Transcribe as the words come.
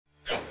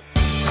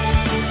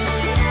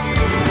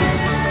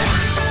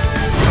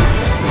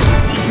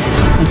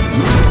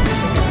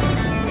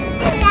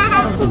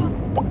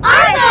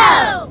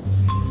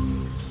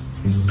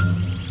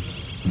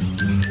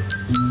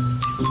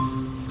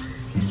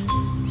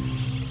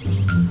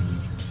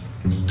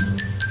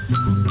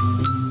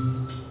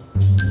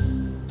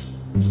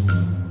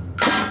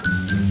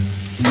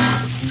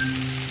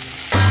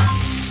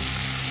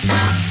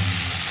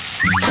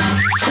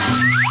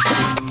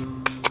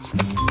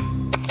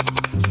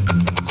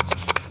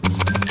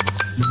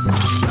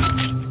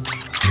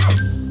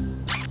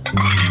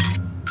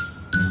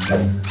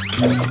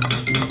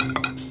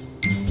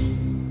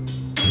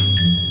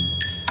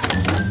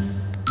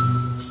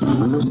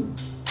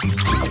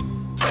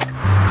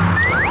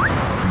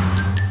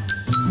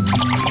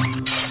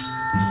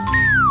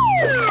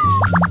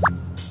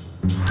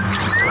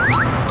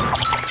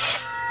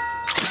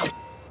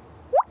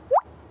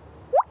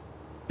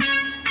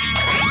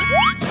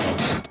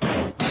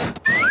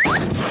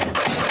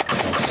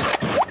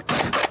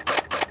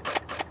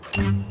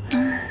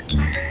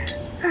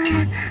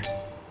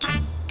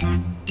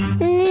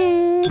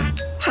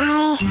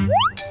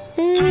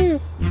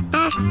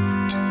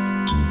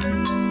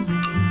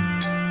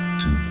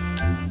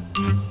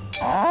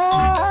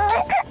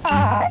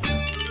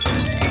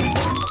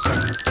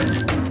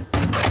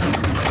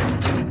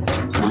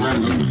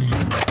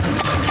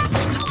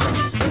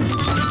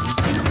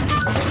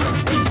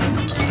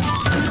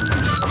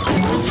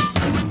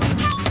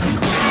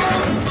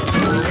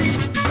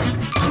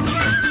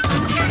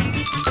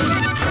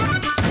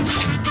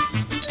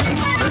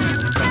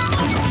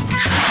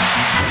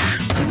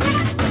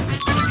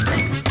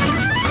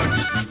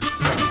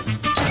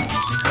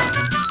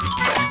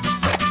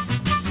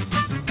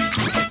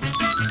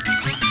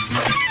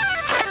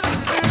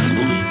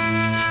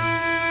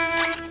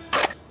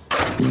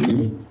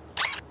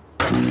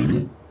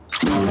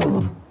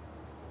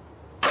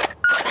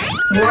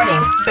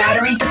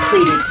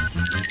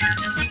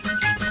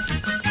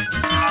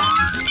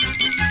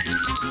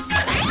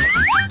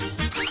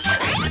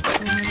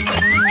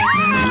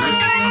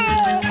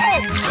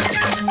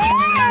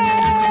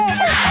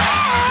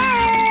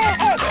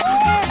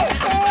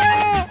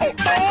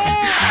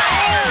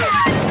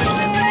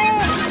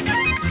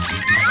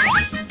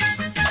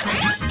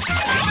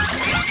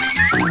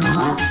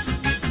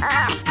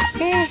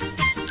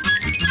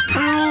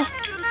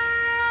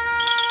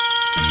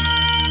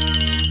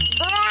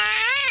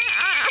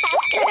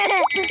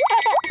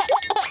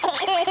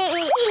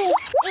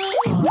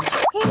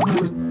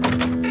Morning.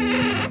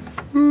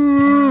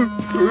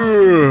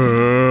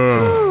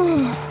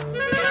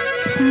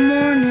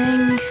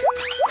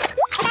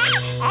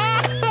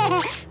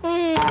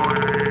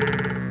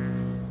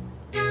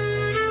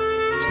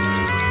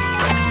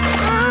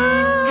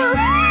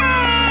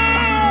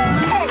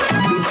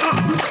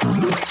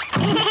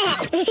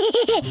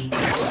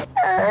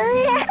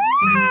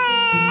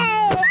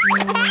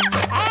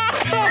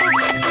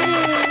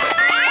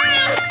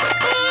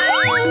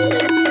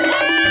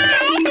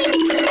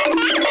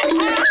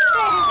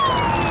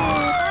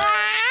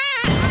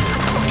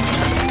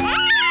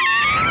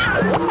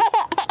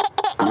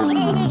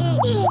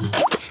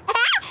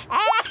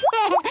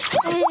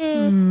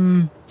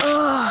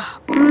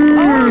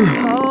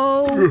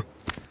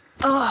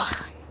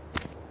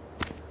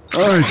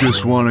 I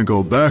just want to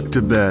go back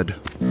to bed.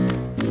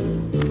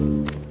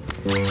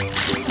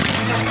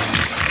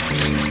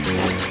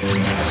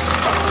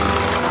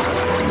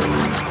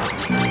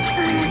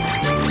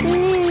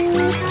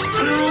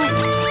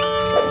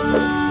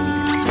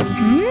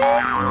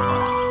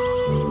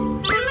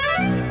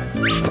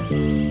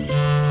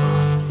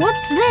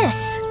 What's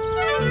this?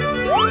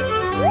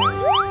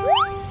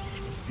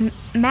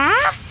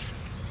 Math?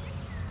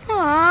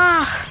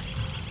 Ah.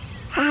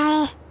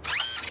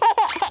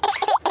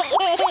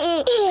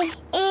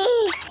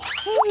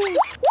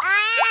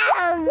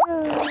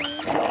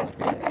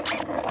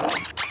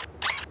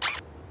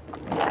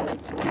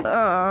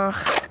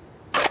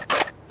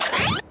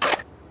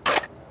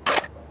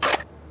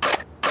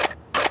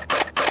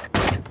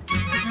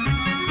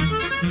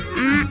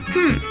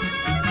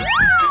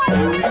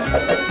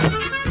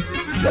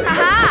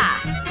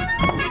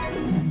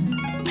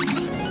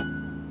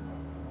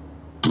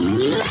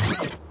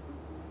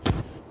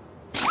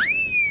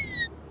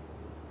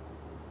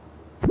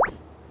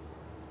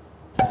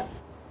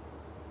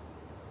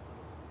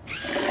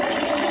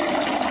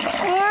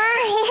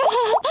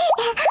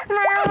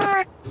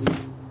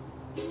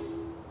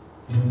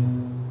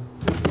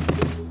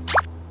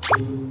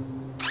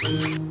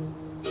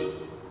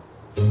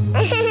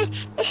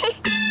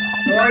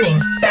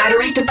 Warning,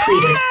 battery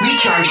depleted.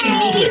 Recharge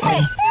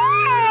immediately.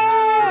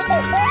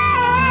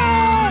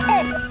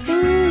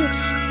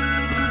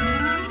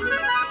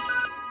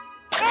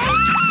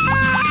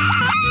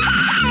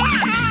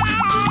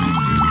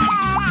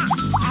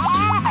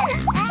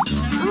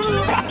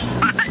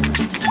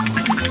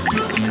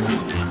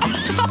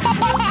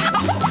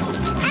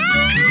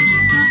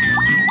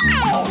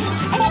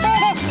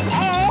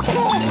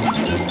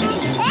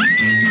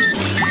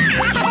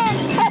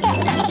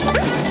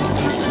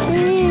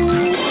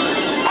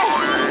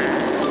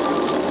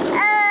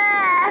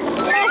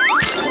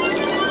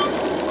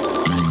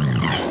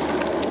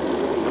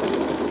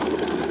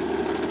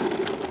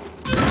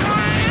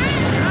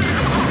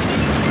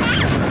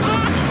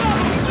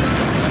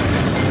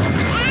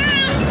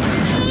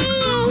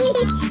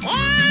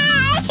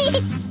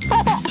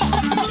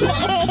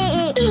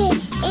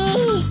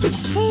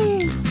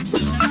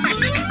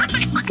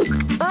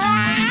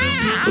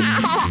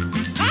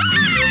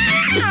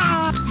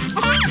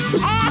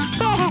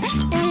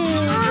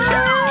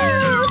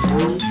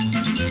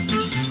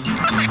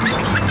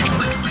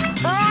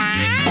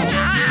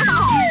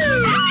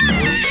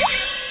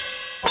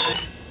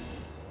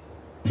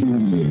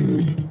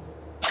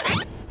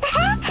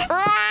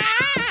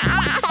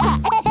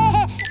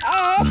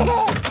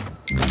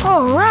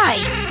 All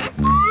right.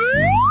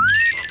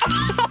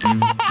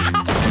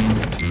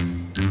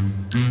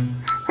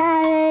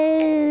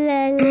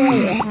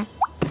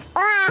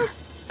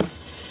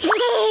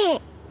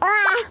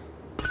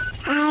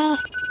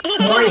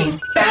 Warning,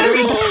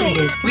 battery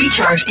depleted.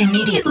 Recharge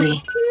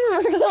immediately.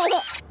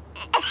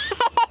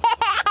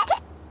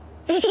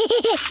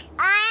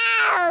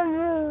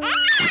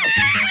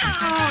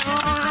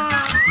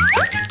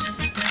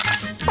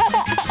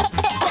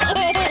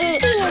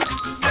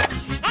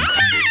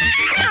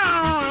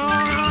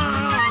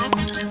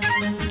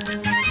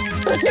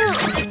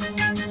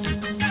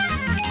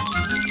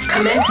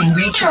 Commencing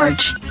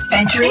recharge.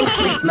 Entering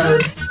sleep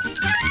mode.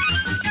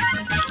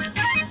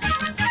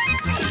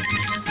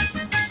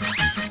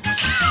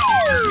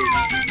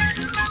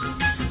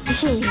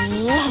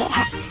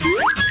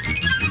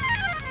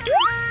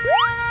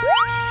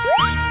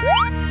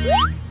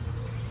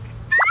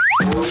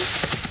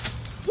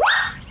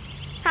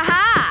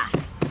 Haha!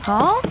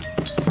 Huh?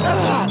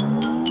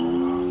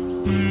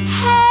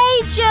 Hey,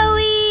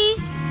 Joey!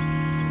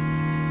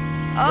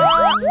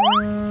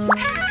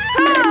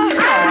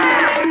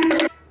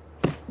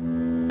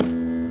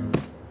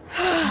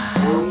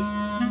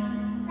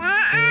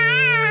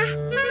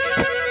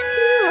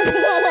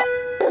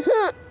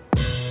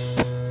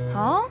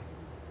 Huh?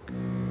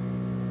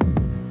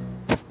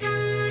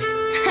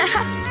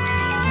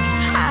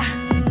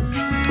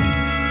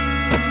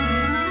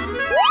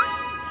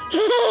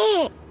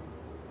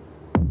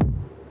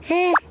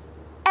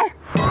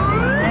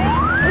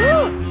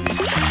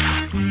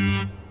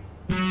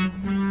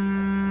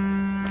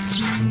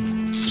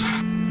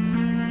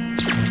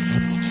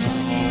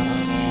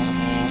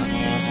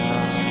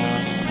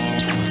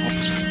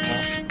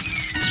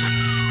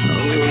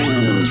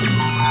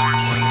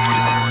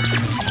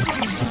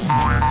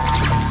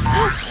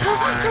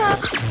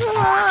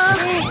 Ah!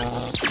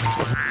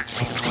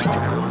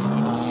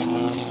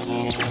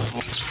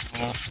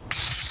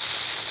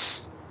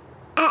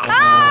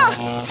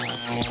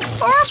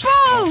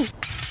 Arpo!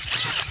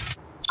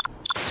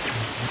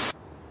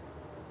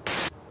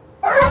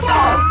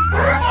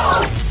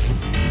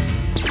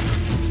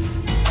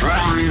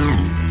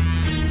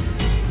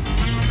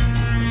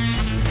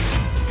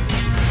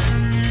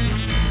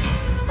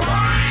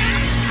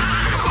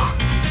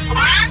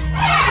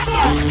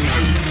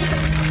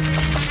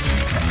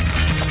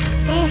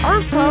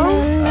 Arpo,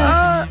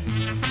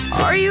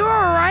 are you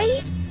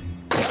alright?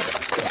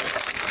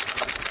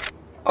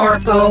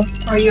 Arpo,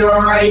 are you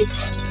alright?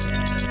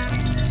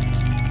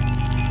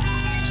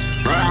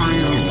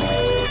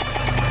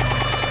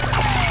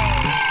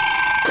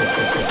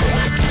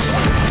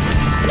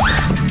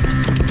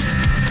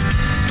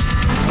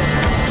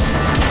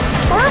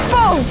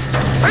 Arpo,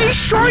 are you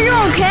sure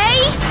you're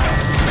okay?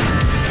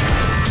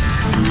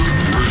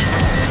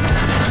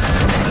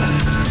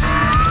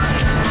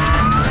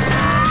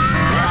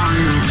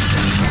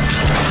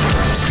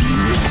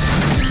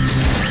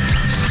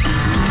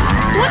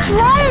 What's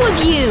wrong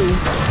with you?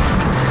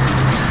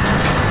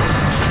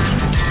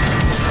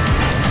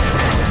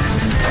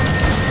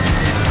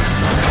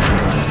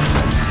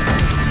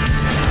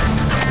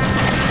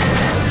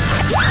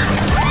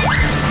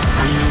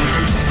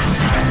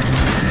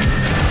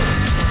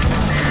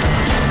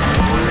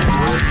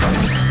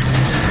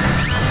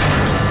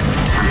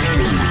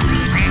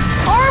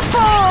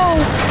 Arpo!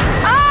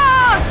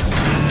 Ah!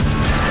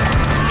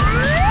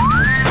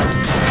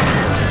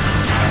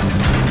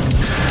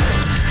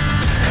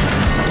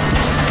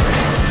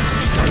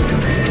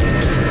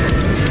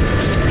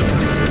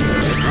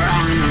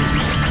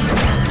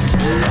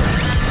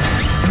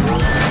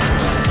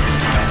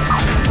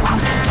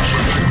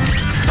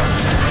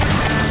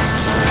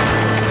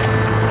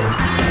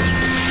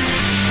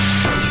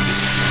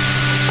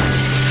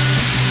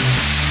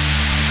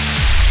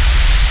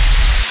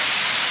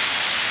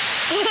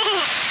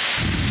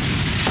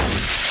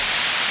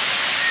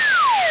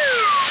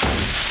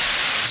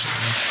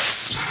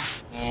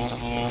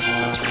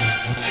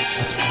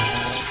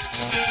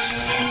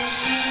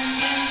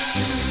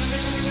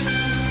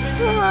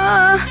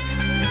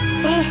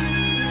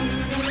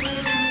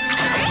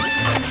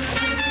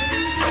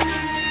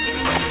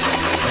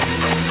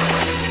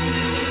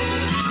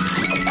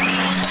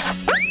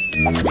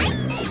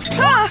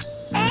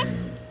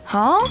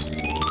 Huh?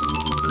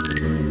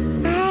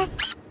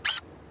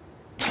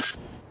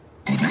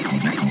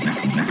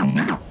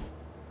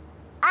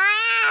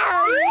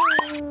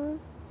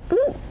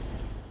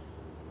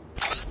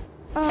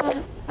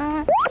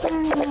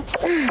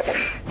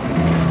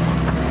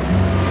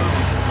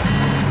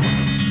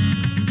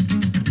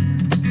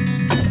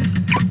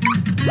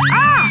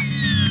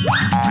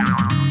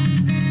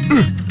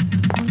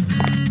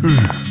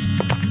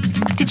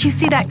 Did you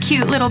see that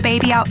cute little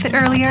baby outfit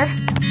earlier?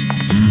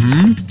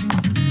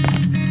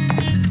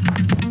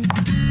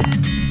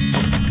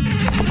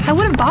 I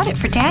would have bought it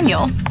for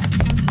Daniel.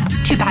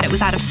 Too bad it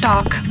was out of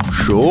stock.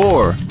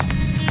 Sure.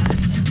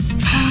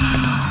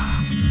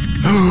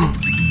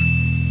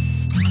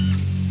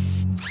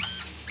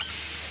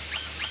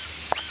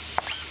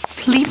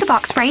 Leave the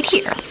box right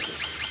here.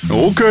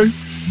 Okay.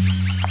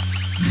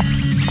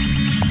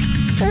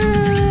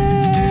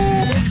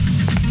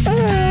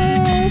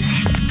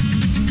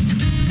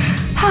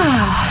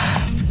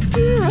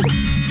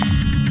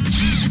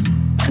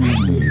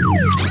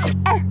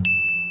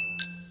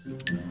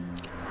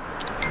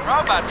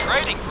 Robot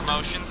trading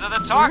promotions are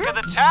the talk of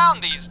the town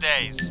these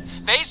days.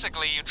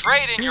 Basically, you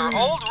trade in your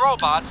old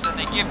robots and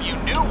they give you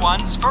new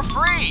ones for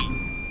free.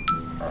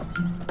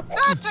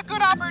 That's a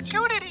good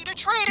opportunity to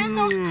trade in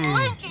those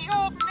clanky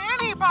old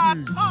nanny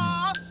bots,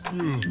 huh?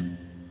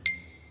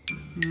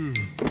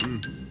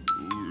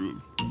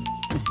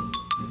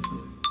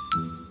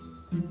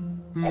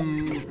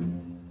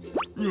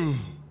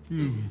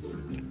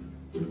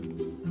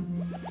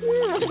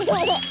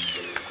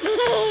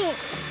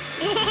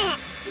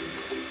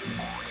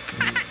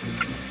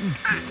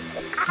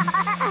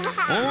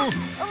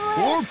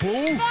 Arpo!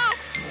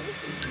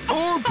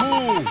 Arpo!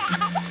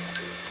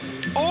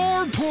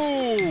 Arpo!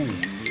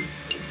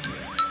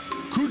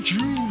 Could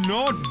you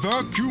not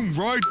vacuum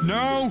right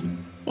now?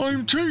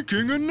 I'm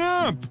taking a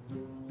nap.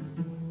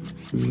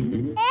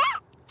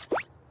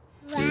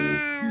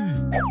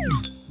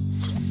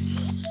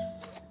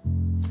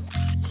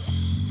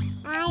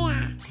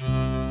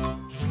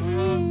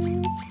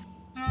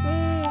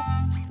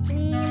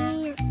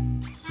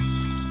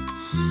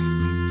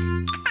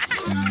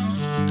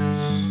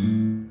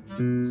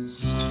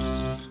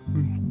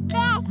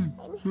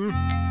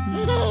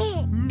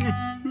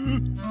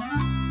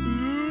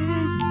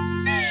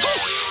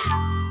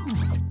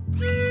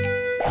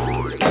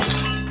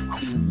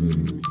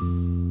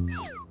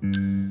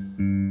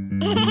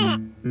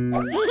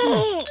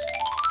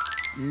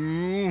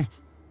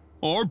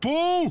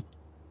 Arpo?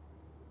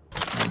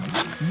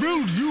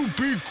 Will you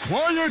be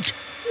quiet?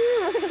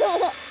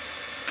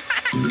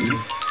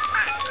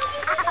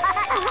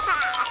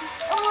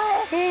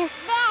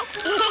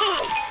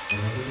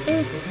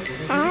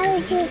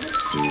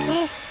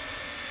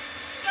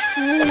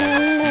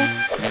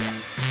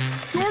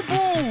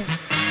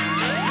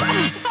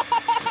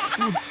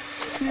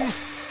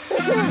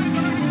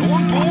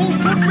 Arpo,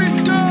 put me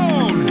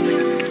down!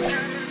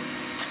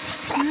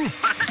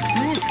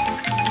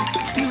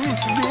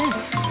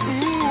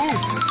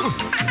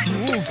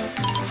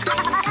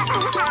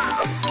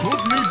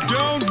 Put me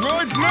down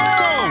right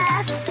now!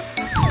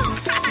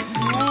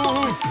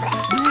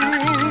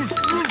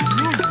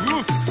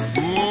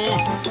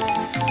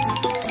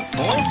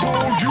 Arpo,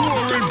 you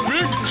are in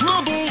big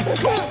trouble!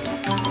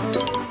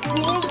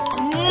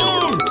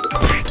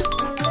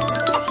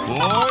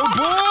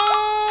 Arpo!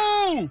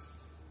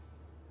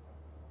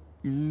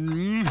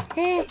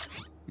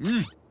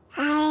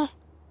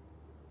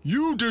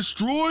 You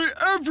destroy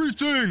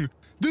everything!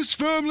 This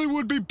family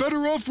would be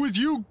better off with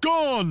you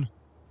gone!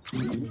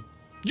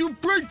 You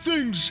break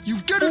things! You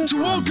get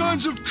into all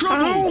kinds of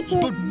trouble!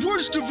 But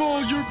worst of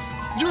all,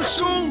 you're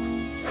so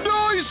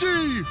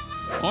noisy!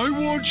 I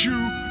want you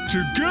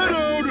to get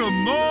out of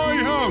my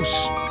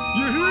house!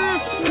 You hear?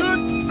 Get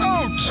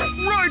out!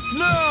 Right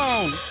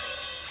now!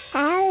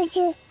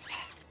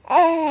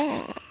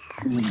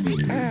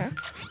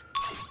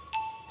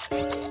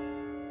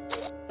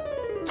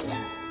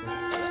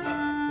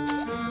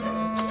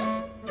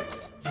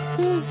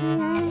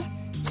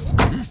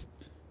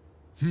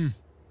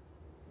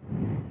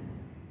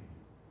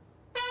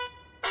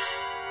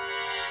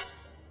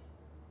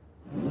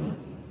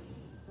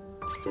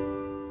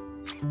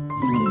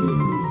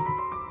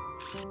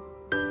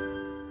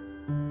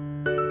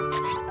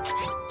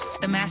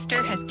 The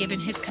master has given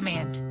his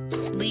command.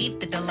 Leave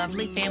the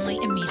lovely family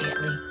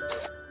immediately.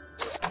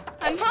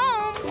 I'm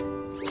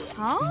home.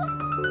 Huh?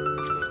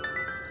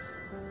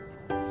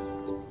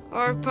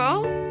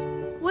 Arpo?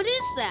 What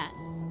is that?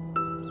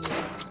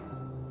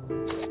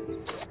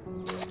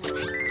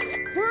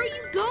 Where are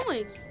you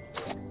going?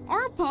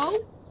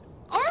 Arpo?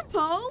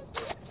 Arpo?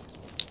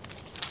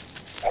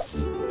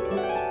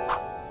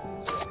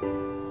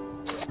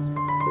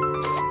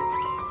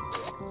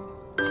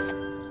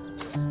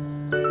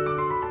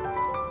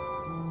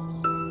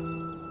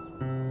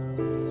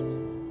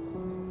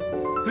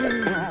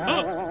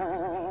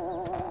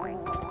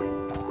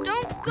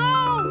 Don't go!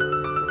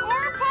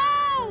 Arpo!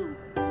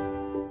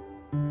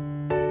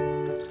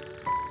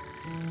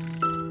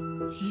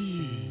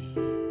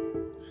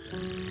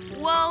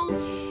 Well,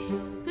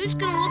 who's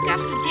gonna look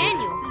after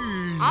Daniel?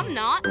 I'm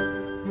not.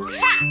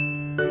 Ha!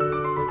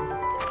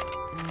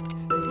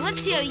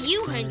 Let's see how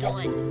you handle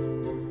it.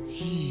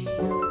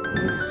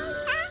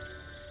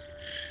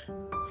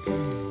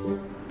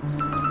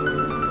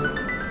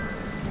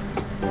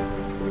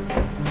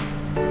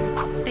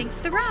 Thanks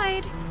for the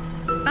ride.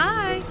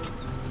 Bye.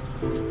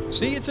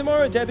 See you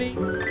tomorrow, Debbie.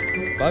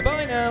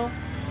 Bye-bye now.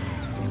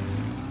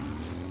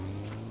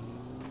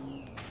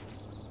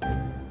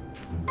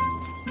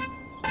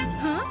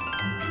 Huh?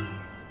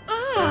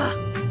 Ugh!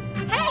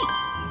 Hey!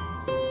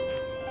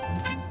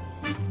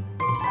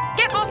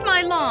 Get off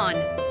my lawn!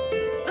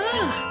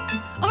 Ugh!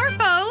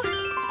 Arpo!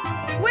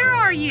 Where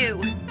are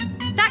you?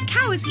 That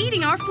cow is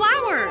eating our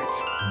flowers!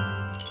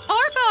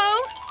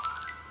 Arpo!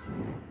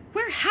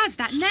 Where has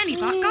that nanny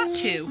bot got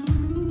to?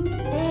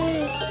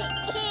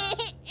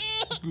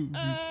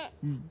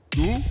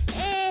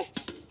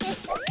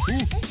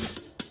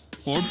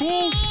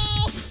 Arpo?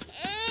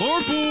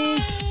 Arpo!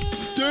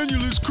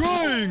 Daniel is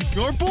crying!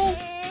 Arpo?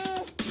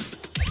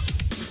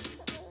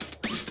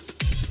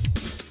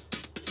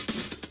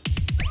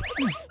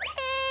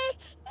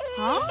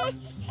 Huh?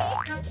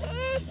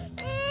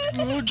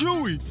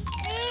 Joey,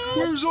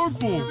 where's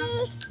Arpo?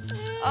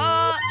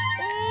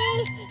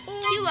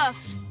 He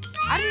left.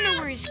 I don't know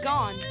where he's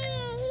gone.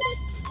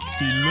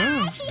 He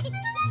left?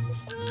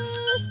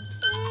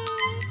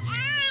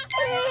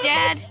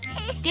 Dad,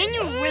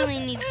 Daniel really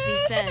needs to be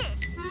fed.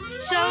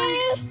 So,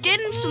 get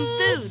him some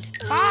food.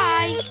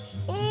 Bye.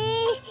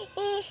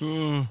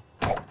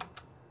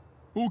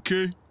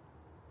 Okay.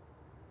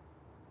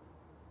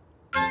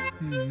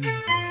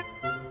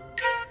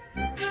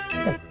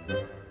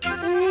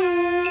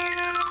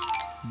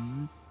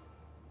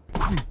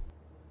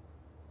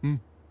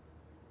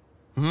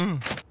 No.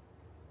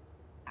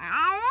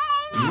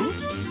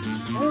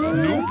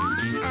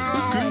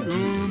 Okay,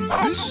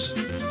 this?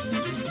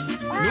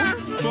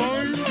 Nope,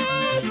 fine.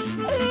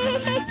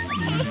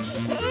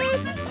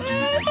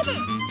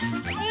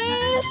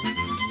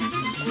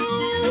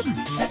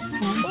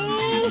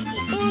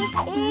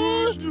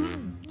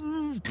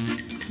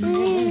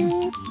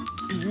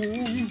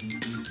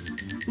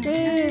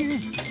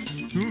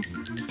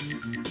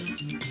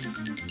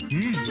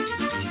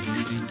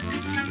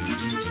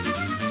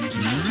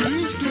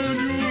 Please,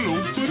 Daniel,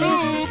 open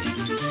up.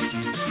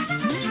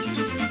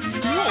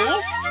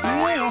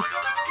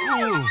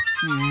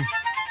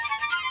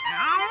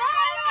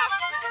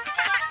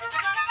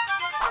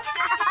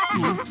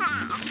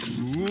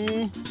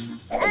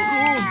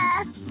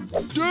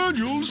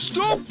 Daniel,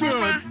 stop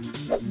that!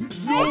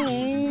 No!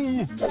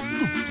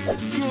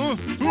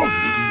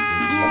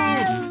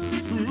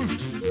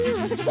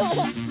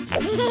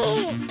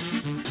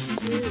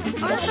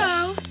 Arpo!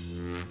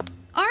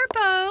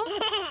 Arpo!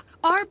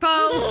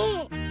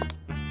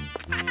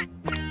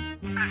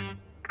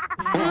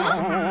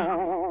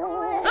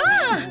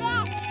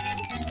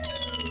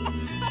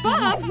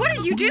 Bob, what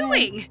are you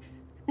doing?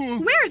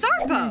 Where's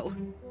Arpo?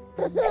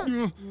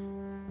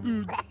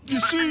 You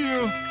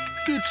see,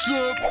 it's,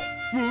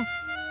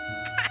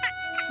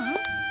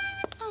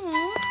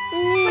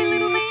 Oh, my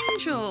little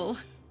angel.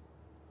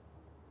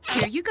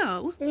 Here you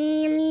go.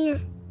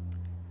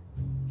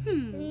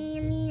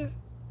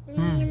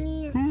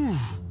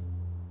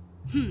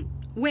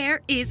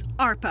 Where is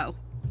Arpo?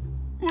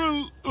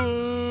 well,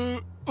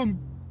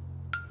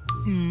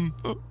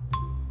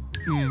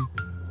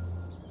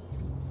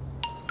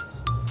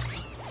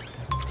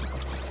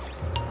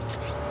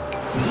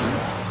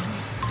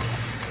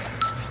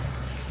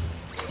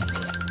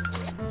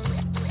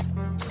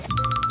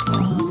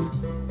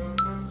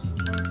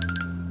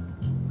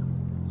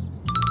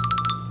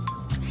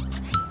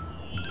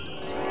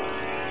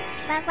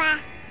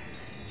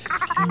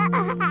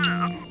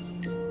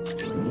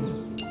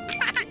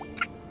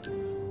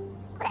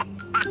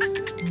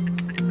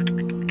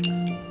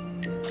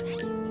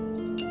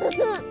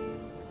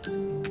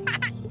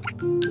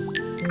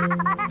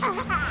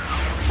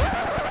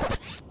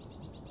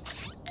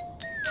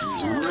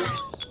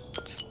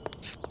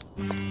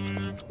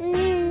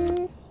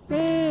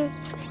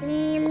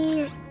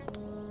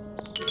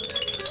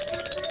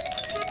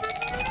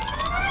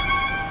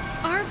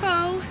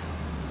 Arpo!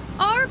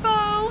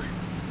 Arpo!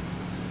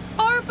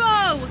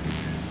 Arpo!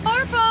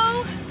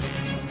 Arpo!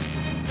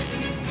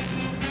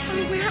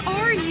 Oh, where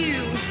are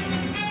you?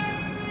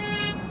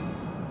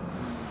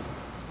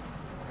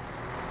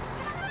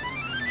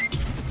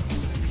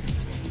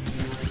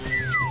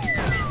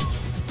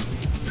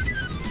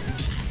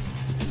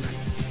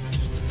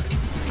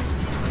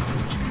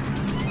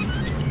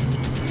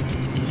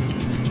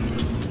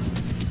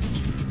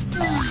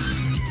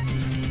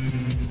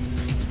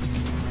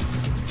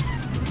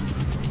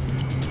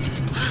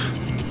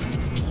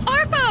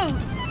 Arpo!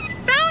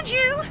 Found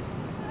you!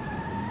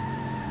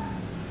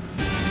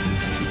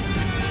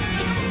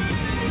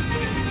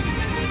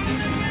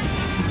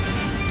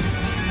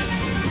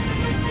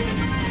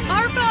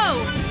 Arpo!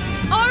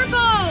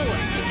 Arpo!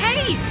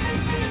 Hey!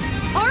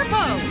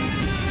 Arpo!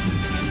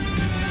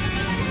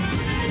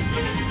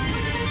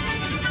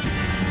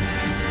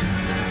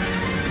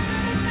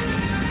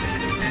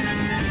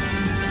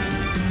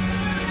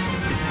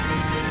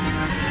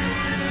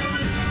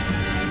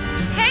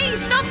 Hey,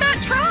 stop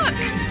that truck!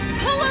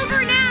 Pull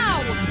over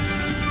now!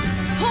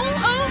 Pull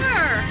over!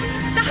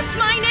 That's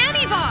my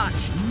nanny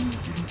bot!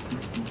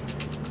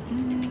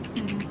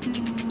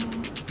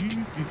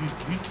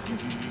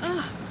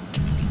 Ugh.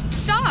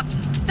 Stop!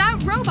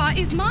 That robot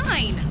is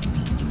mine!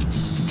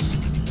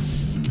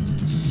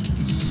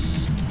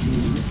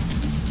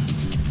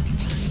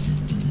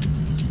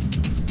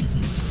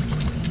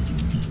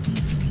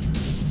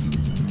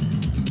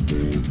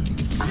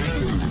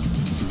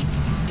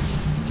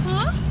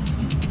 Huh?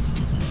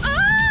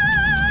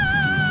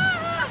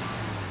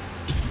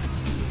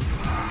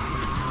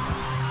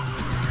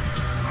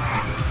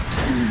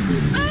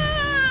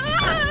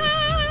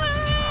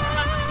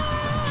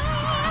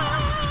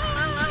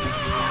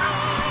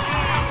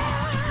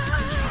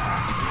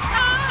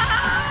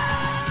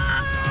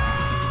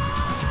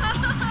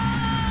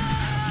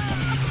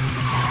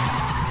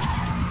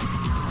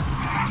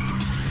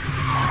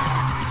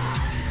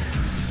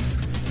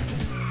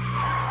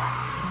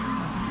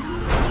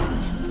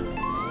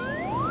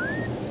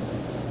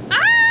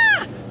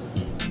 Ah!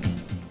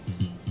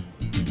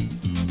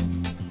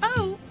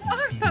 Oh,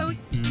 Arpo,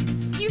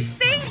 you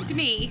saved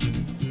me!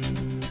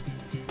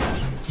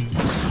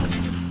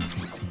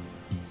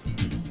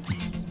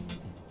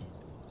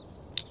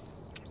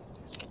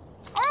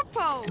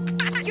 Arpo,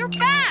 you're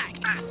back!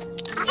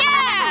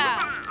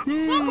 Yeah!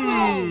 Welcome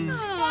home!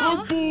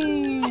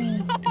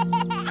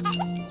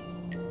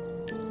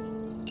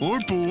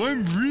 Arpo,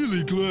 I'm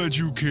really glad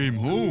you came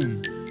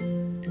home.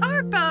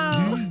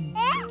 Arpo!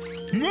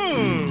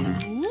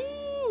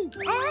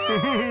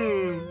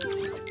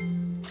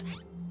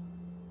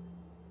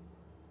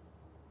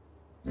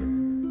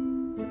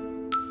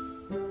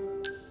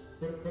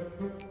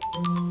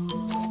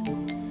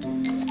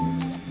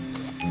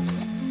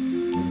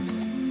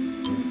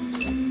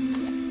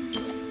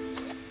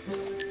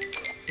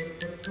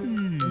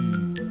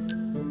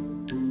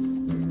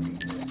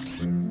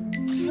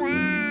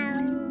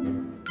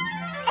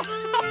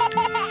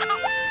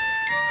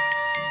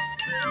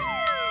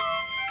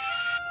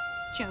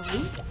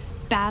 Joey,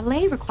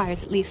 ballet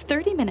requires at least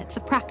 30 minutes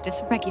of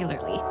practice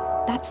regularly.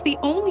 That's the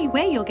only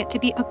way you'll get to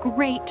be a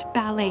great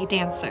ballet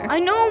dancer. I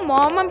know,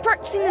 Mom. I'm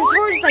practicing as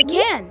hard as I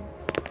can.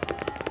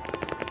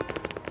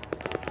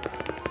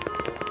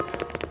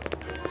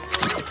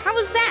 How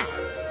was that?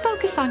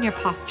 Focus on your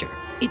posture.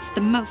 It's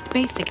the most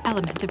basic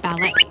element of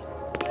ballet.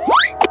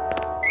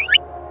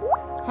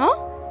 Huh?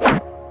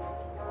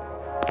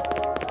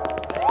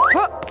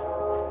 Huh?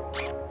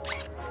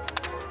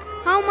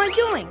 How am I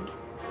doing?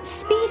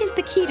 Speed is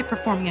the key to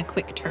performing a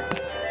quick turn.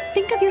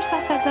 Think of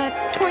yourself as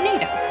a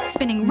tornado,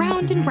 spinning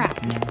round and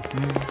round.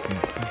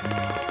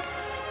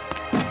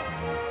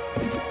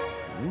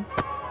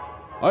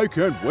 I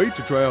can't wait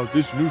to try out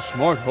this new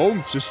smart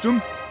home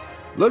system.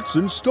 Let's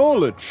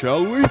install it,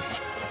 shall we?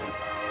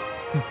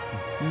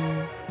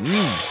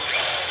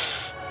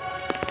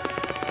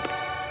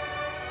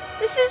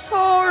 This is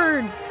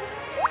hard.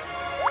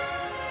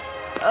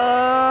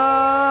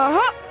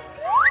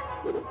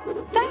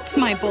 That's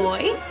my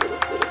boy.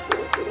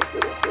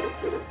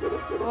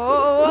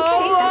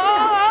 Okay, that's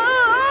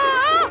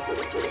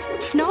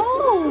enough.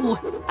 No!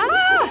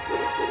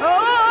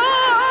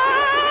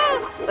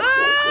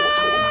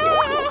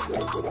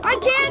 I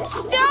can't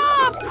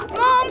stop!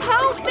 Mom,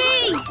 help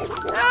me!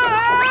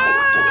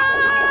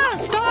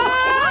 Stop!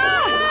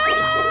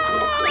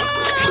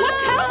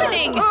 What's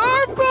happening?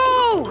 Arpo!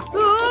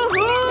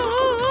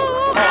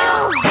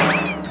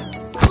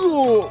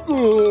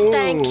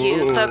 Thank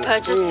you for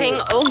purchasing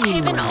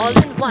Oakhaven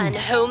All-in-One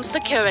Home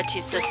Security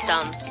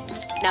System.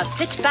 Now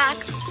sit back,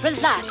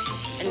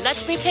 relax, and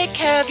let me take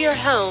care of your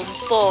home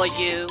for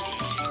you.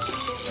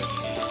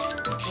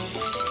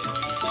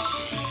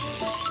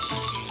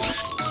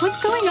 What's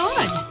going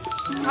on?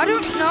 I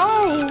don't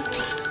know.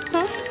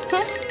 Huh?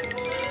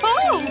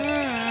 Oh!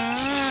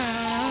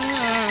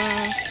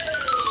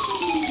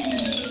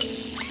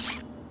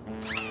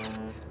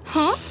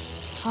 Huh?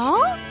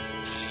 Huh?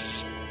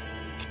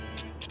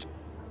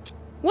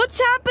 What's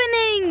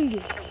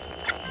happening?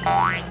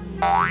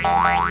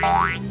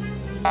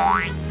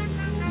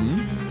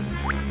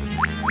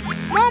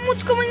 Mom,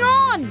 what's going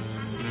on?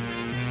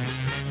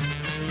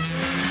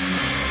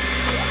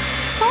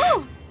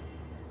 Oh!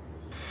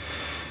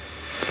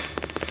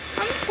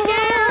 I'm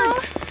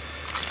scared.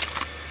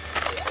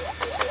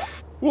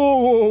 Whoa,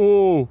 whoa,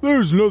 whoa!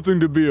 There's nothing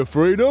to be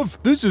afraid of.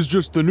 This is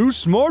just the new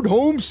smart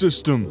home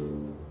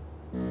system.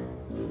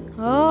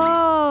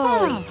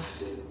 Oh.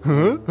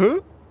 Huh? Huh?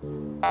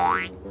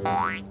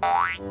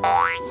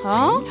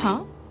 Huh?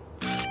 Huh?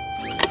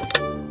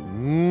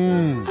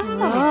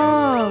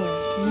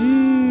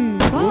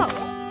 Oh.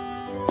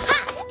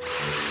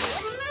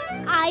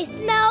 I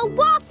smell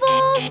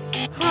waffles!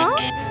 Huh?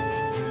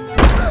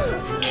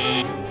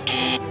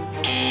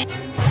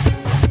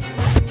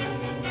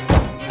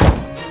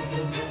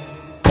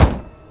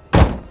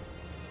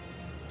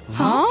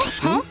 Huh?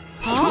 Huh?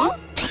 Huh?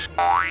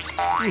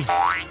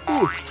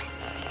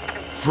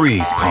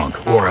 Freeze, punk,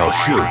 or I'll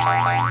shoot.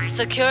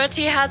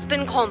 Security has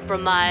been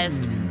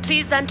compromised.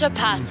 Please enter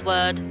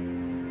password.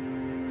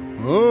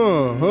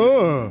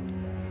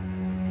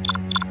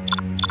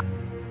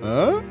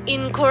 Huh?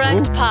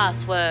 Incorrect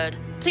password.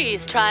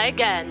 Please try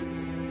again.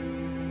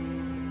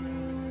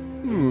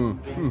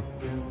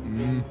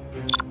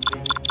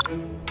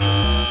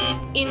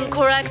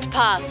 Incorrect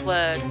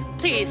password.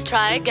 Please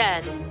try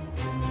again.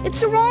 It's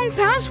the wrong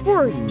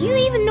password. Do you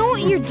even know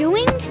what you're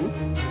doing?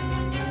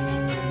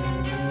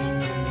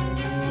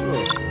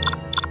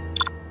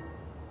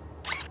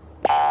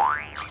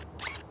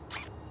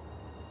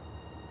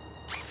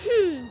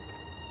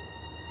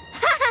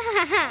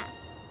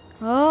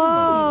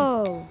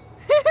 Oh.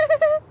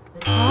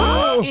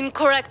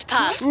 Incorrect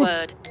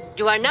password.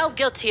 You are now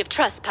guilty of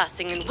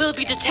trespassing and will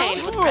be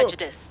detained with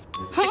prejudice.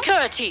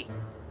 Security,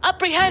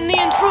 apprehend the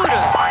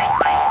intruder.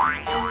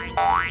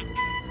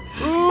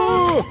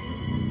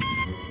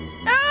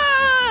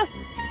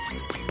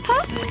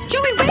 Huh?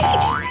 Joey, wait!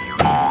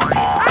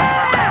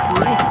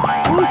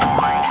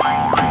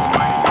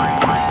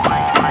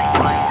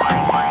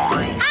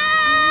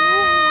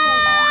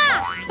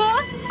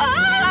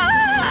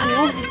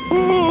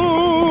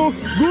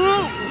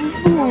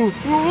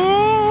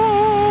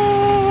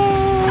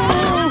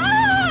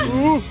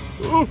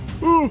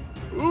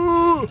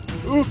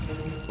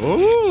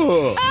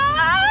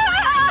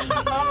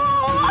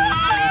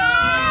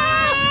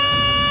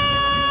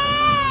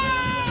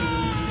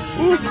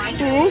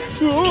 Reminder, it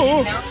is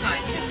now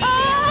time to feed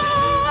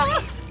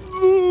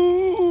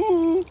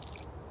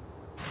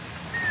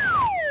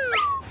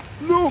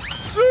No!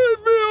 Save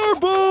me,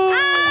 Arpo!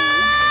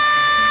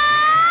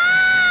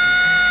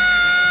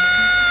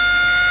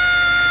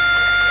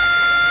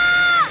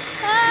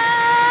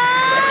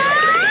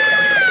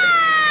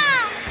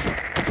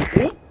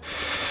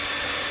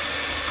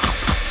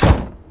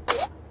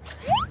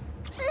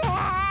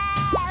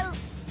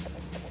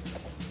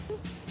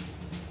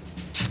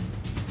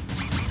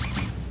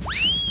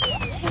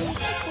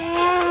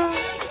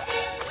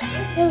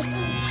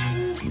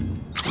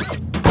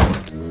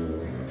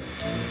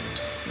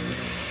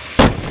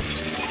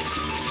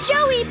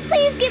 Joey,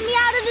 please get me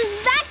out of this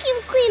vacuum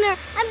cleaner.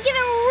 I'm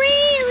getting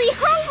really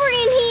hungry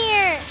in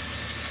here.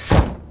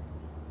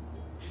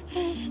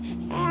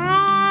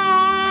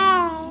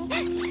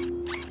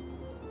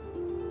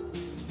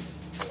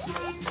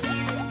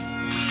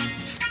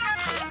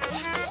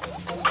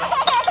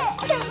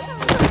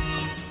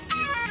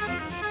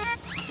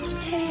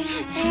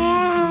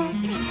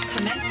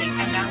 commencing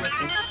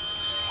analysis.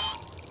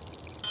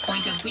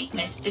 Point of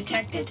weakness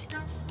detected.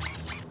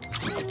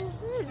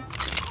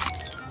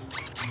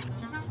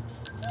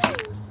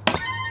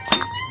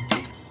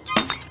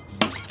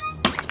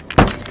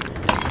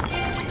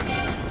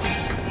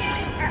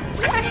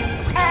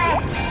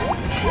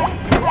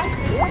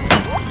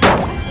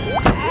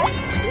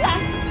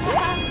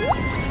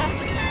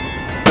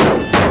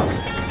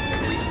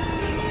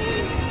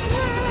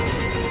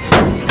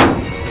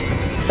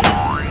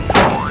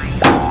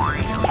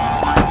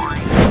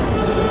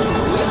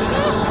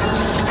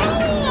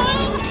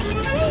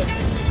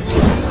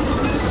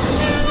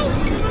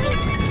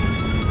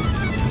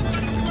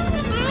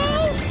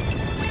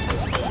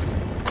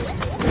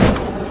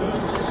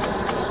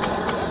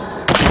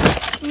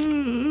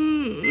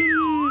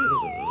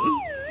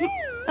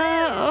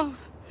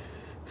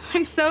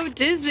 I'm so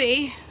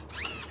dizzy.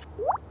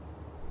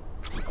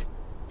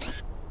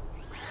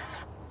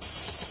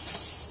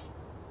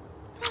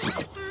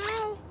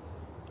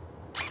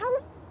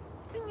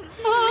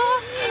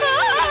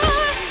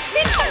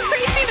 It's that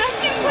crazy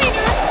vacuum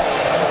cleaner!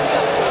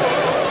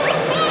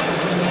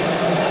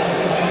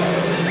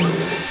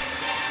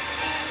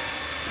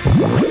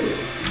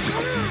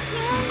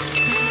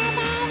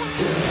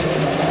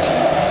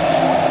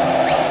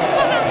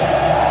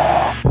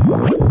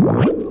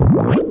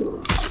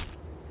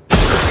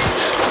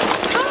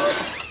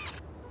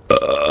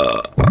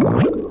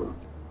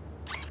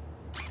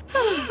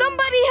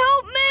 Somebody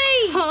help me!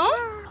 Huh?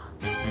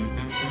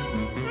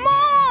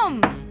 Mom!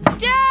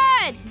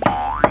 Dad!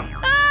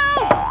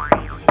 Help!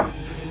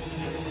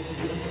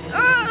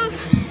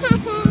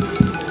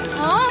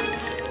 Huh?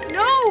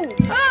 No!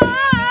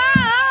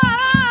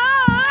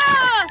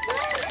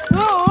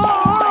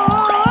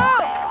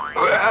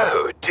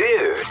 Oh,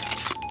 dude.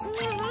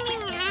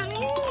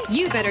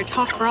 You better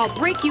talk or I'll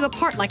break you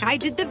apart like I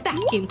did the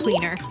vacuum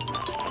cleaner.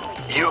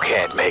 You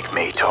can't make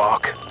me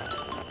talk.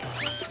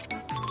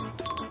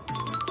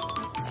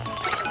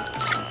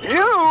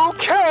 You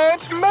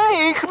can't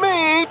make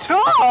me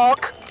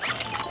talk!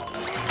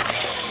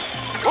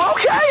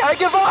 Okay, I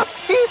give up!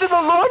 He's in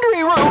the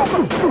laundry room!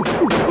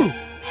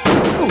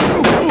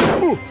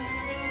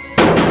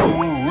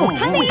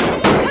 Honey,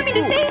 I'm coming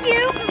to save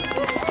you!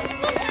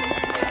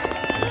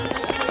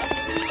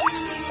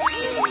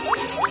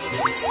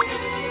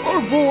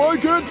 Arpo, I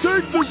can't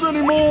take this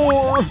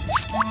anymore!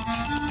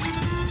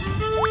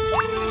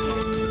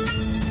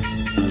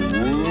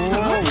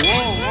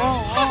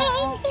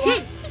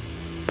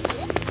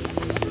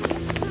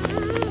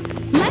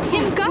 Let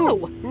him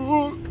go!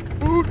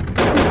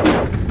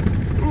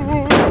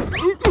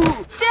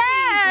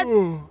 Dad!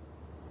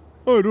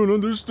 I don't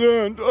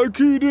understand. I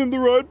keyed in the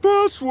right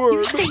password.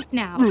 You're safe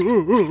now.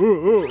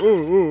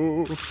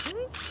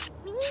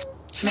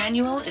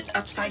 Manual is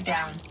upside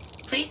down.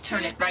 Please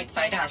turn it right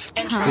side up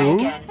and try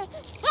again.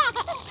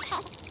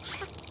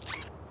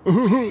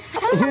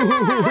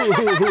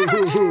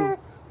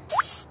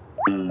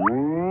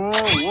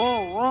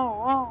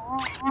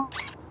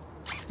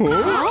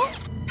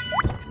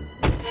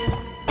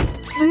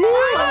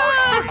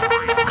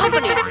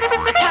 Company,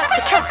 attack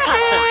the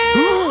trespassers!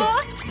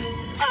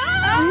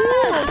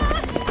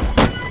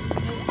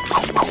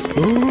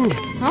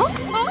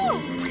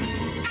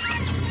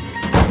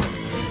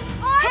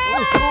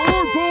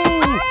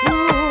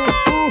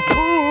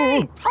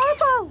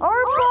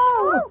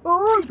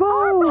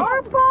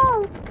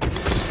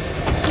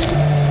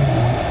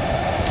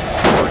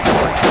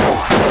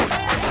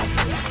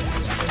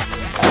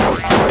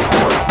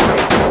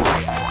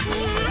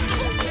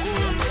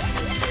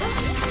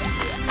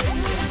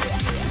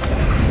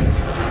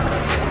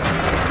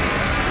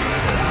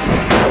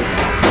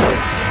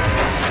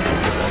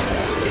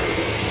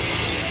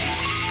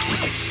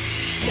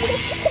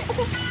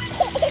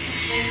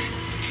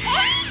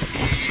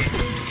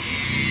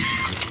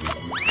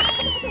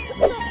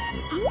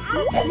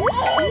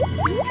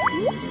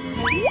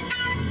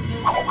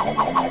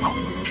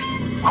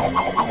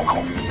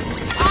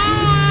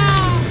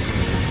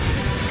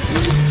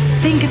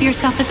 Think of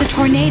yourself as a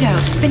tornado,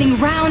 spinning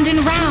round and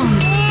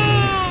round.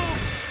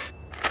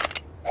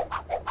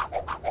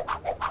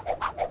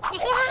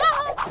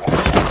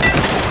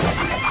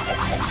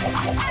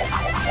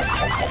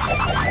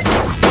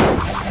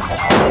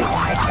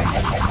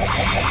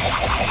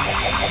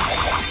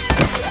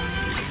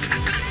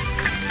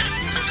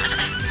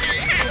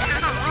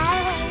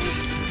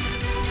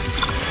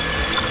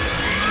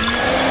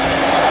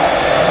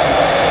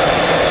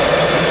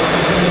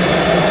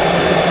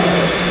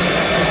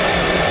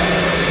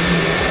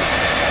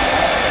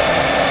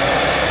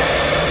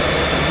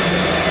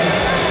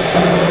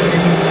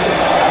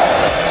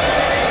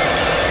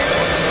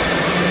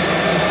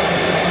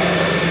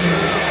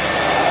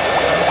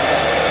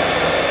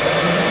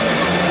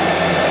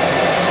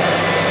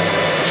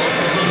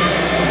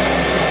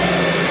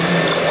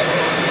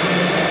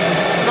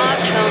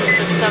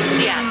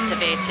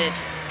 Deactivated.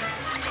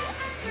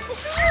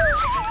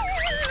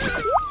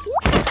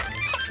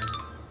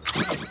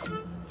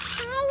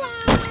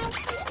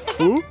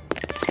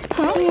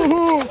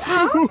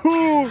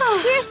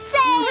 We're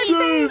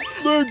safe!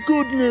 Thank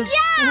goodness!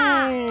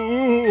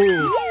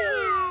 Yeah!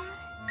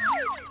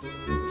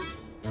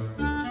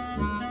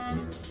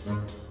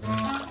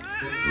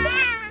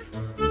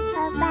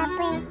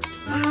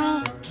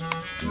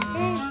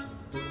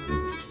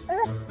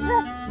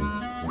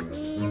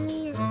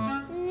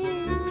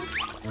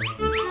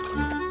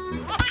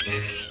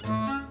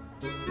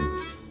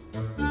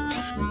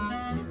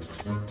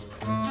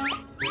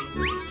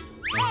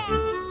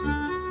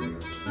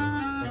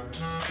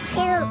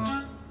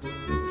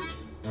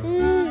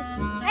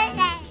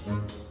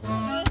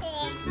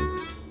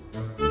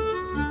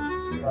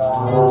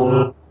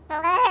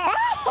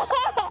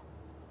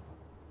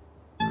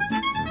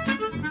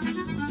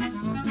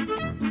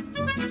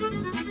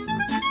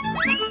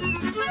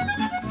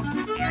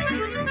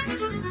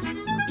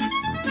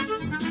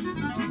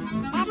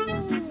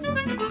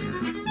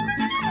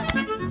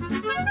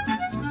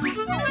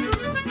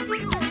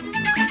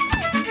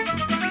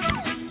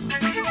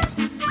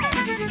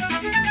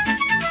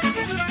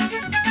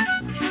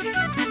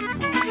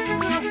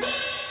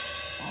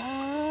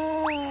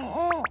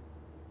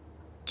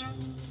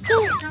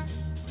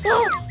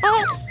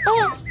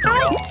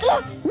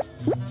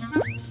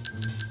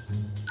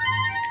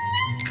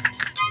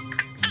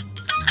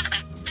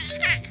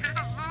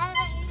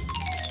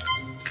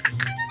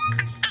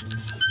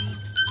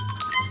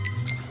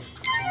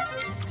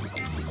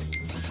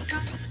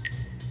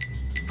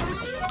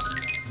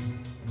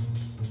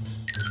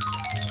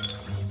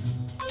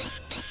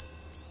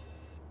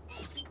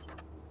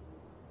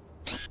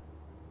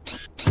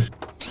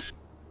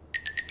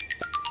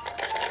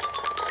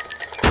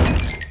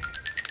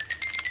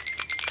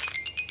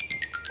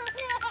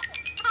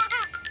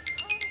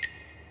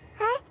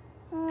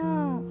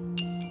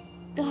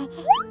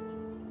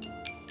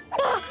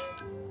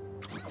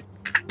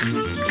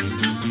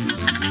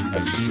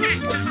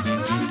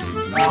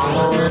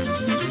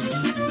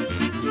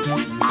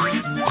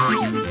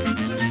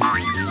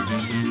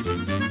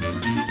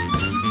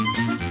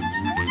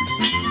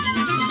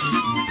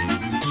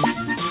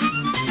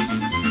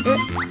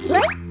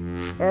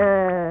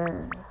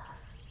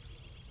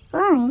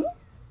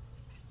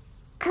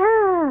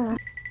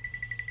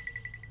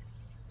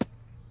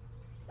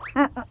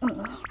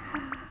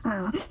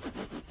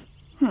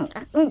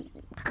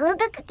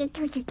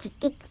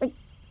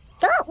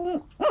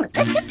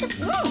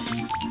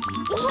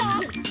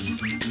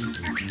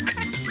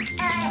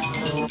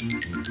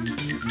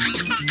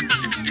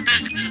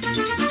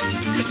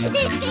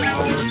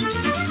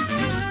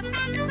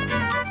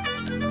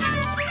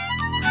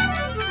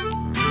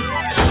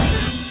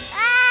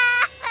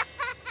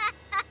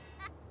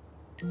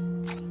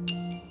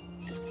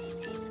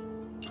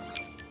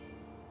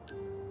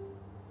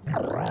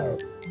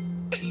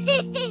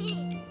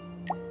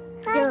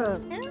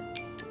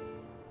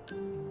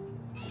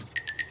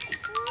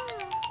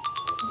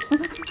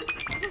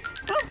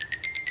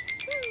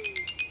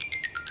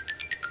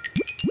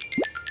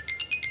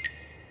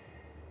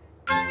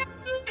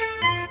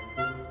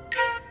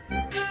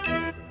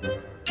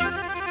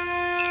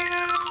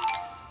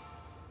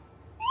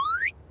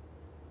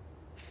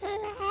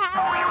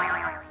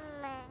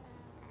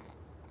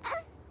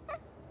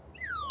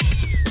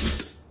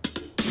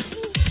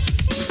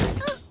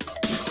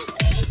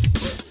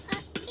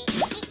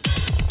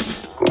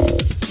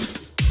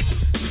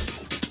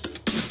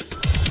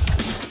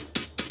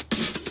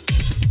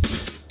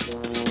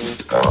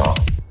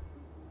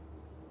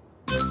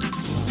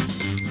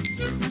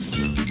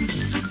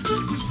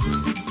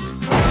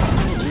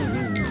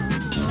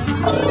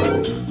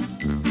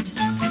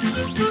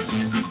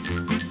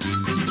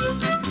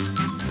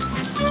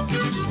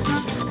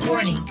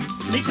 Warning,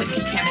 liquid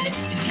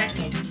contaminants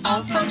detected.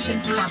 All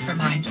functions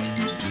compromised.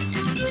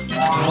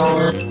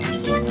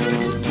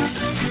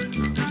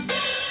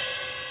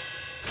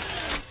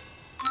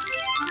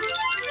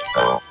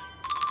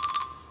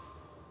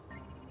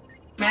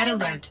 Red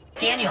alert.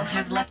 Daniel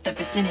has left the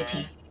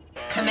vicinity.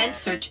 Commence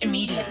search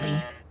immediately.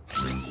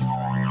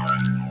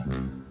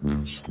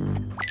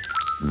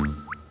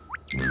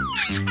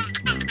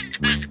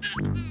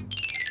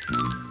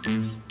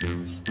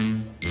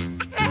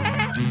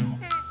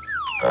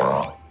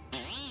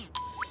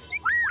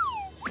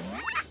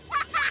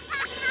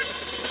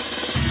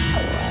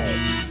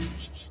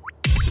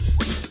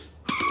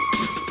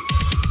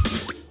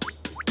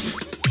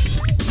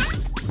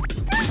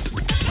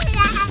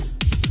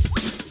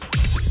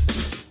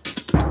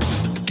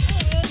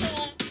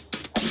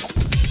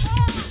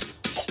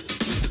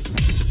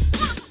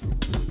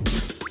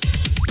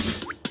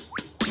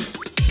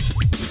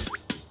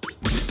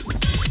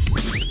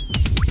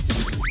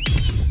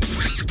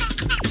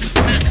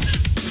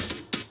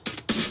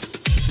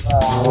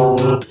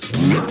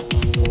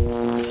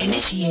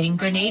 Initiating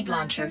grenade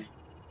launcher.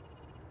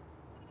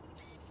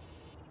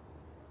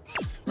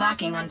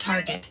 Locking on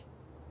target.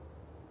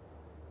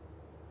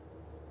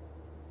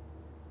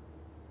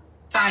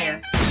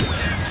 Fire.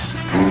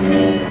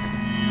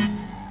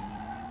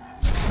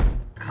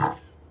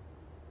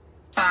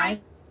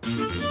 Five,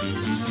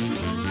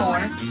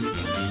 4,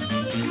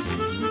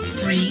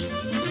 3,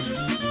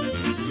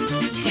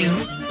 2,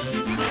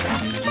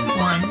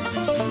 1.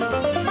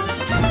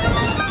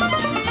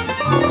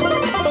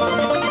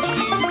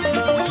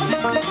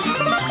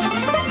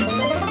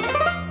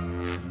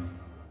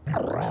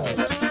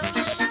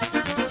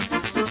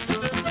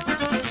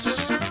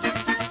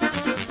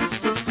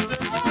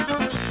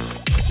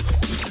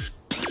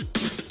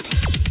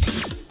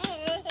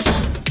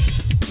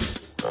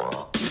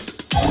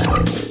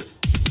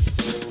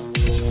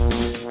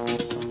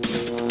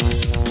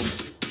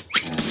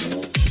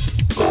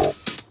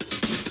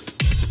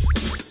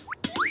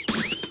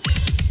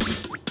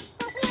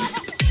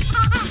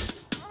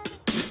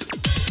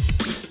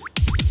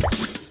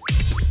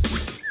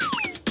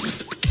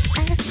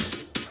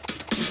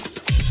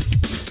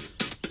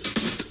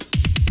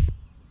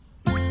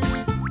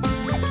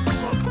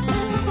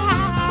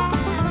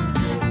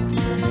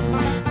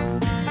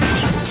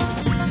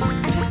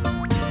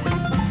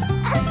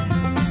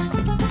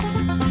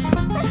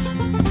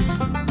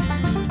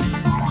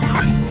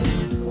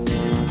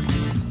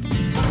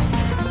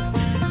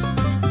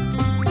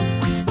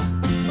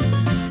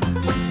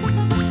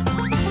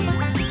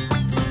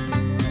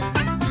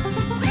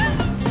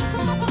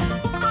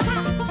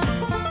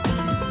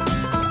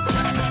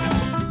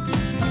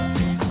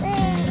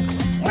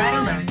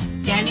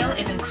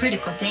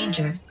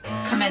 danger.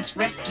 Commence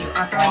rescue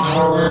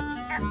operation.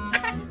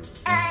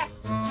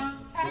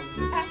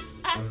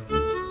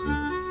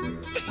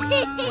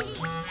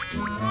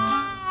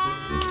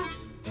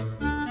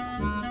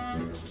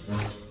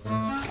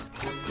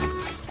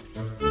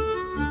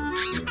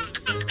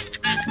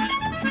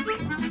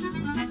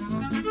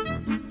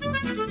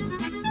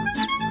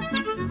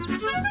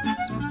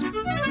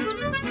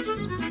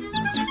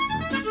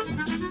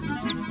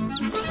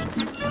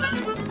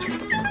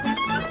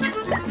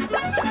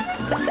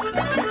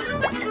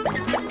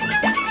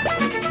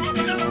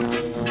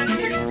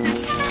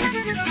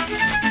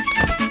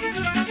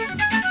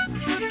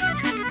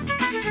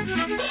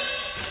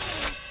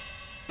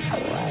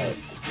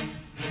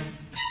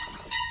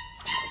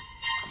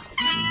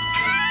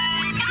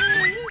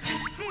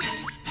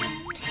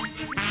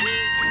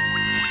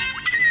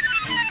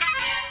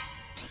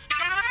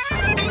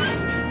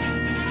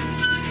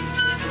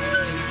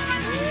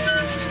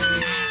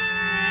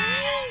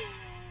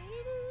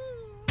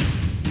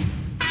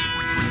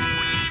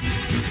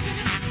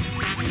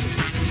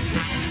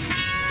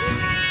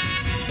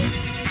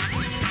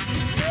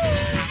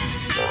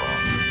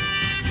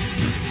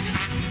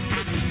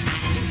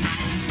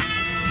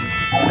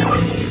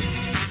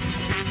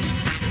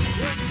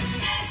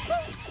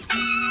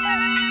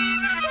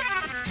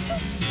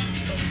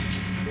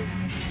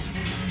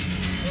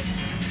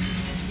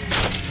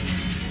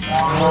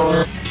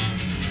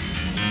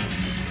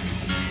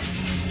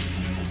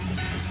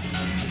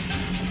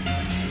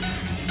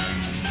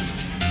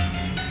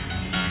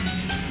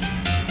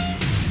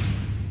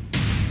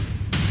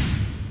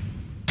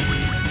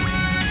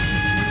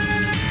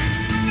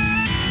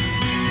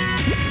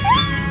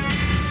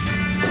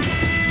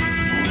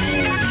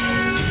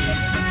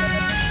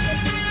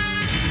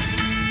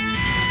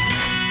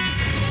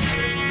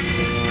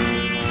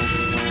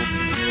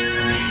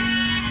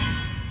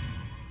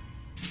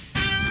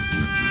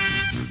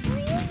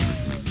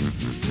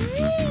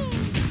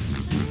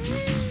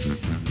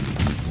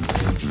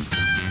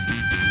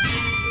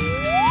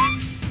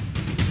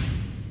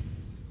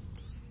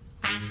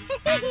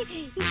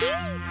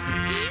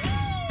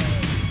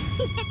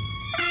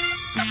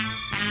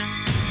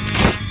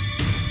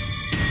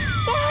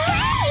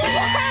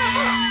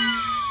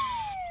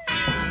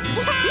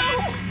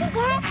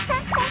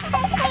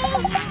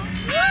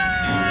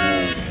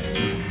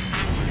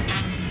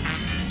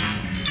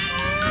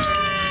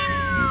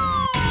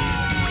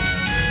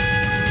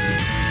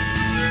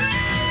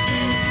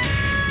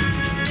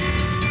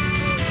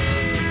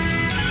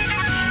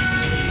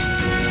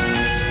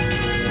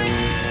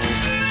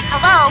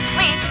 Hello,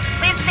 please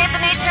state the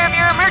nature of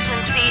your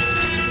emergency.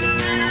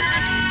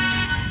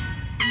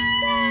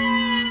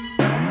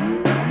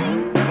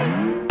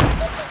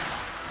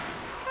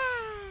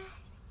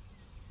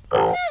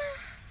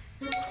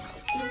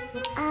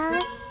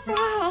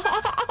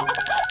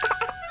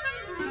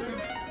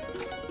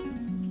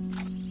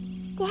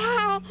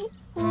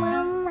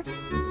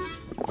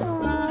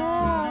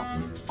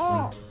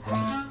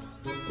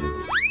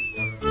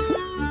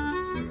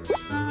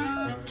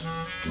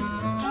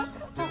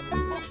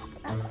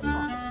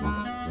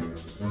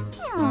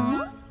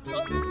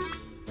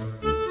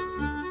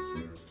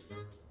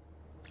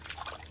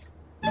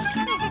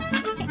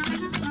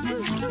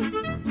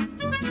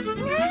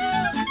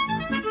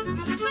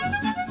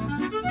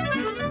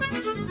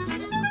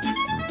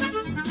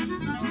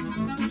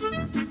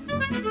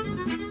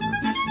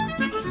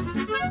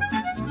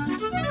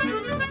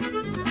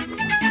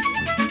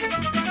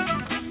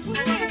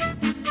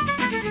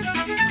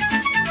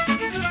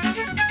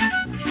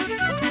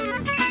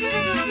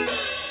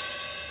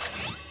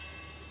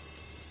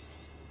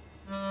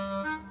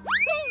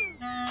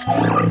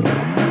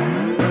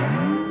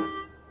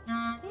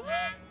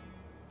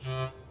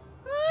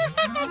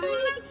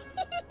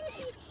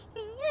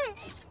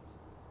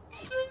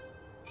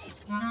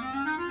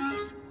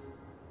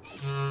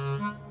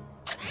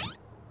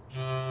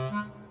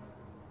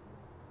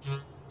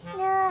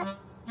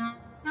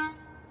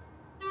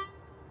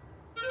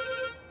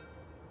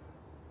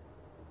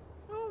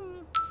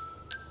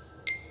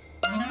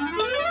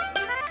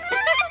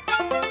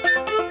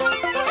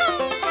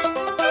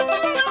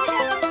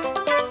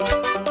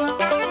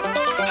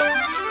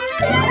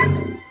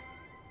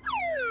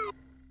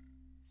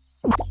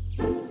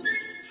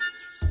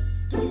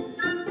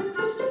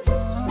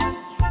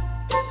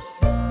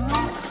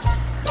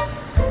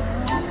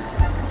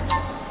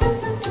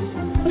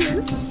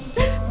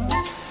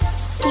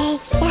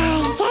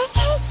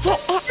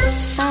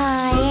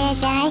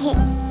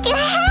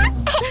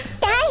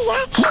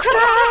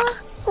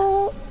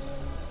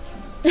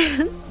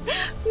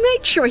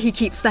 Make sure he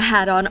keeps the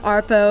hat on,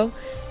 Arpo.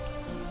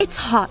 It's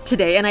hot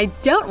today, and I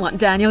don't want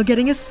Daniel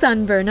getting a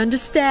sunburn,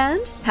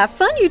 understand? Have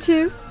fun, you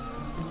two.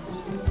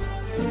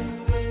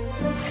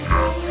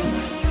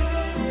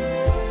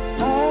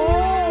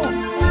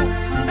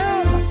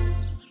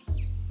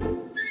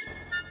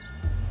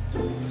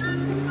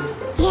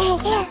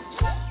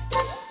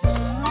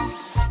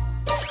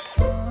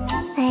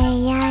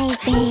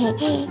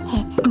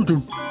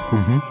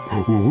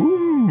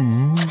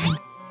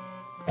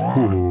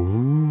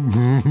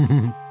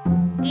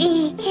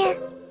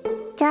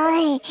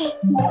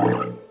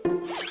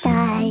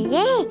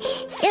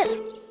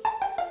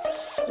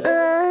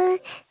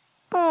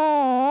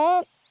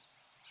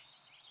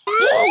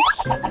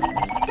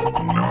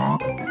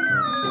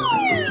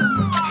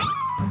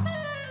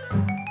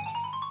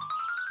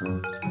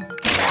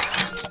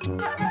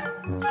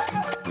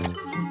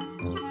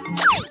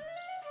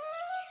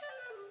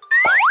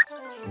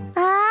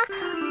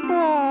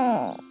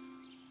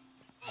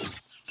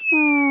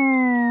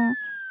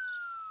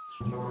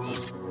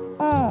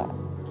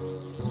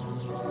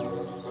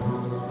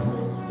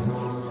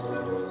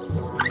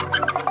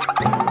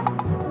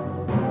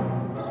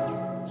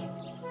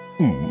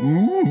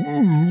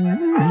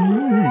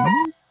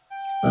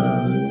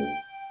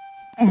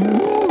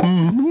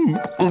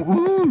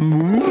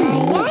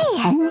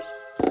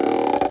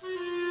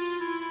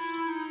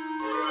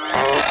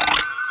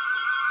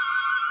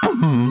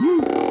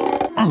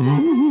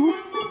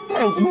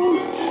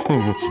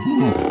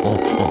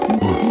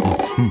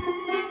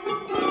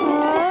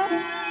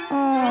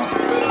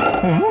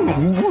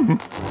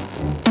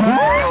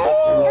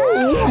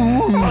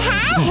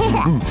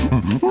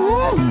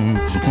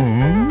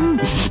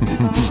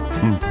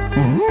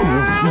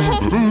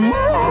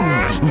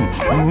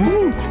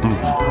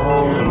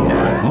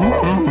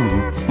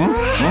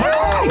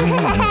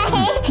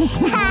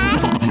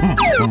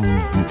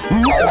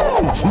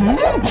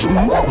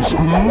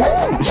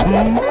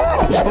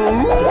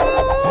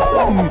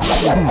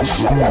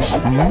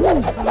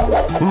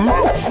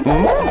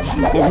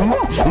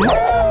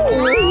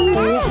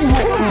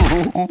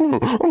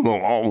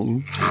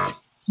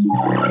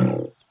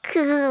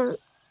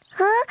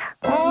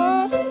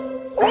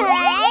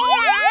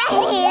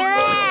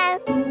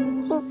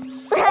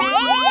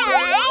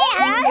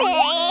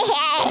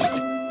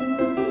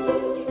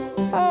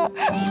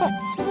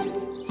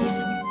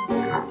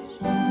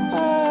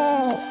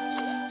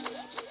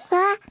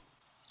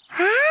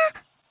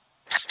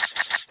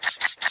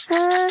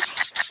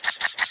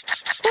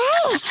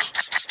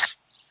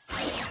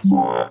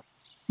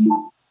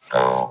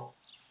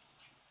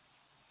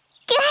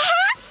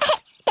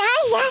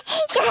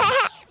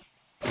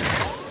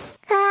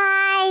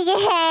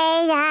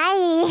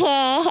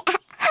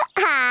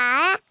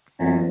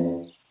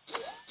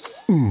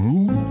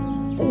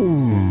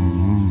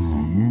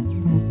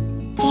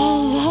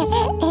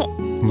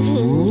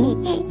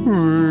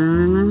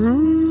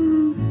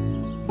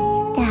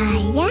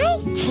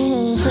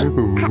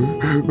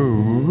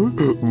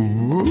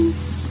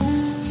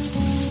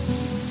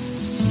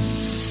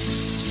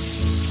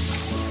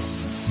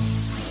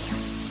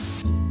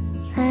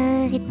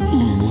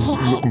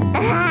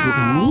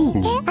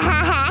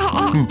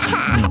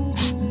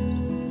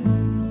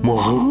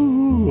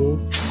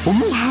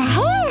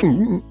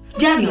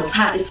 Daniel's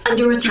hat is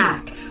under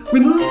attack.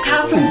 Remove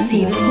cow from the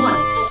scene at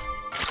once.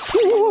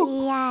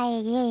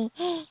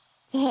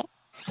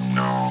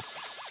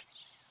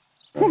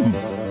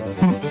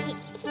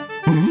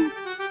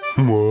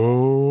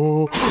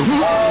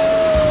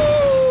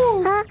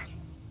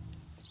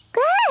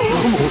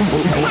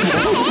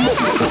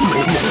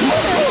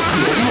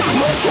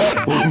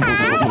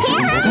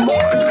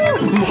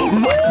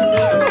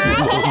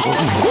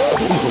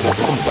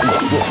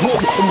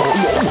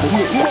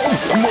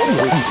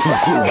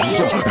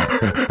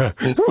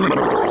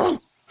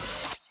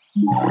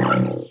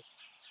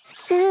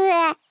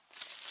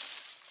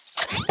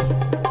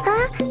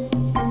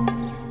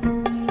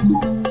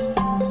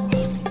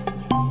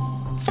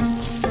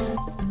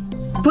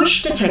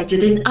 Bush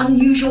detected in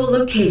unusual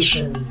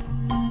location.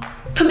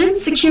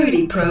 Commence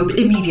security probe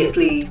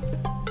immediately.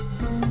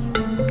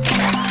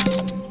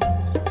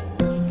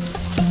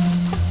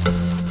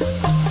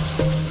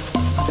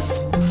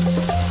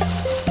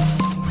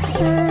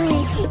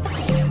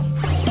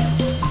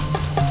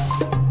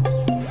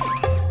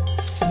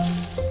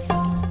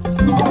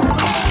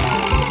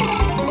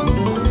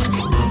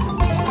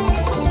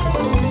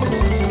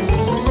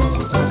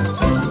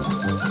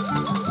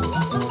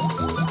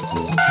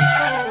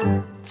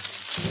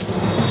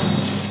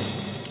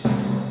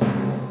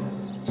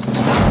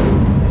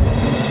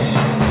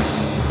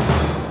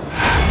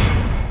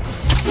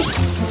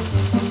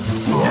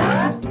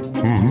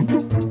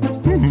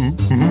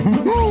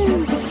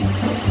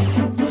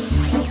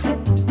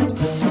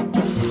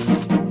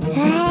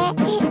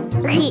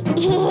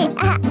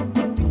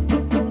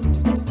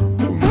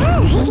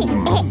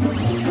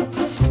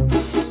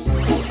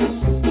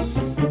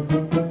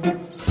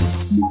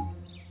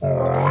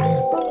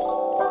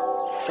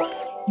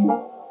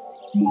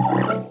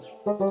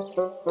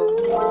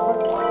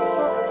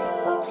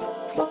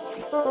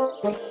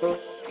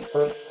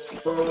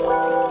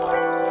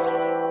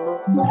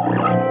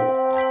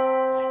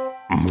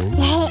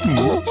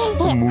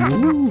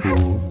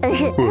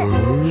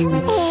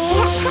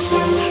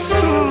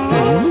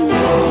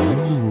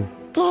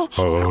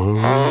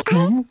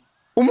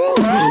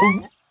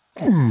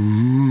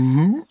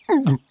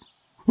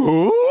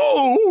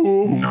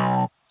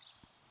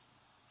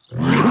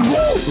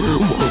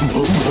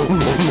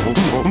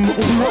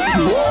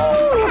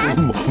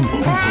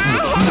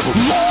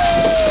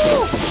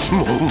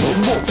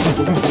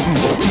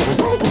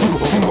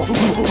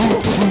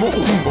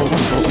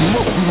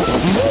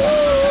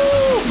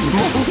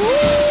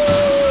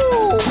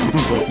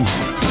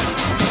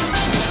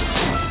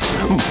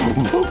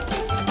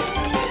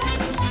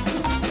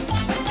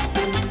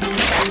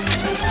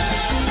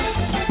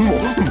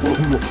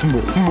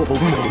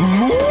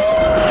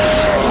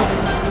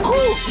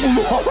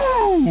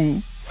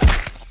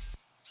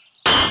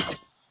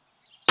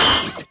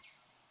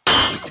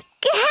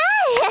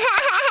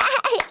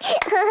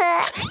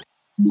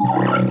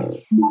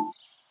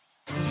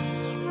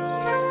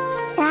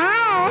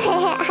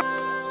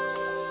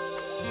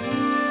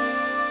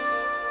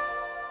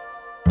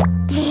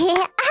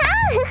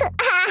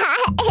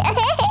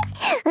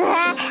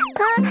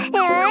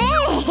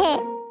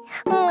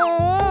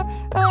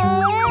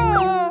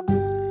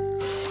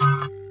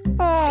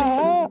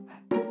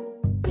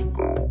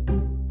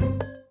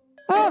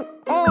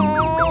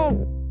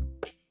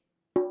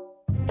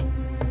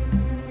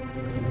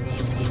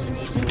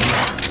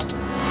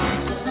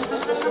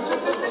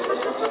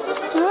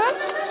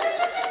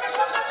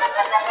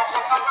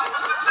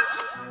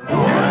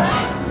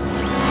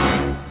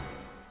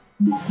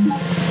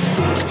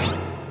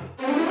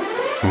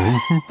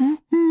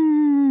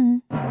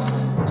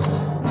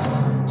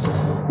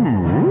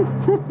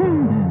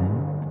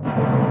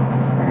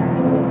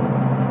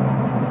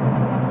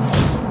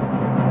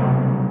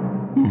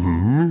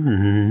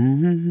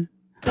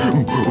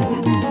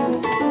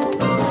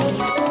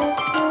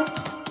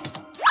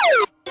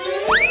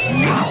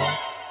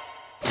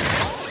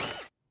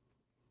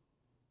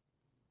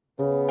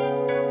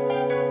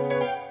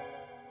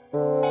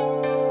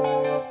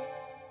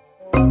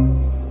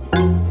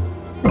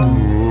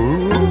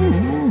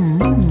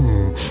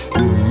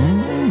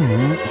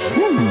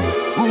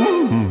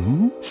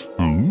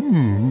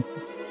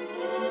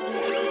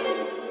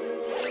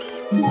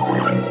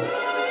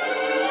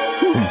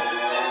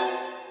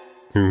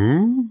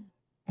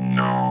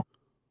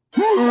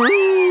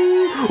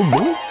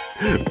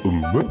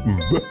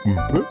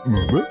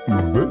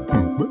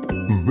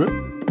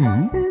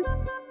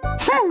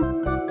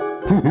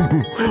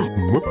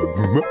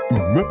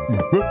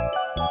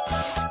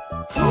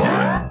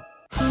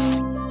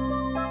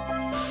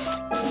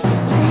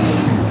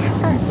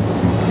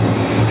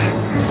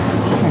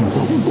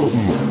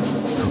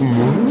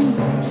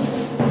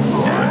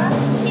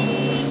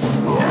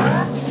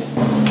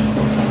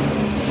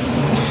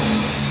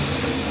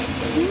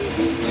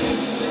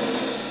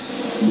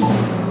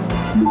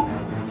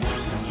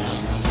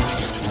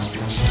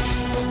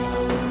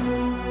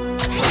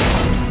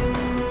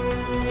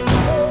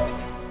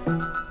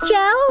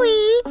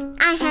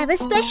 A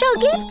special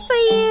gift for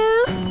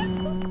you.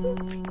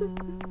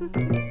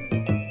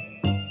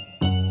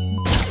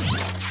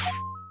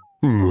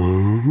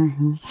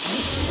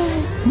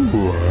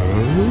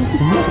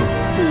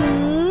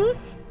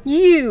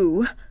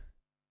 You.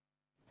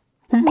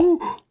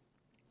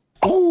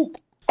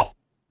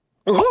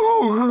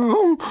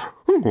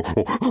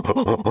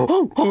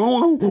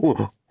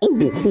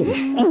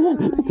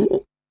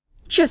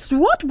 Just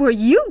what were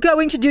you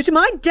going to do to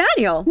my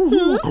Daniel?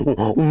 Hold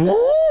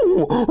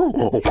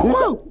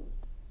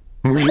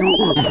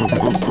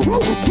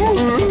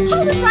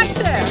it right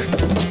there!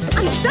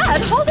 I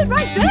said hold it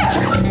right there!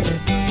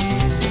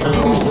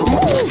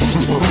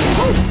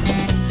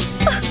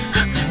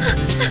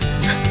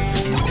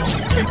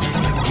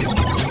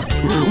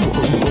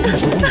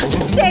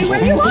 Stay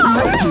where you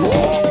are!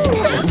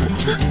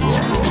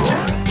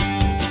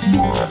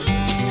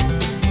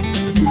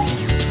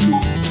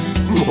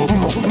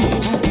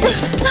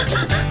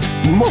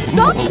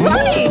 Stop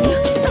running!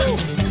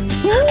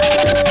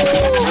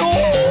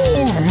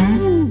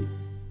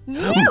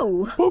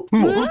 You!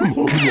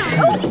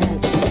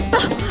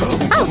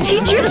 I'll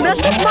teach you to mess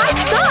with my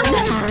son!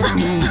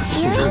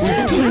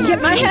 When I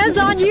get my hands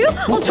on you,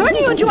 I'll turn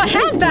you into a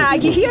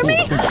handbag, you hear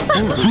me?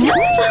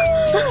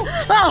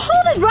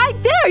 Hold it right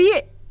there,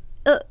 you...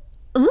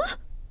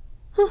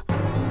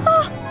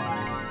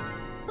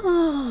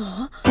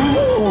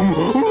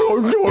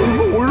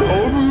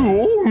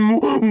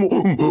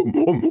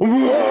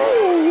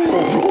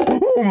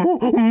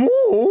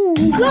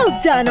 Well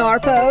done,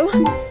 Arpo.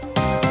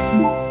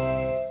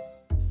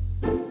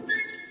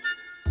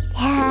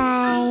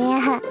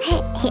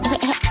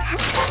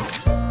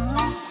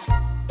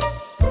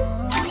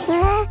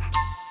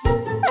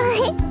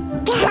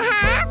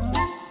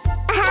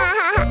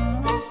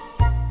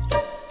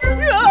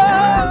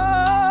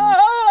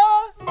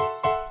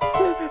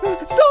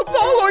 Stop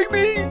following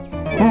me!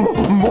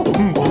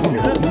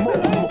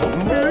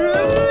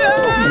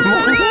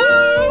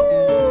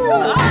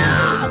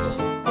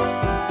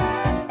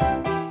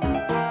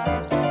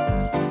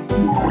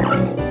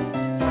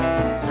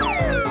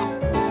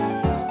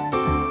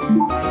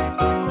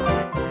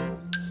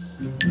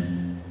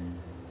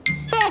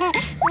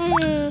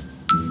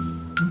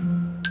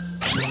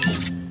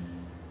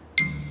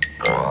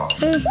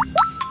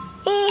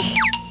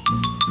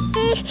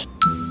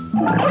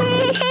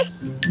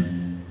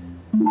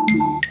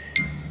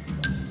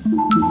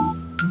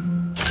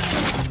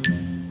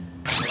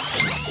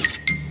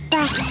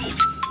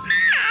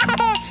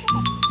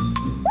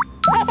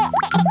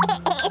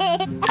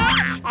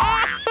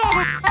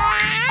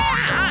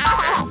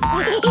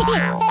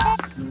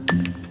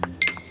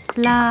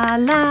 La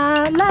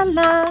la la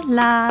la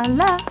la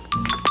la.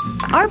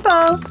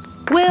 Arpo,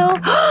 Will.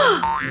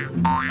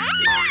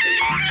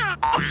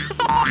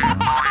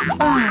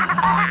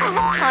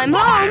 I'm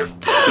home.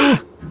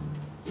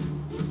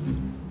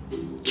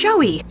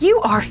 Joey,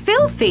 you are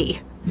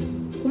filthy.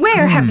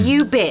 Where have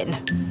you been?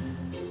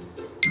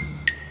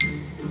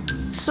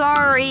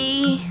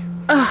 Sorry.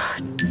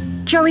 Ugh.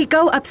 Joey,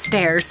 go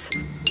upstairs.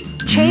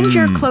 Change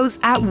your clothes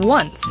at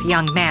once,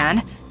 young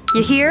man.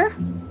 You hear?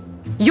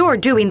 You're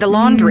doing the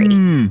laundry.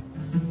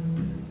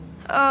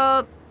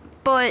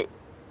 But...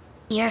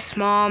 Yes,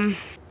 Mom.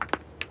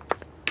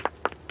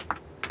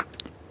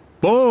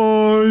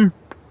 Bye!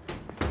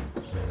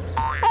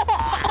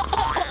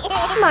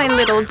 My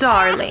little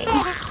darling.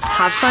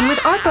 Have fun with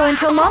Arpo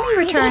until Mommy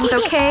returns,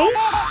 okay?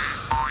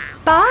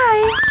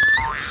 Bye!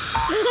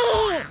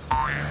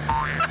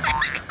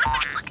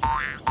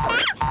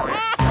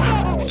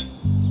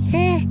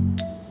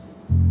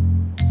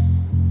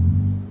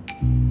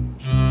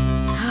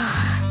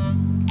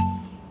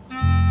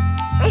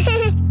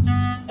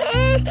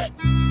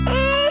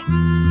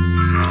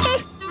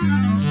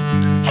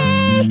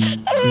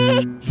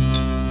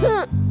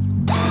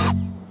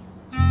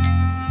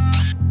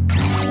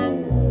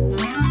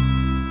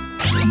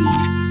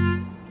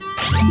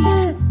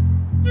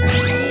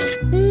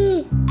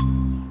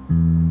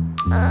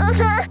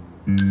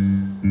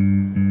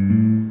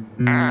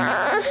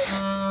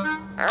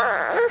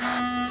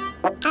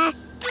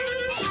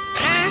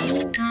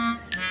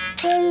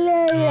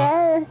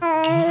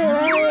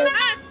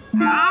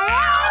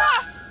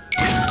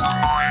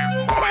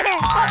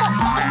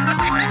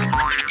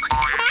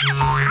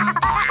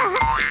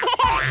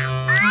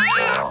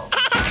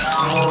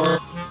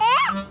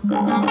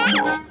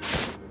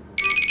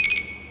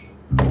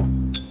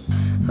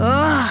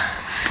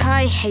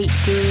 I hate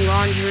doing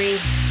laundry.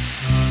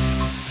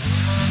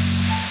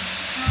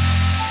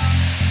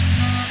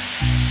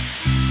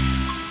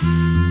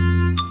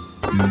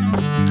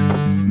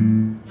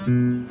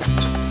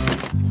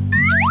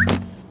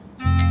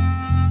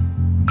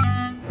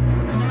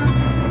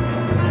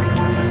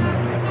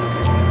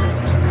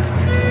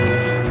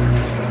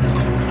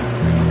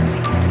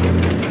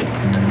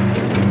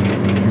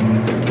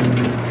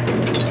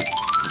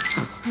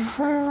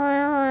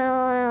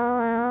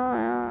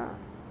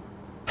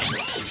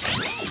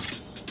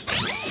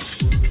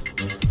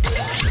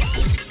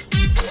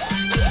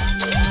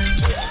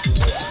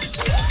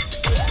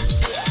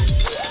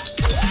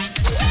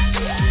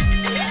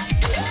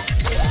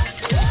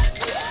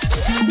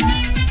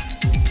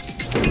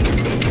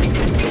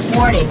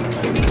 Warning.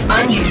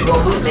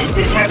 Unusual movement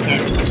detected.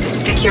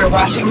 Secure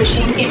washing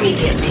machine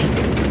immediately.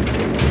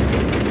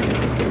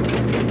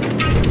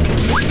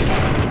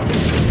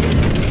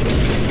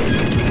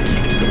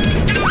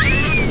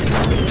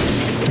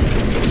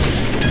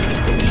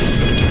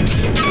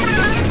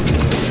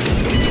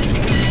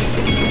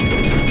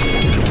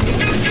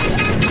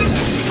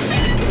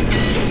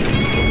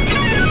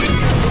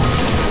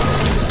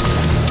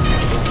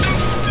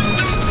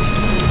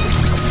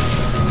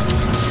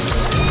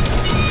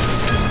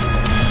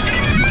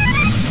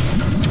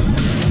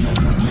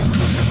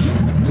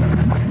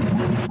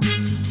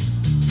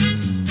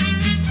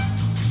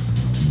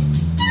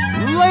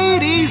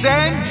 Ladies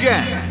and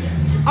gents,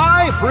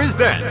 I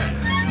present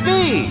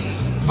the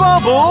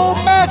Bubble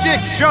Magic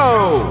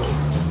Show!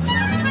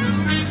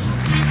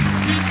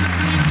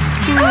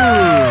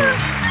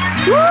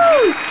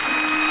 Woo!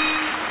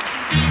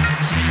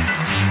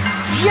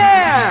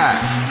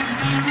 Yeah!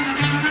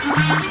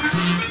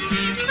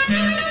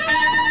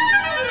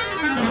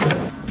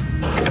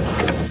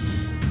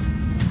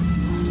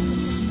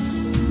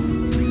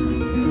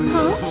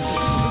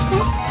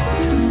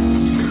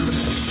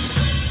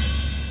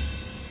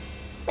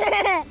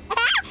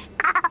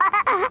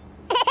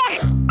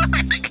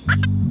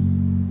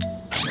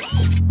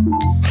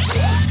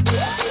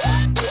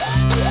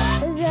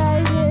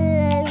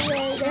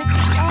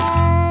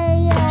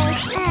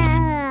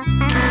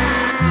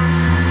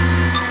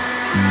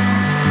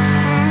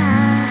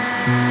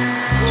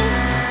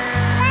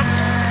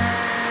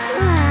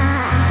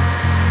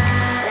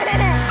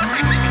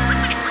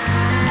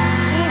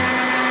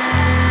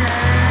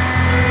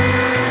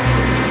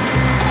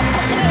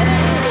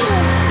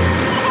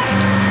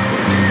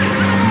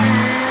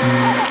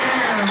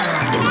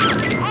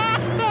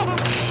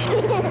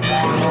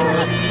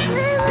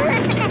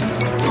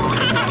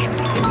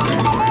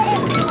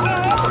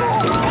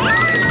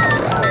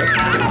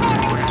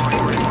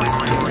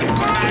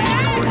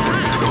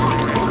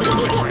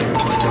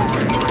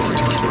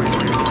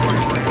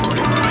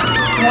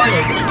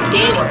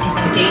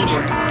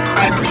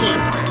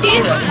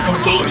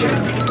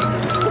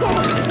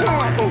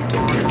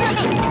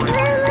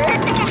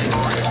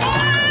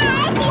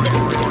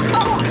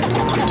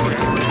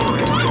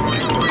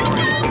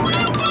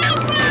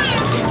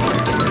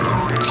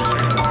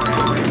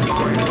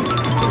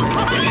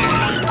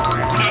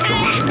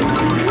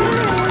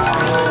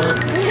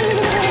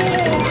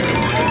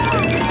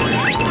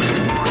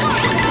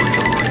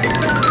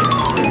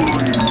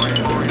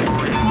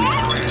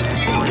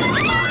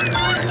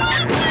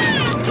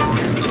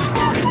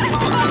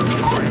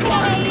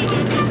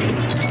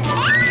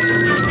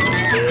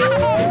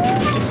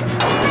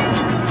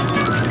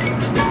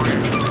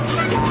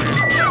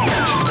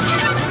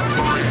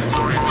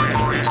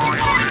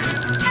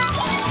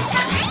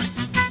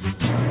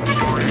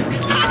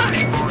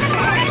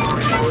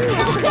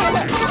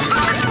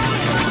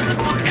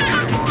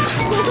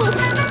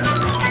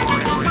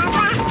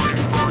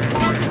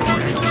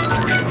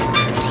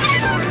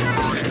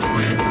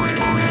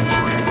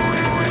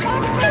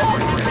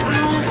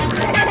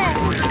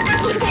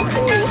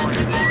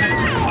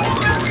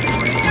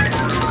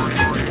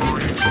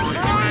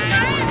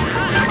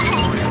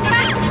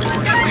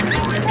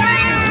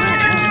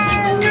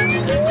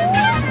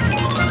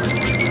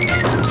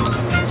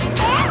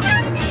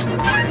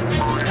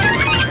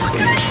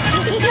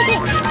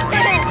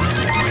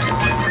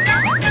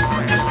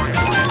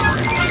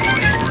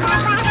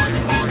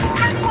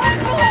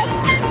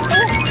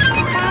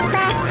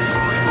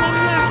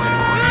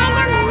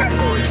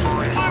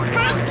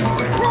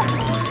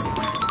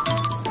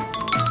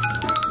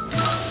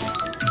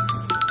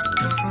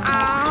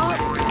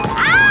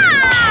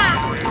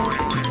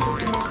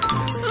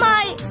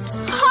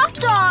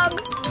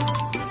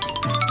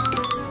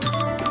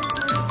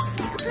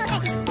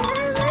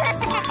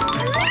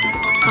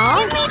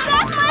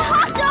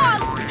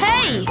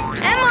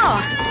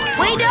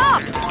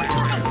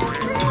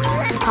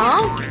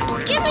 Huh?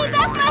 Give me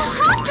back my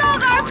hot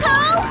dog, Arpo!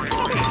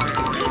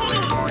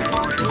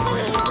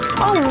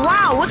 Oh,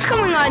 wow, what's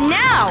going on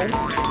now?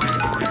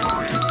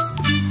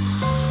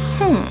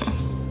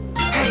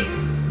 Hey,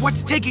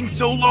 what's taking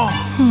so long?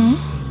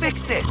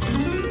 Fix it.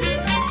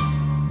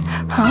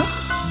 Huh?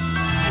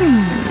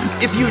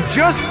 If you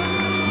just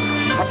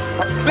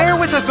bear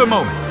with us a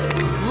moment,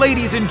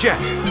 ladies and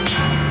gents.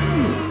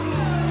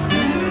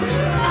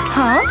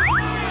 Huh?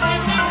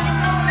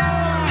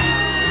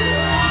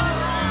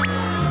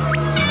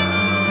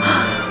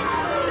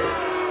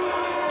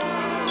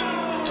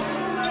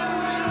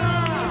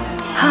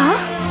 Huh?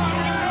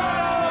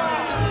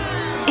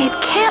 It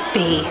can't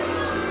be.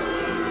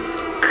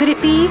 Could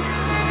it be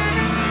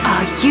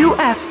a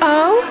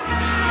UFO?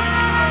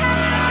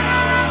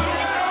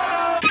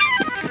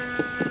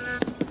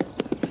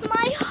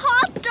 My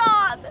hot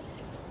dog!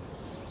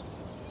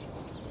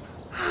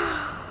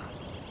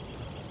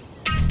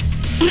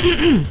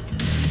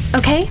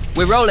 Okay,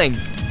 We're rolling.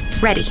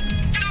 ready.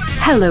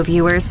 Hello,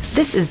 viewers.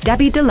 This is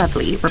Debbie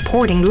DeLovely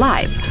reporting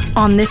live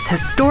on this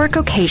historic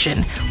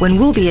occasion when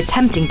we'll be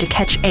attempting to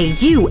catch a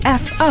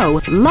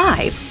UFO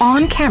live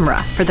on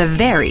camera for the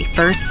very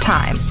first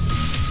time.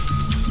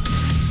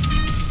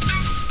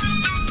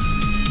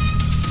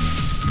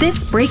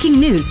 This breaking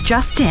news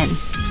just in.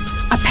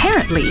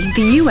 Apparently,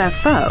 the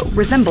UFO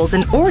resembles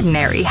an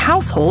ordinary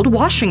household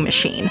washing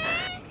machine.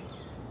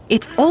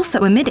 It's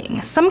also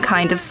emitting some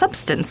kind of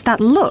substance that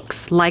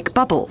looks like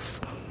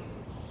bubbles.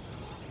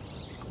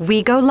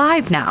 We go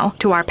live now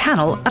to our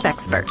panel of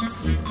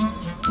experts.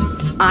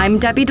 I'm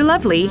Debbie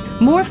DeLovely.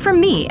 More from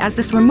me as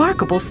this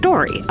remarkable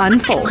story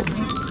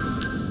unfolds.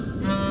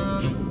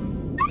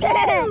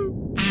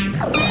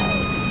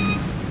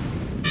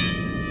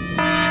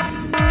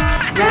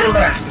 Red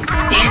alert.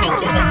 Daniel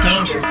is in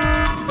danger.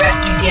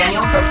 Rescue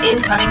Daniel from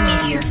incoming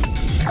meteor.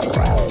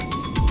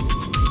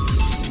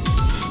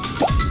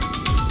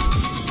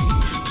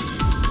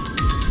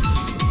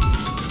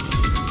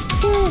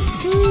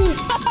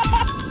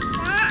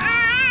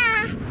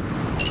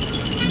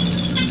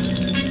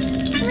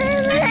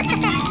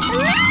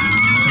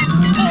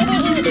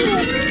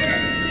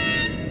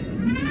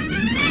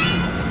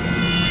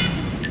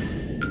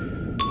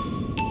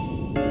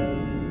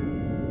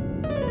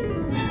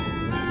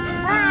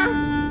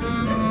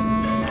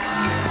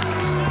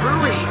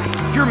 Hurry!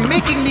 You're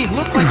making me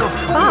look like a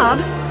fool! Bob,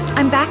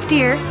 I'm back,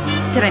 dear.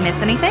 Did I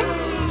miss anything?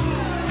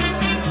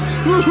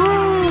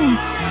 Woohoo!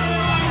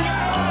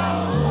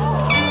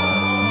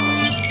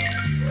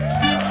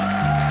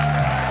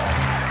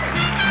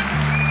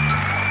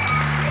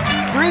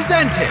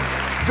 Presenting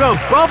the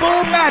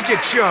Bubble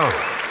Magic Show!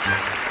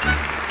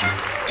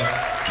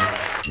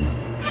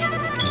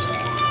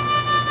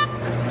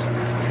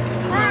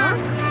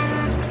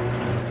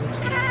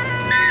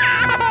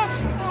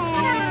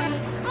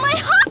 My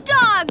hot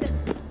dog!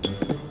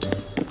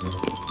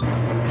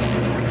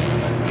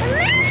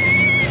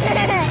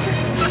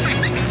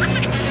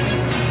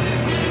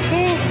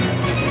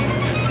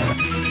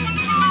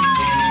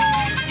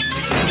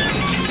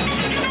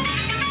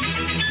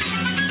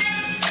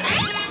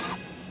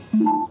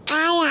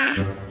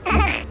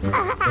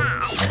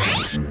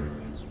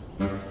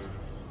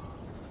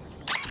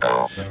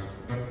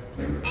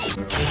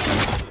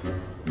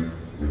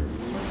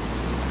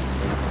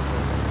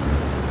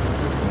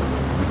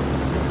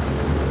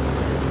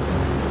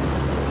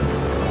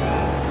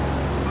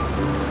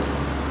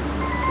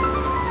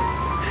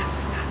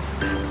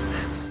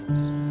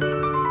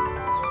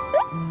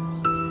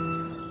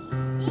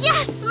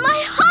 Yes,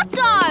 my hot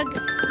dog!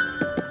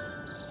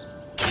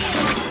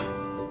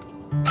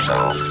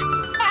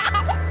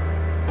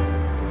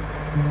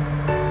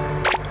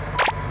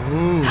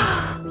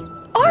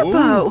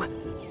 Arpo!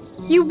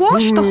 You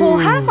washed the whole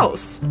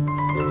house!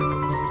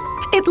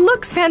 It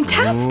looks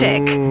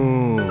fantastic!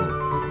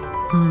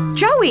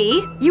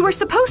 Joey, you were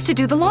supposed to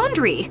do the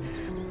laundry.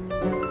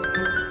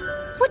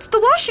 What's the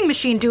washing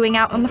machine doing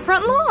out on the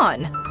front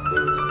lawn?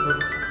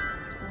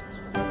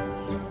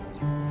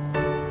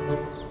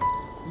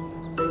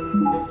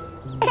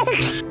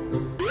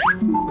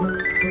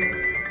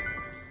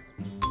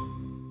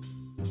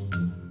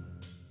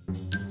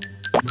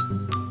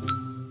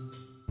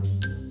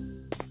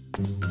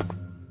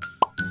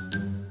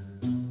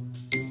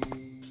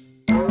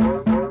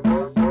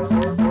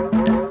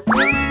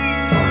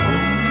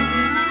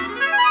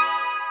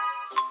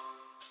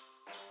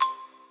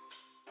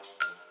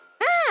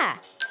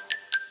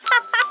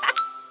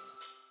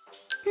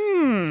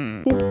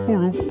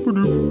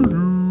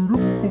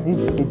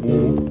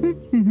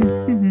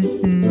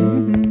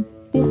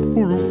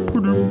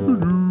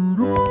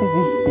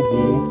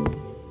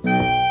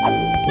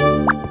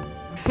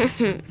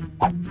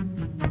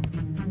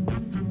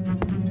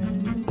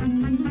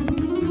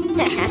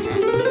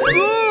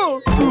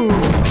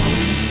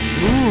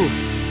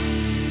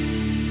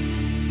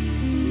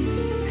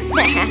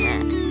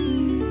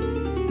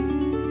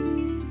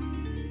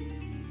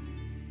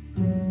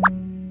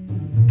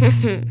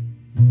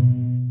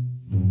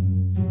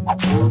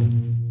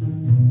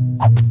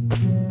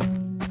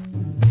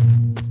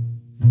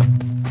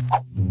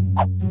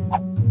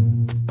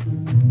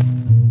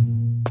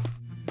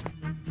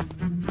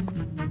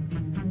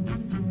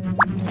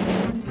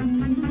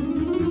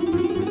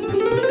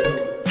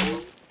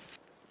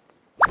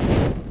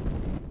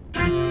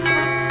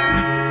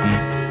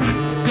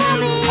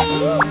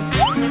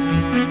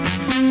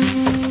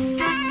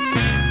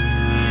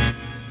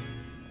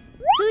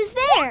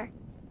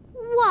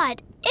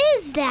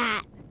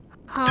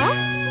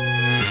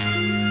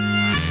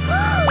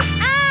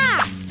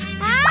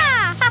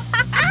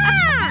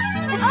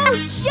 Oh,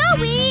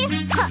 Joey!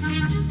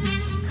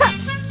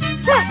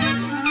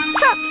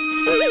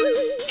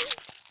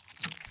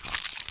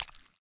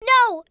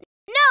 No!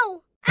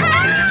 No! Ah!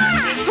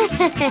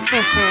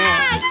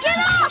 Get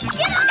off!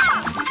 Get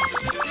off!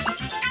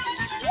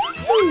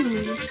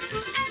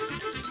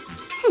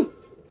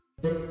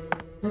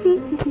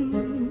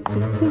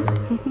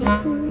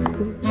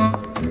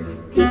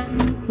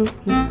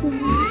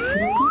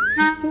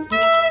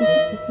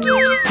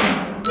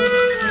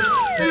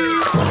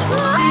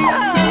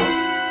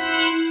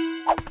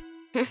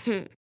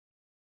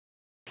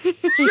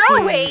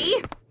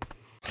 Joey!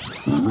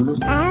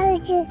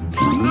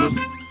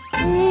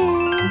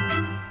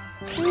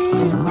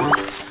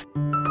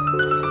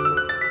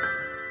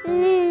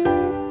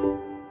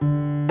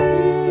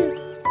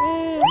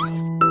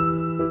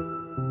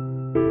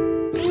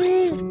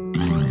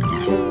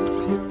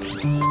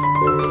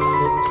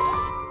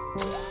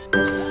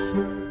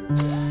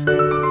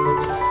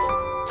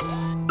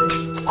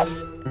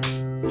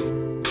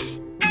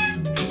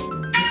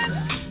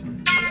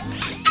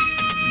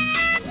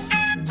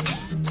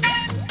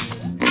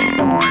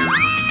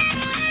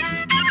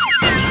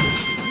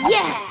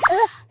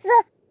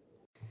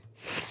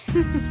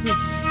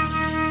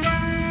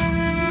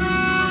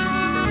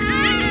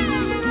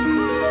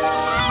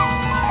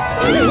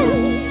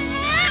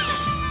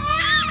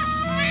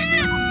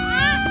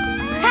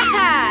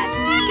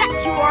 Got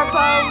you,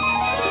 Arpo!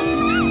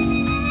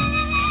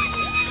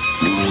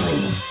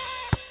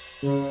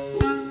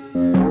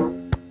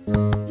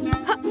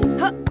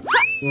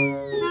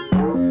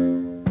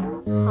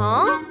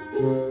 Huh?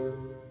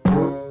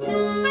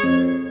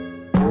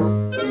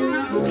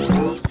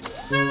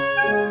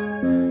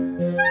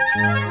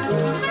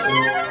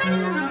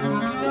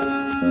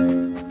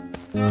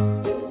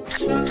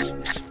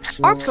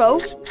 Arpo,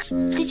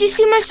 did you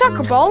see my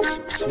soccer ball?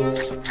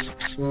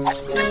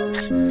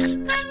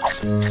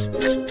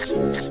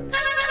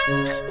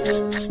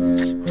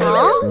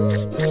 Huh?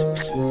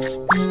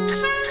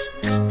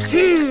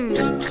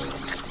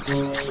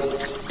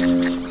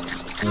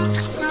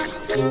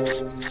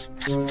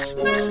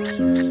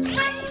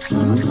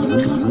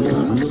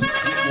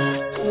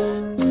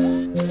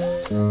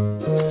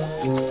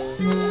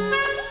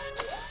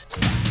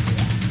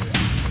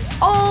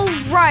 All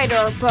right,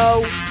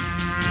 Arpo.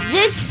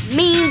 This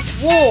means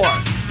war.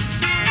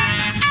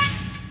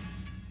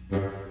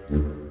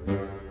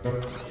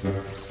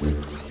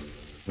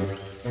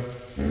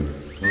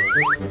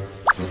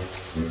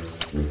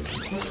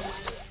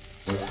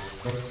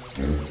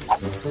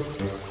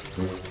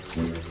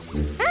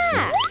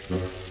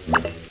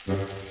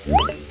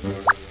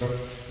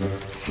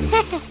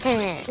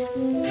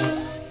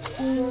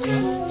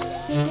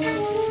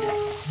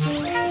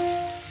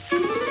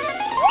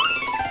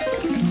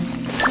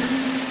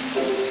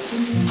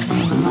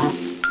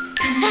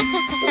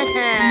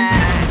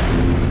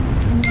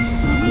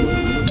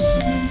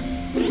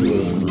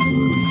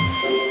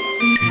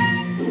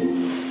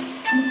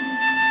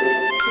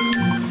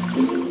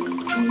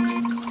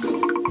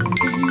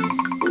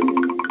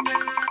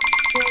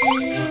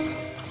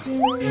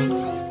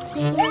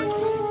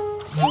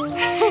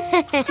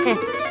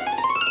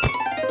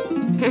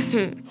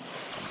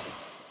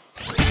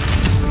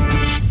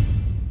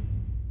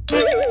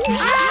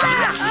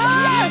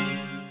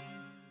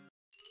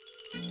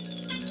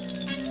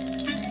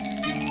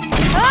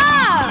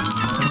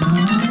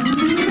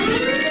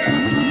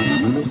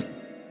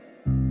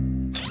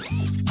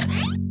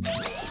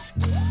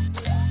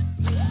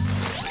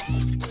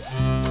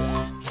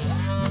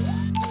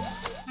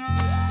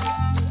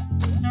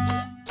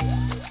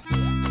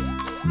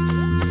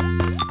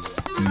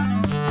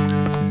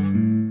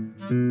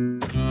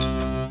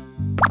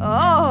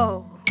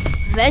 Oh,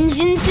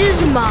 vengeance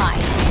is mine.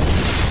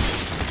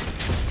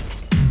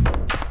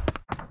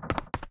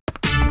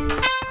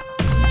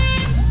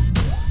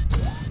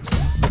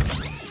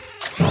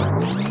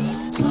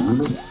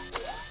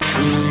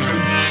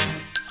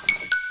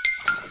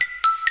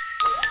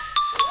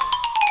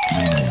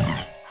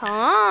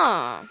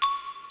 Huh?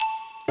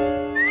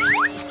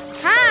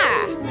 Ha!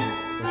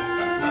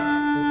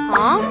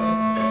 Huh?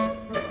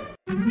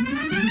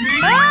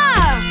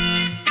 Ah!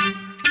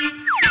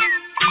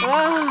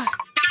 Ugh.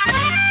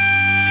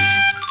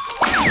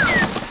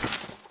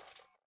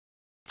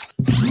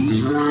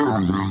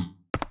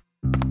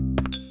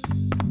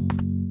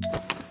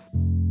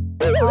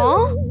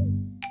 Huh?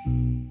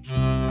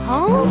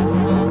 Huh?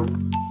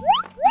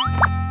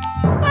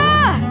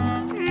 Ah!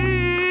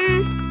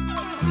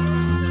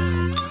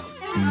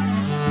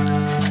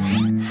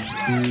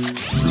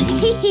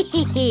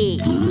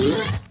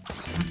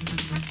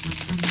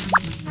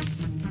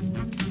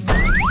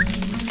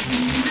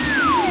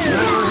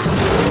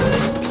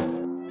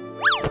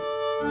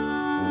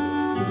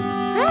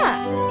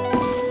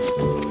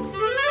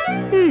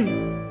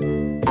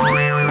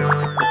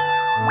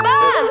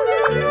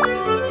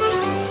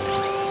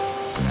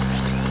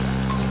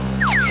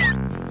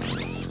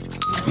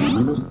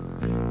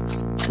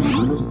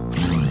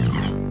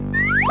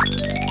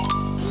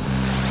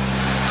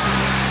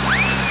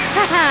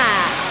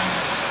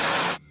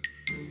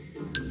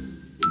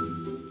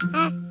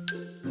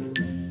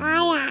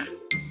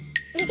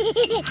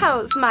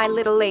 How's my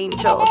little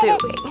angel doing?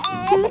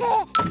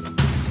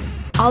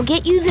 I'll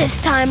get you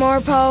this time,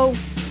 Arpo.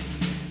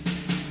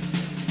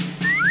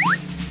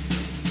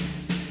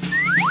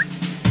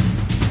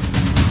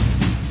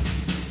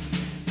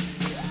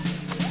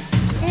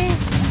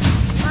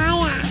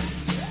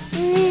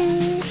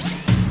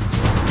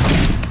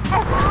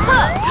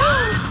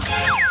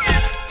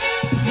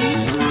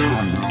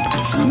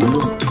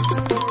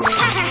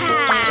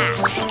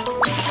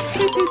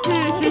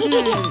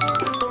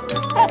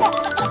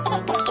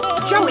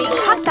 Joey,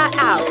 cut that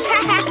out.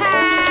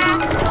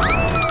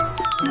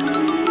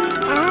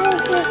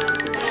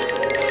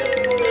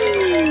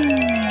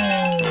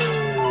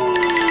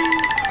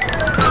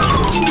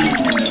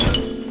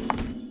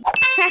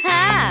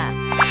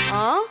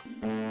 Huh?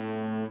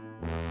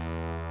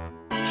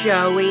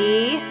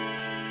 Joey.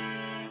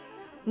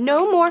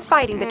 No more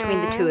fighting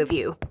between the two of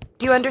you.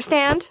 Do you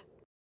understand?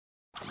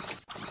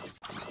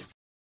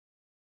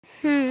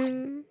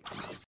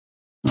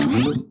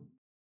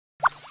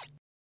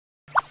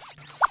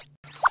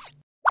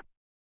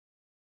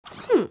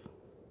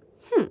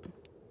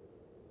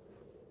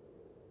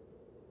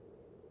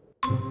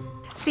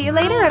 See you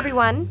later,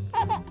 everyone.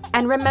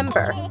 And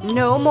remember,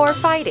 no more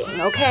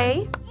fighting,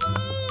 okay?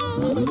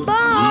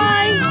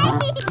 Bye!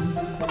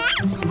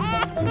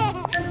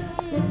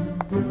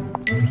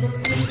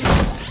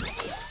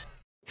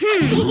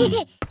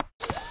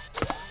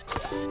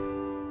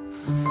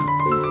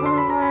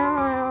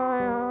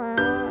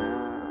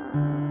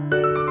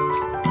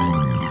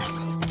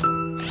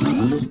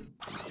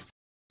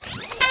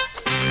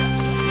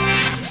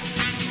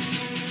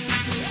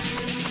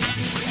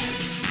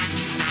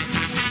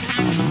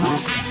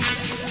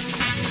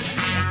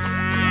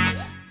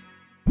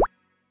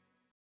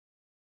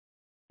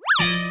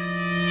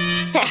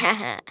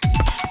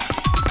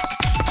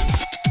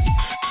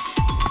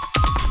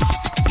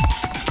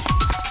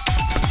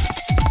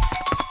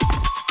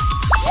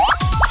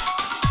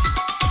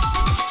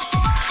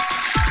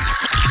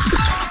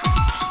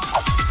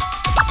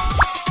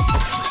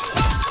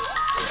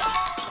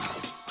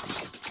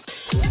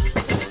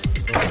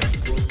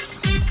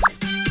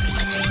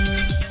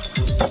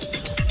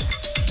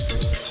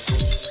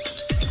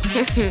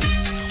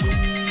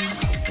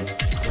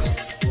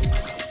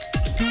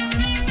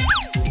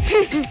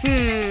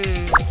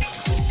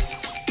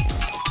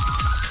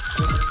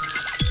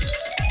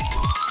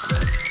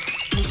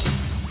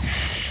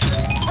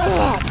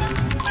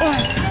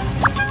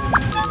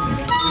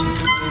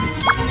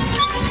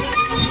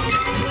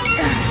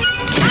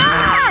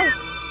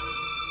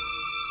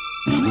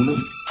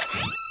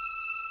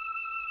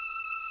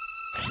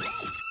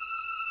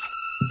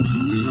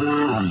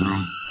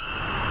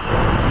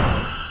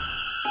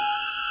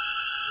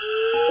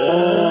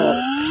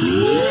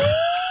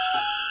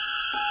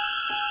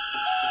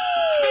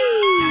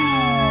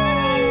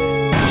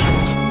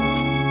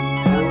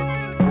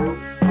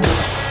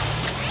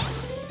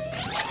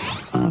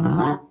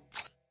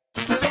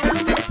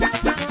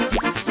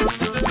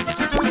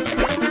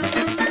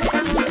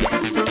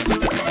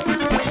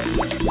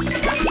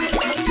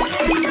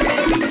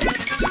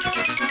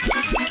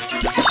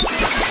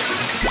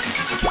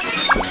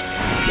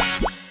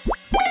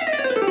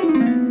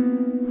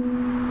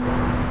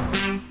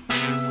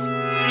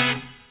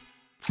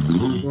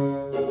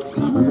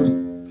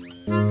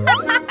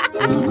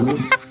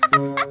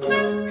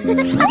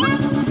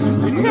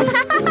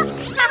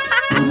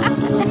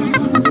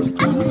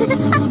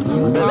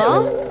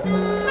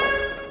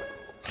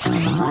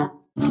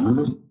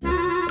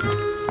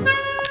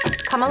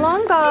 Come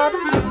along, Bob.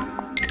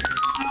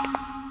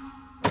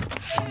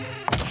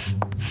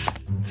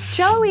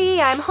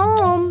 Joey, I'm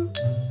home.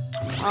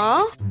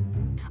 Huh?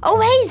 Oh,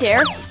 hey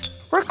there.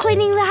 We're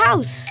cleaning the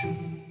house.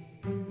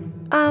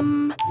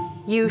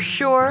 You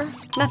sure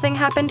nothing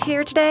happened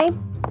here today?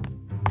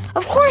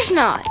 Of course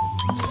not.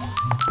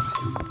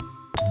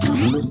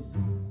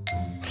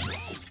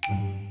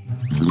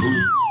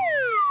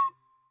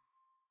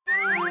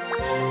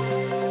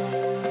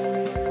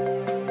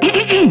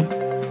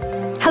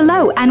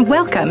 Hello and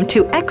welcome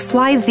to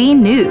XYZ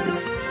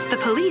News. The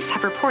police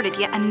have reported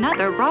yet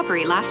another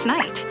robbery last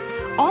night.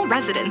 All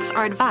residents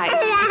are advised to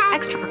take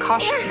extra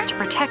precautions to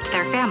protect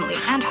their family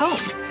and home.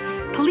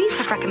 Police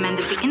have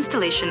recommended the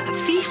installation of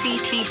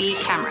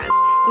CCTV cameras,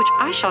 which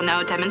I shall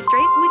now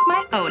demonstrate with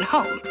my own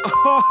home.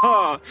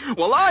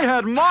 Well, I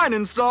had mine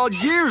installed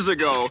years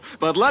ago,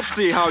 but let's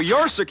see how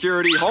your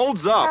security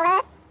holds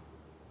up.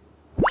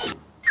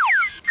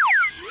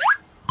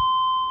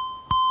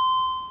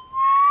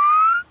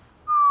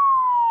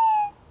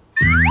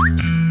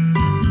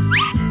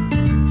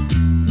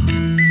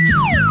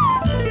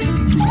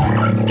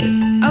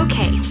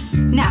 Okay,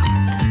 now,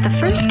 the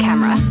first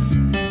camera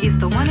is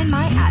the one in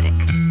my attic.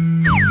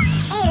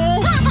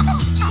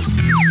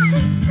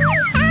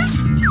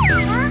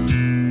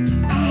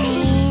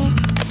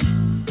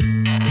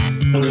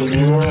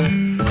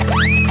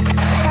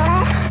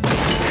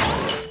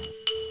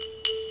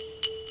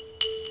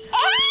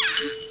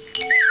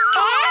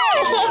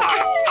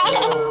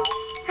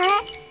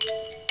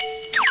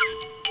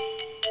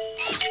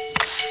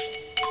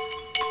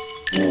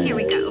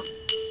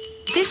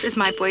 is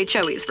my boy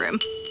Joey's room.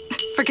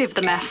 Forgive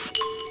the mess.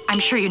 I'm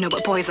sure you know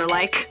what boys are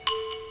like.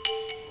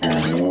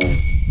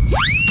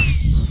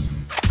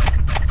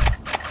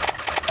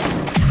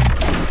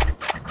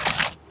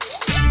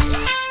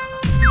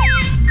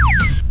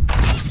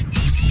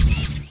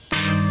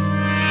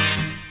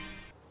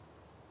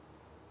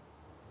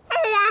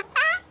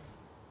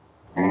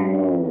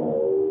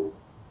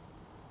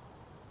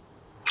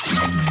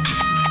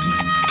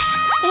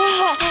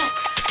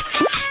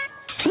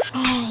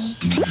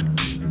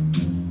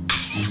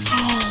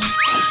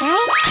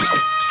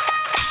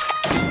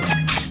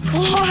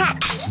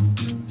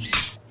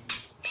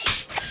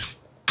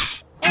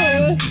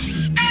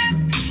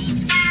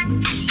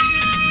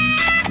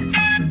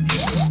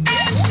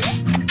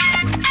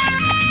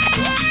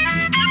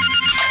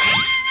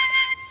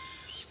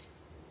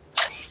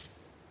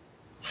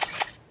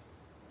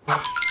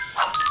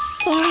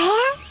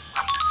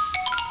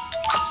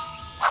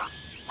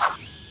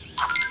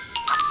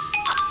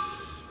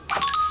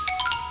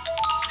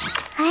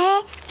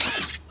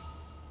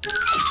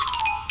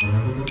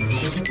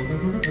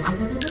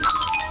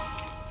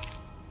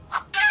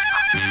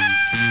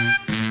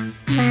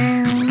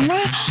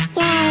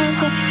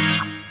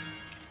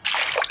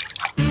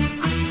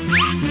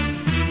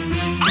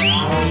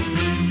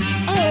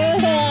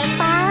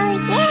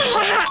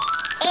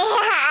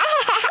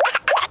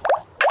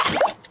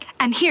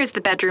 And here's the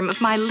bedroom of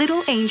my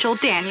little angel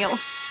Daniel.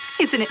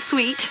 Isn't it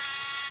sweet?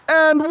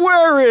 And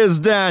where is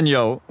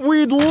Daniel?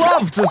 We'd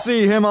love to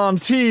see him on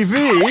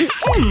TV.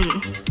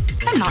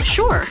 I'm not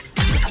sure.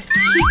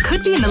 He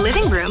could be in the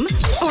living room,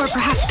 or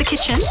perhaps the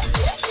kitchen.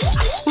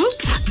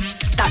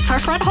 Whoops, that's our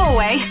front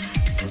hallway.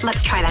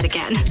 Let's try that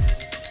again.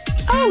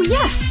 Oh,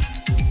 yes.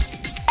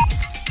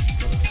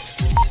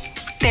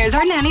 There's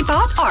our nanny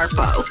bot,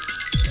 Arpo.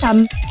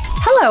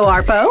 Hello,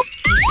 Arpo.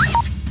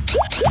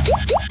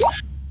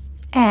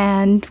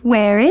 And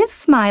where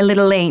is my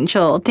little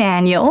angel,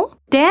 Daniel?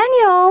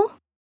 Daniel?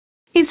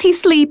 Is he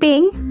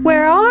sleeping?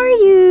 Where are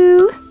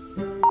you?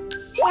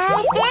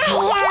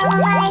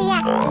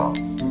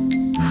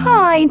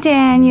 Hi,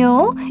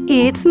 Daniel.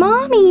 It's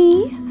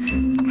Mommy.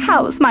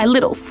 How's my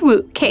little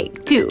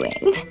fruitcake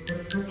doing?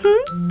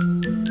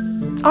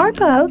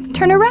 Arpo,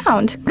 turn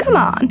around. Come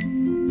on.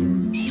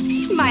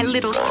 My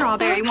little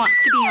strawberry wants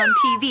to be on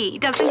TV,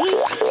 doesn't he?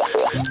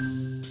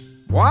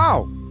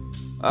 Wow.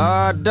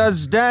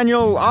 Does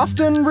Daniel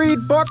often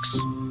read books?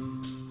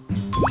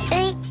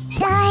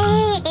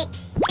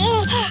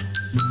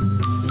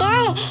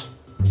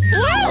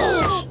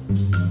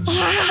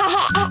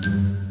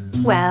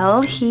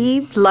 Well,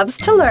 he loves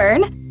to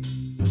learn.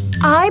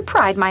 I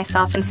pride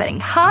myself in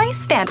setting high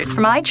standards for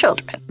my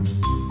children.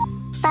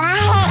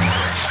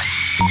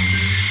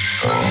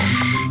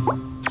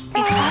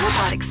 It's all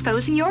about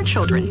exposing your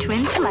children to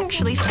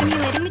intellectually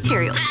stimulating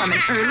materials from an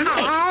early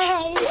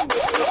age.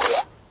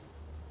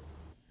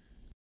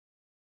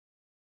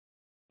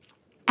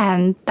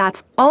 And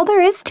that's all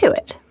there is to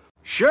it.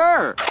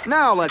 Sure.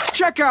 Now let's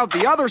check out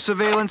the other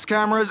surveillance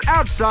cameras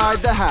outside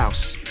the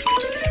house.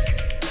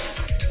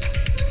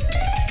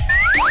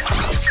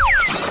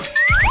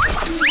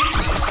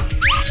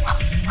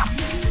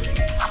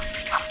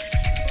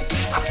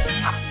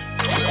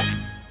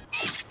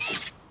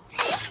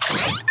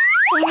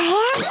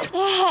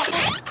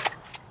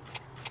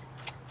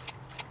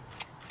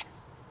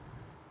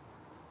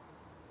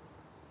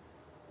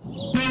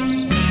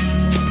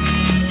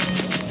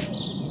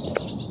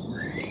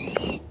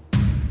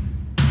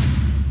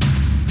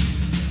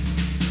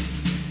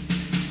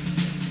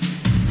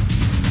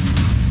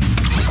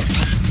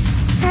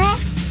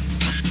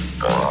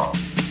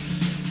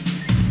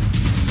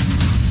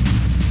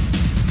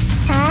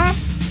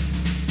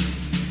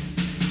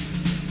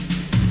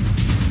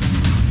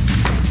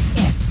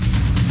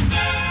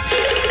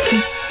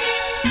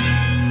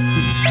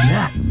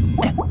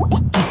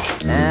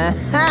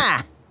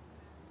 Aha!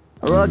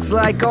 Looks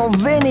like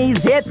old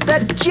Vinny's hit the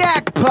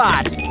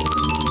jackpot!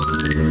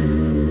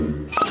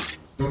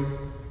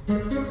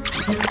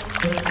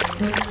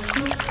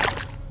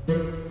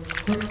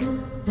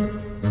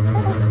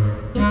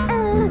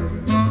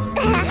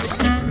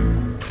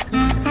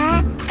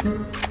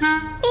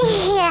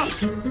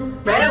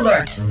 Red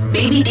alert!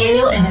 Baby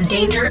Daniel is in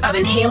danger of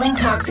inhaling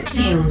toxic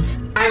fumes.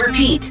 I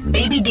repeat,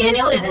 baby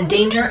Daniel is in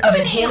danger of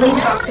inhaling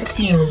toxic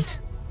fumes.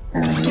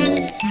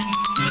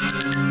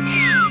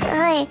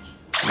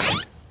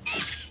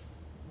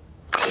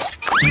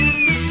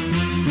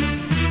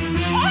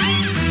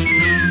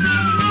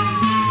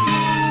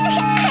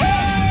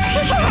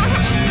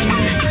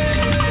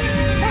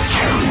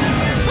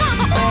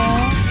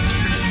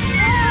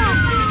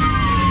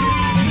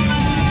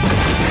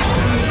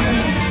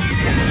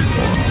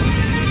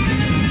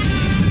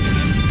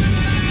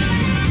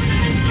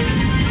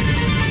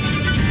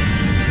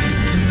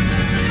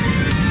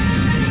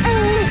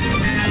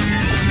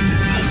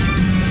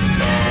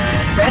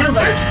 Red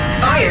alert!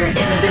 Fire in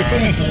the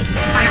vicinity.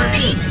 I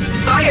repeat,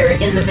 fire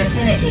in the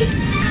vicinity.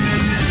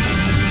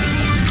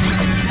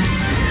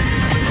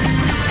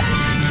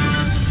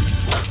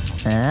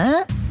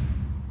 Huh?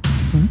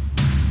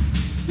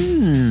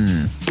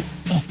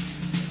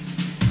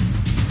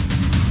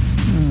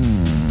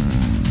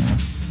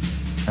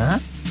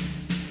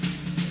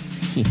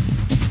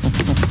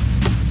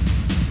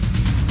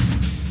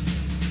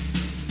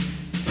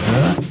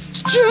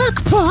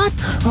 Jackpot!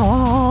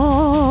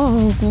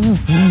 Oh.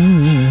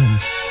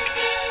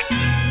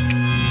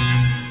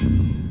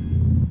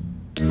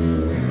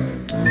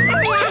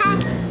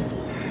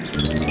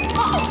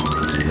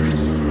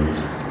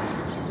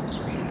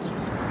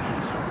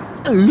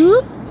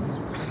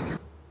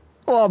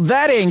 Well,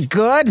 that ain't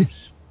good.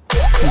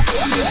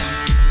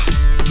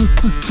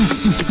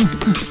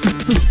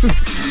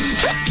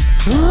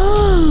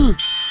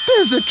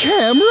 There's a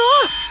camera?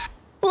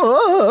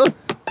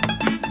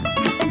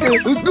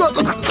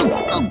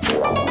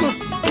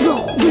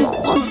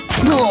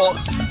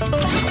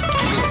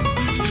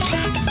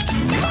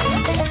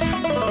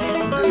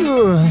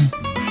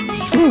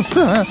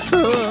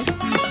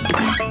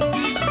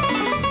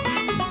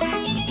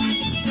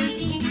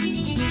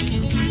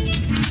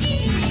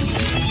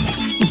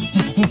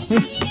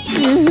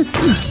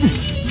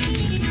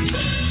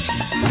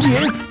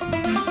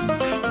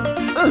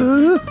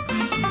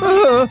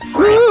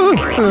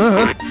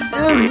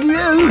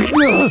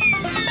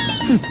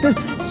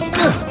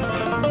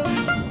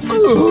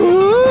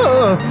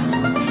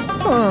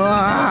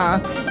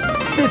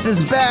 This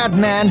is bad,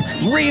 man.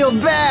 Real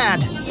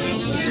bad.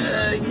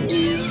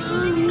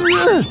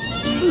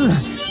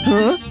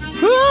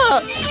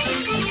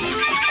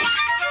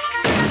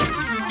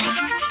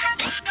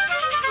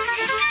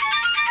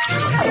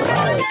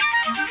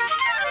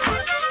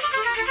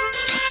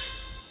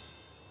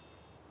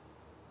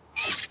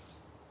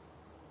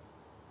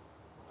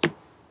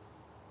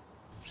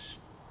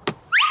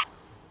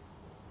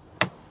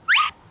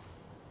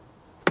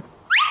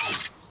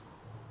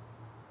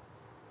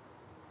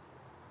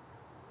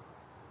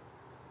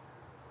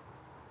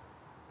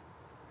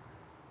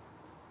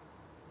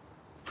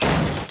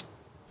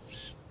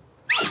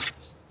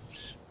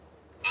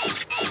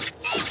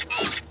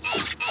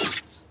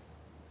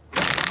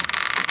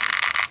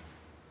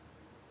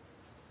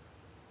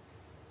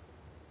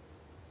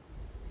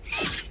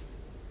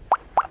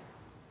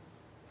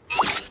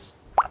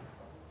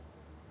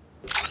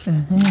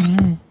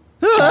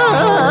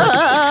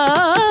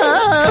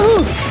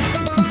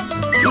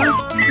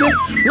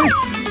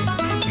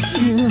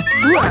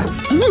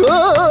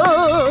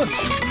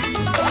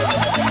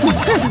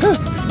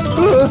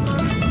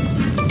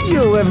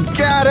 You have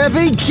gotta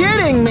be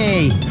kidding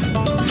me!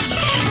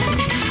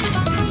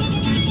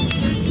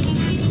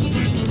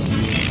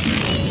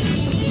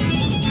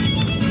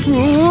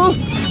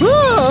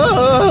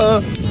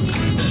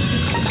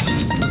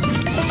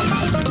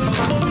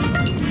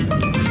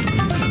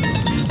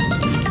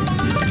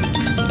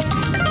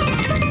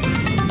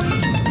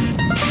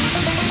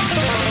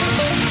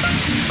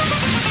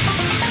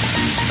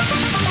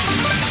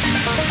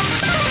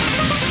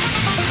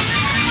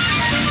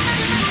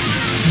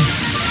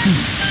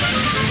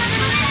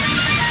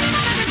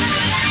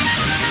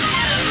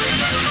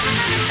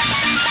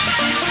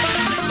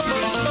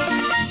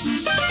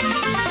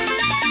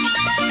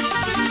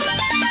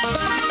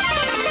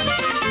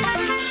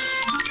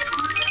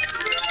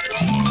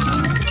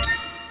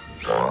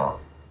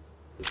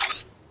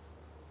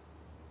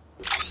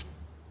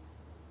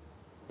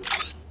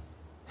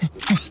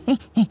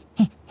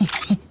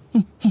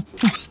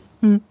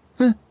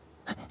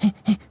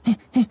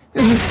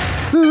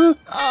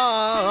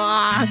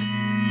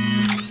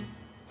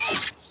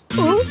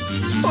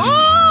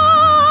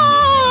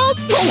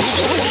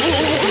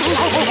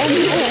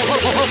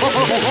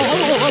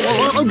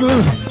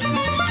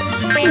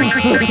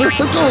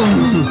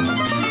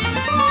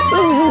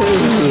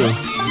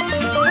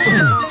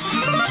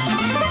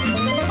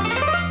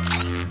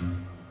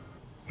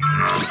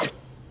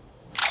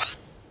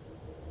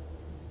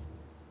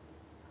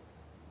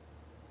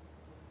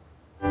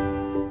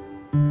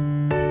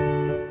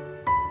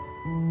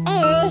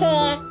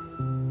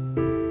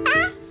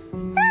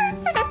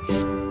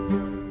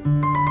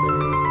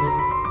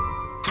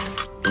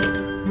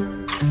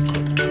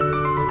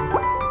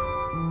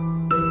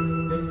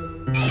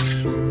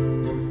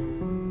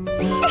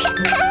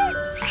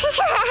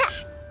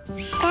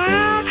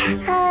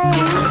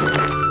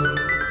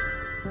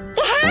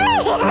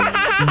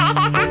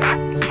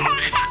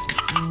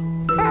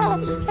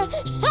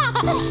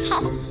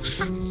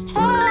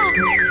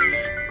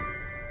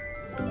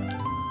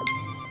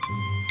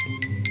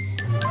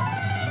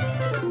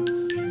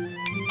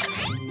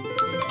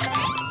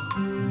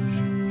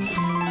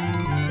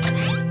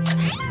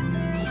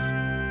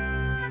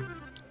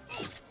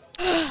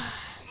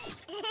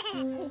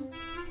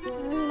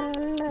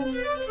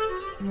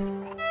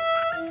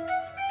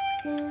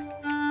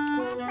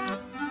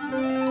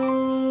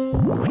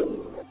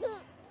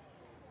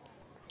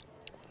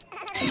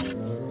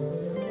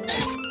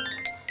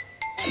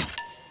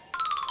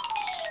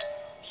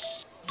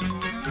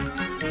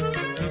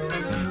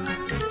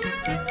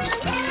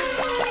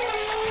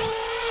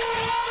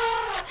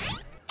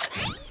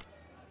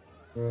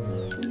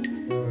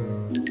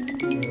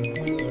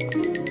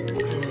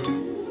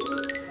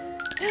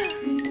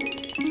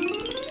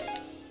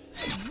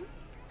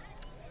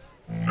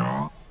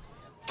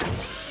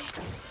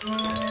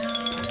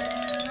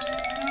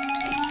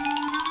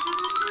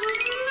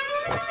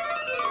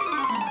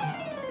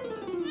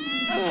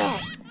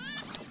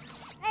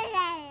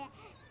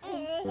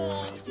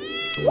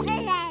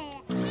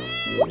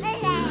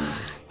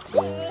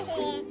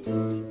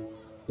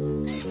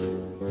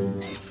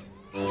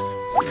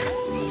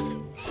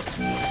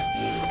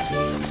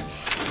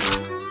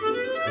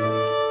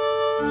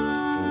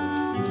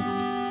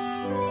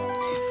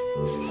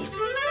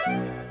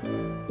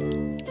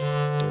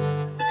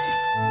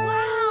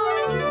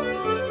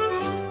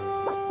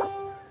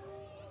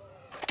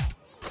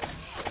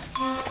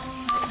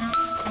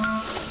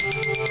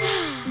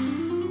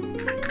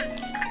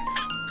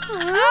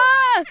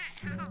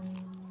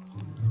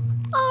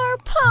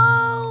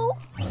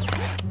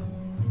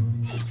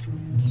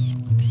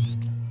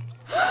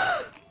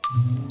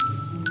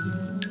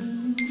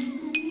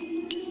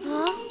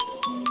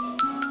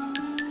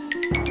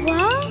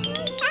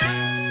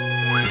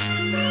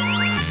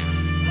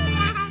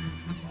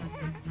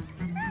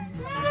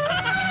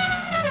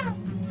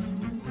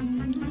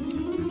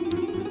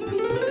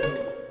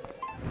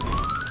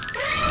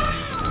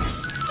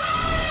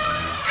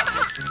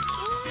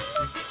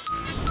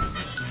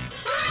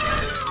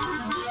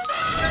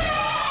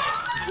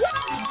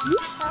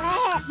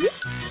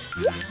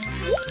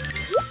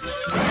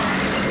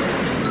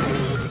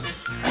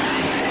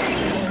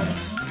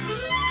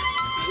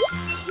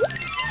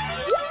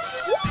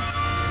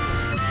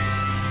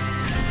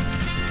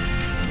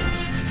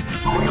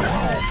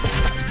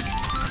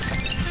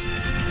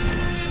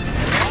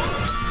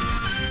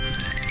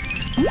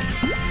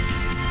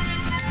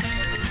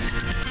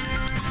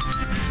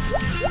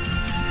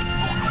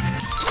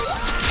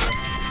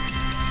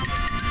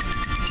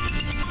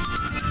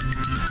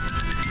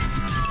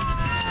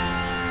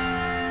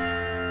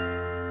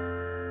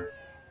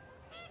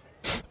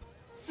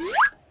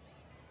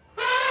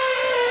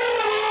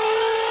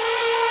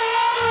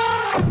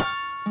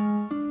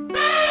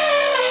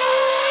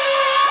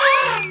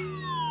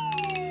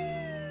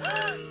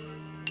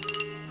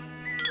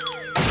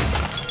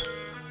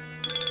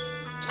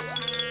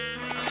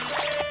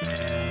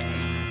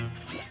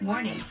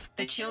 Warning,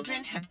 the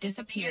children have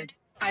disappeared.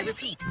 I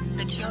repeat,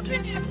 the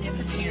children have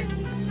disappeared.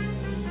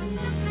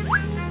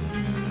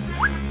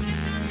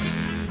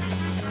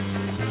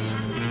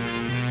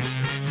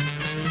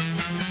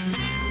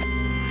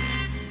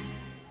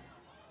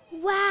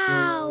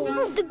 Wow,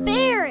 the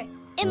bear!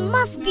 It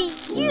must be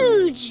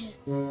huge!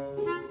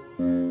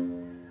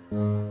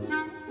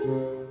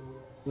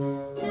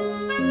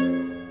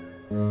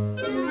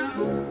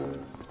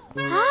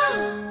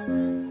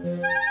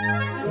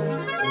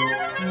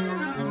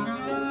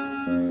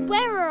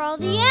 Where are all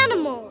the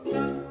animals?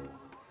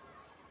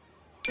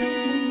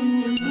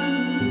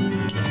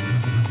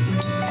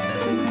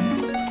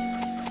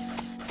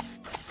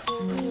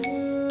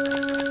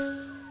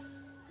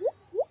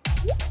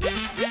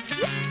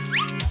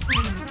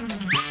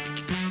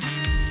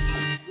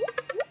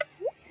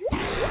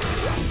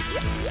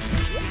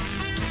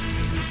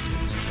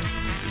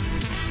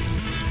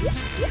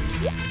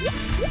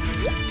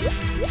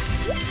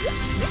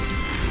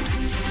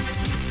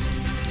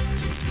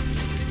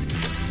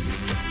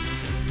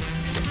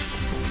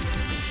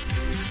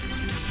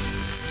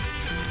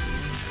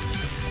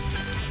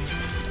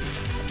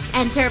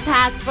 Enter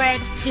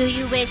password. Do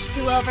you wish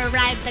to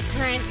override the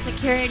current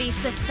security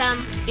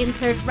system?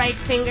 Insert right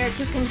finger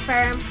to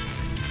confirm.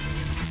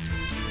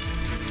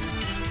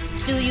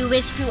 Do you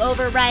wish to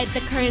override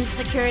the current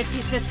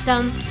security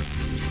system?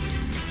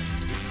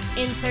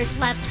 Insert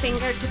left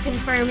finger to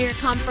confirm your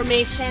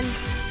confirmation.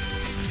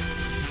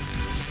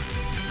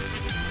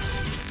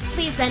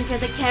 Please enter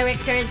the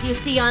characters you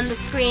see on the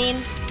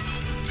screen.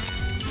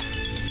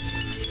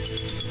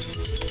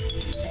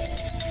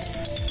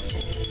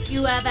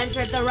 You have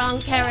entered the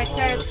wrong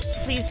characters.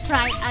 Please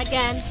try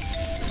again.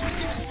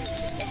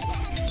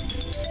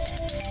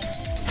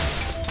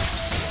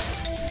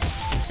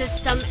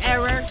 System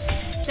error.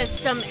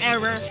 System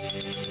error.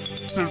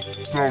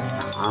 System error.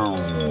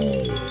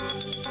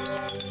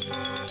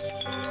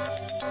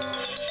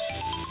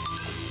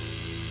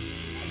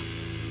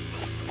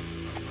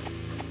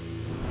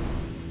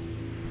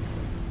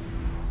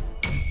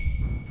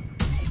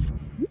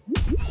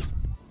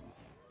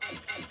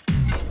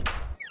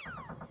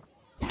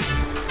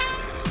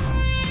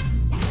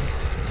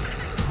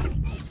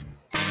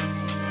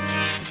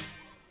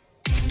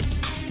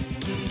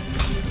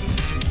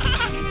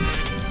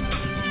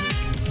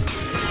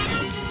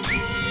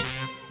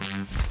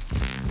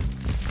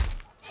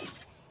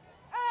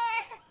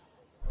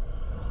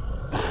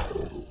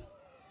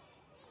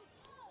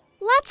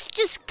 Let's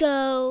just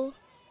go.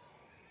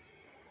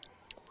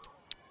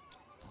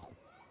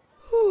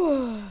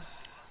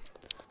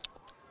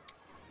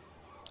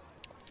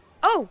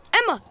 Oh,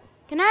 Emma,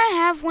 can I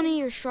have one of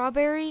your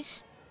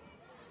strawberries?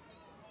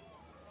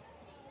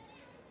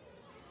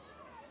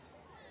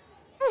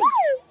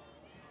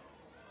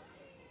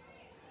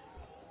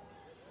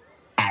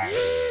 Hey!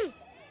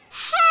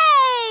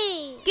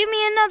 Give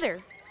me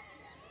another.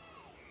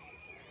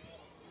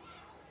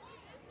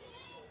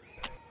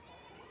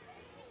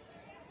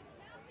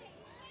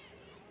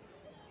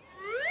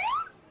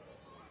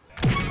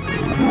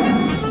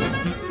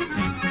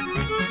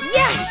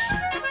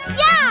 Yes!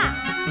 Yeah!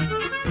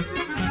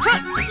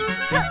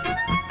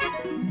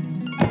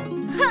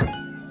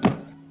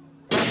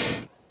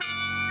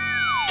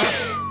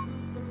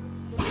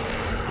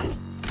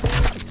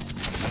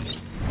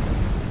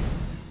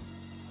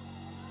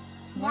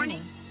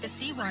 Warning, the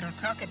seawater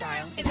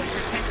crocodile is a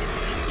protected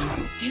species.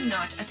 Do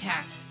not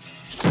attack.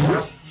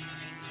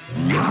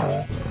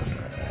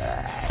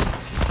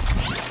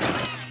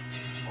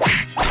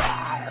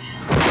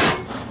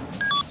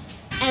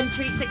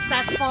 Entry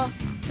successful.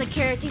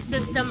 Security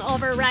system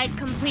override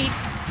complete.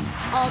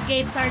 All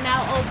gates are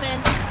now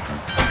open.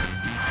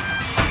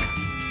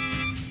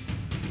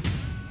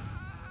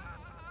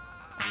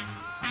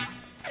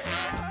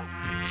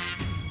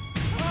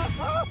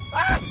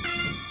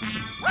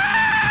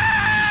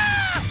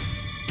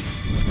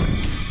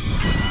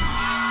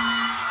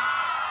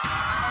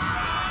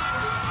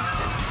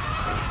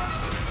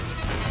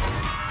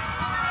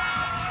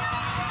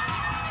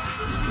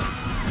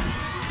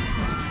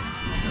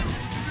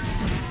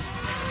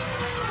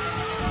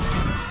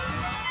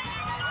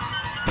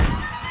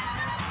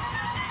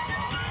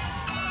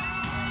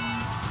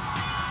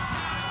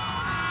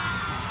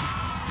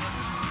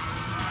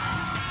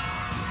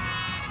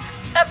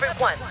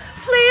 Everyone,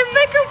 please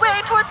make your way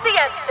towards the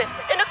exit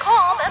in a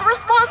calm and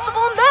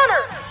responsible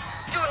manner.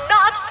 Do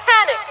not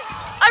panic.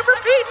 I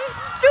repeat,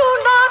 do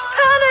not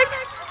panic.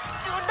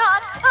 Do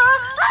not...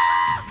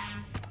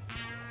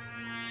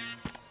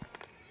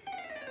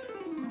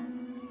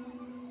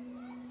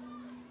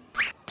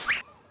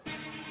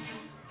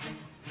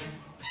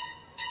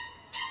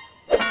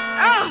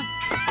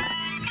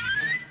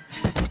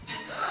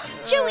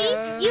 Joey,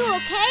 you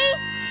okay?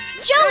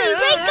 Joey,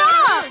 wake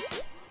up!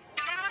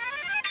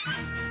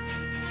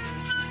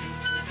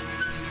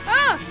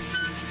 Ah!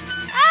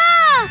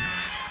 Ah!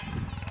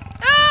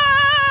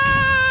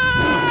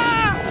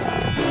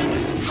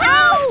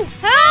 Help!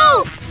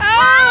 Help!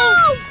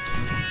 Help!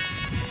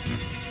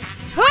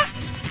 Huh?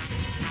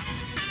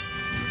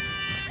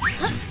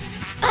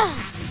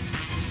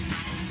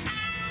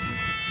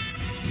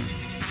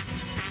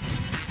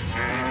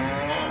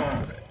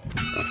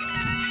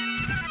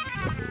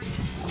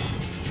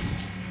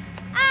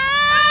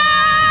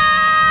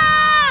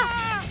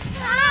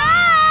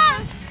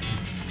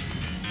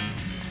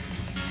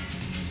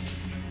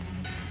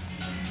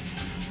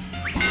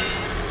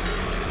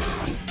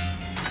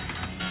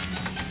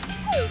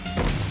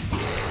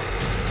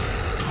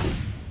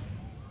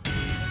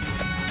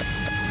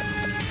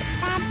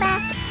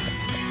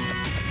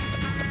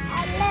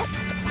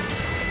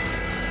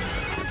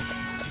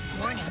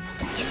 Warning,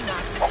 do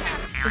not attack.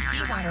 The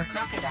seawater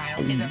crocodile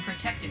is a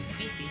protected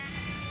species.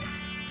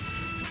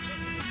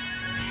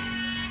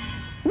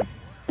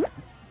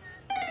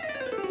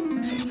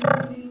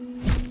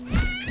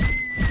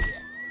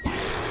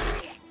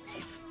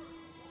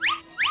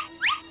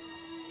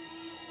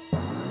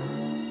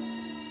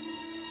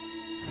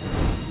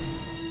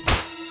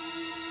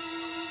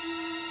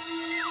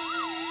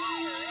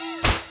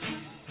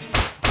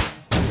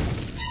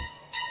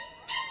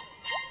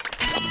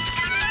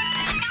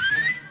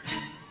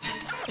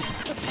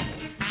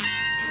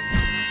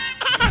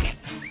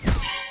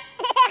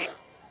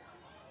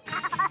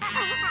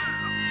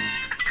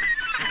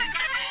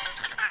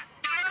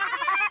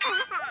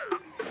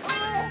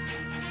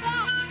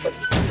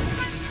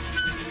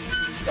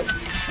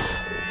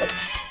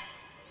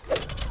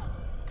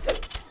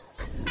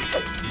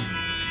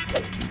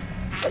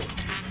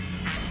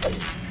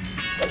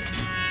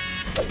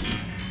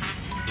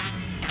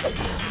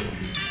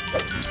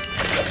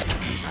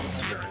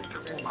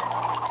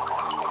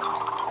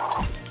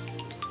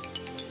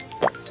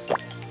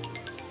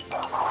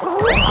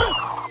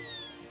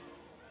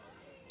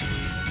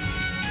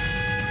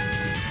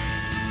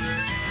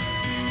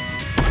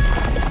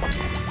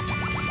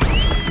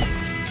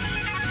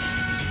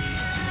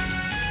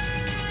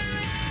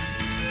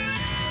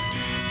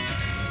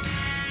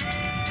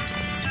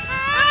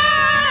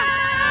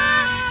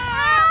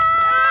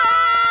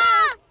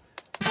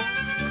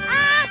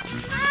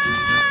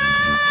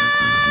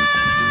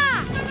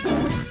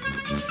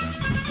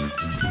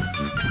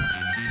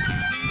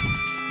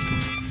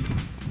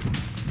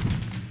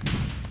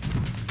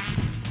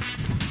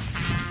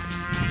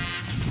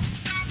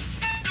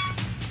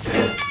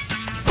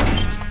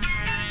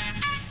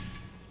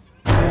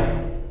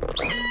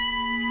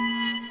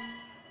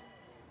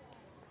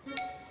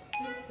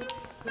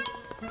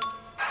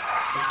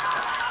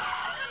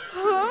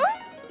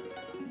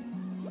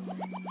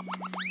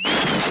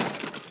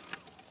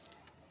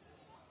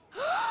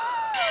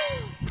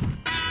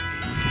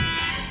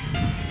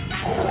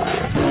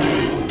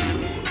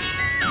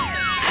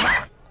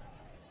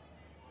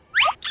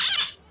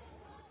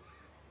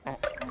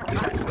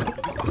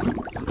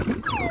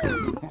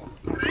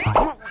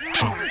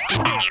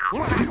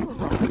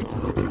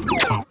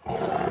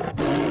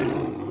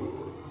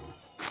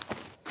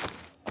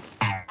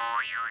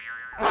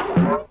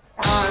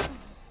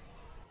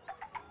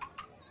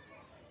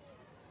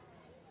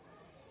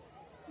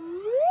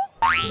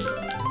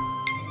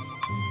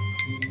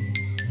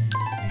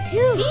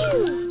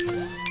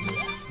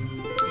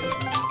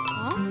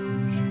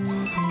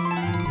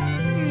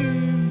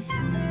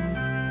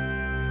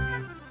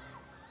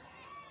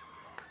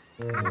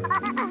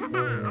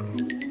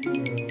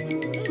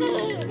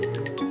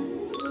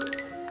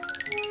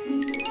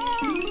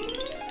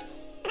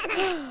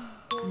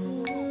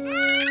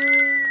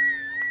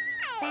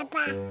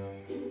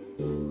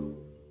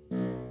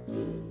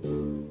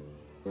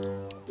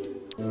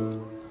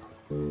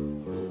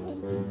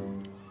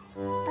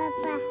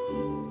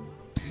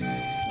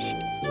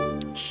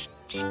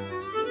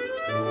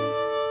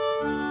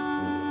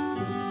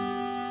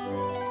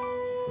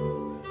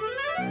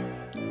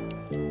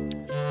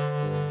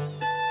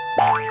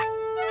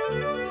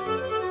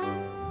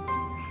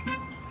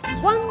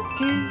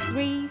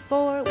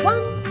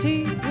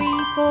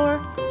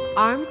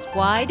 Arms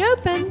wide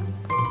open.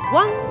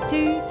 1,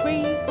 2,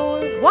 3, 4.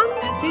 1,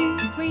 2,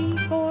 3,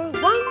 4. 1,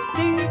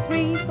 2,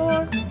 3,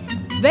 4.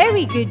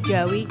 Very good,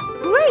 Joey.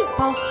 Great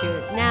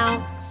posture.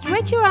 Now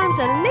stretch your arms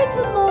a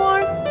little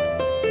more.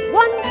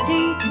 1,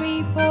 2,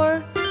 3,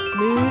 4.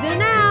 Smoother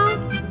now.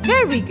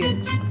 Very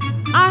good.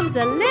 Arms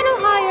a little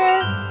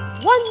higher.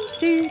 1,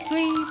 2,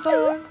 3,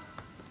 4.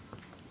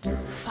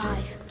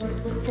 5,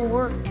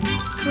 4,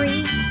 3,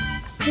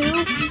 2,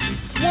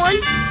 1.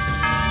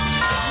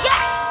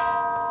 Yes!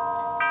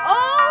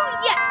 Oh,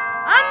 yes!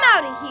 I'm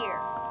out of here.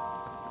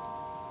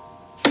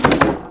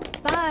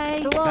 Bye.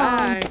 So long.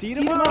 Bye. See you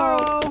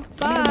tomorrow.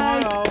 Bye.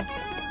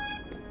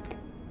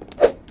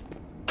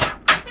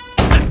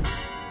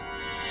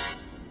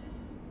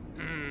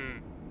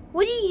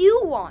 What do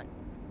you want?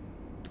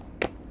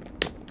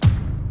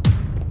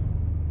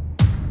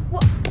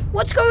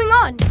 What's going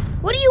on?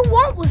 What do you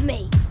want with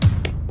me?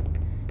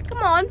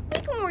 Come on, we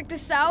can work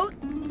this out.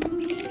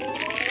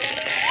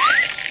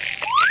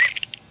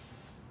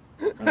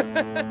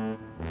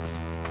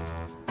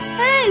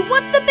 Hey,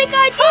 what's the big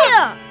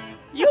idea?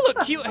 You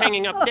look cute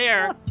hanging up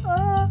there.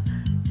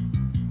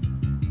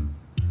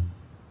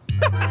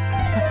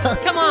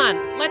 Come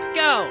on, let's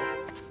go.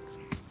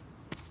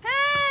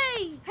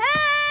 Hey!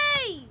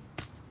 Hey!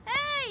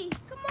 Hey!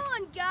 Come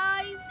on,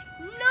 guys!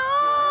 No!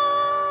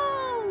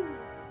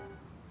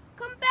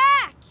 Come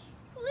back!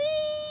 Please!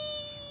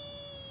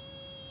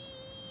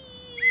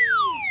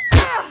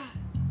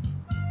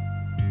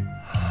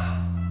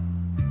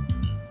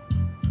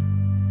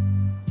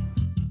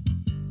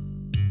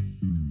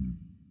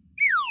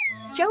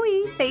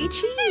 Joey, say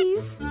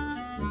cheese.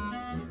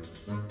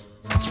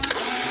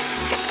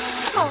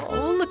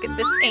 Oh, look at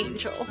this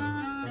angel.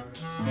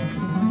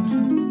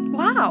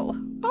 Wow.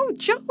 Oh,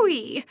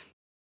 Joey.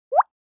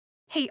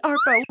 Hey,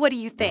 Arpo, what do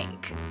you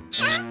think?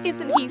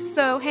 Isn't he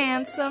so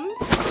handsome?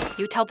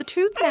 You tell the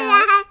truth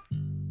now.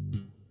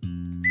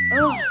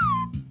 Oh.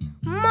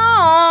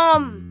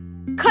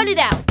 Mom! Cut it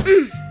out.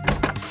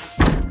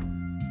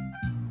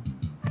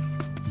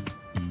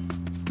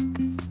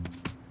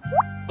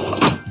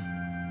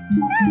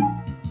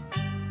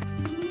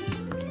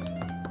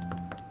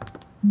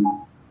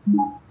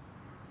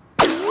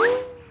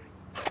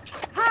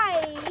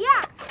 Hi-ya!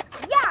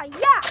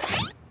 Yeah!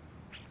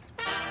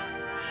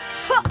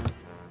 Huh!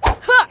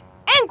 Huh!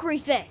 Angry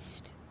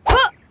fist!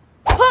 Huh!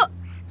 Huh!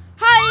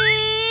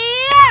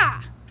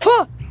 Hi-ya!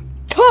 Huh!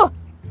 Huh!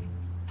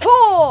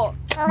 Huh!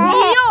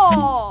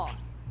 Yaw!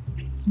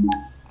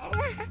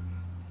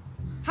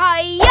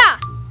 Hi-ya!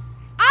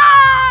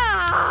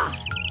 Ah!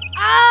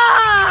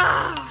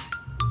 Ah!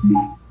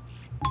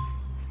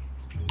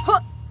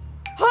 Huh!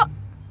 Huh!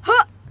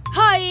 Huh!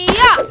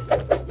 Hi-ya!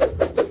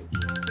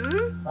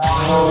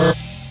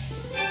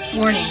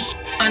 Warning.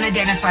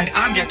 Unidentified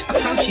object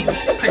approaching.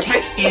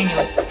 Protect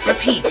Daniel.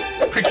 Repeat.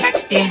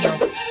 Protect Daniel.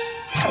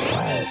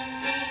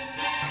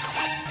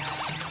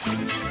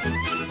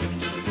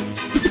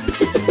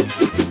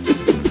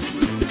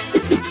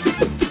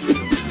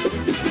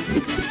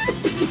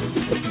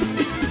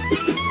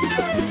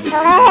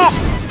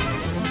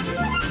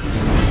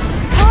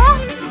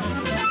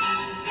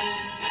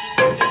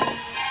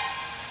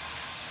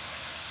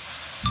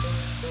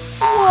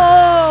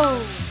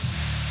 Whoa!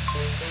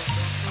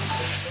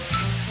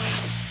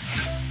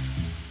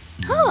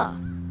 Huh.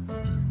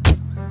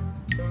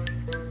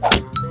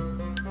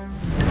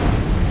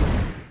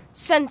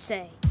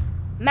 Sensei,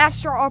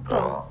 Master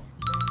Arpo,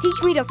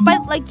 teach me to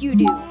fight like you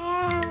do.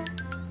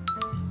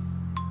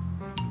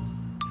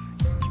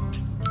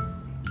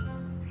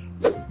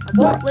 I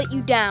won't let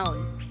you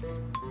down.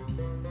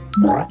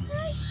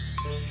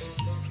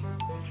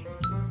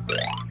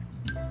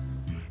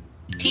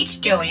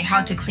 Teach Joey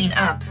how to clean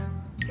up.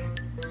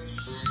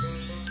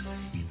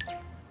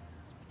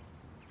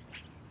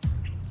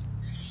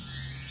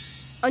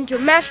 Under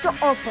Master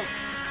Arpo,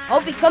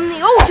 I'll become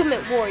the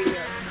ultimate warrior.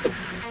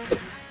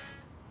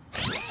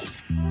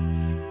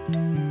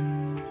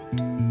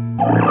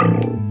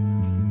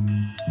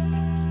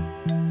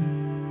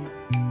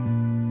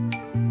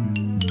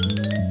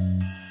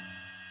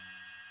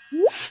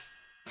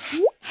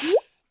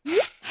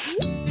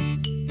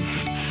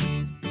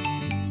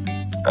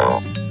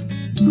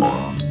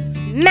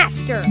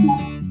 Master!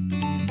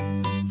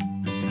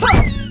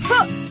 Huh!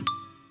 Huh!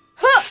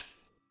 Huh!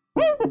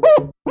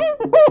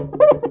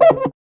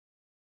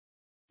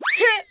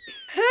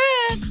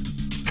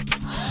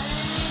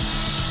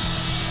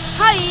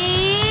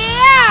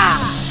 Hi-ya!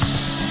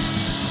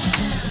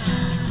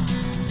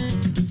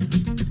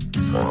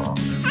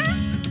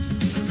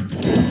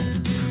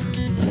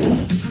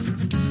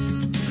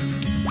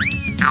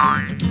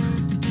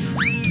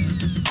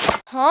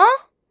 Huh?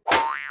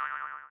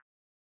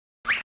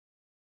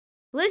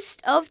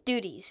 List of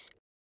duties.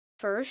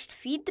 First,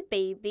 feed the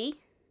baby.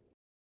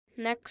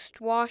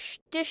 Next, wash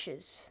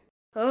dishes.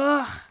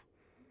 Ugh.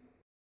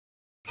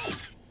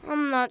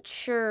 I'm not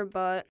sure,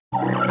 but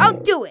I'll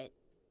do it.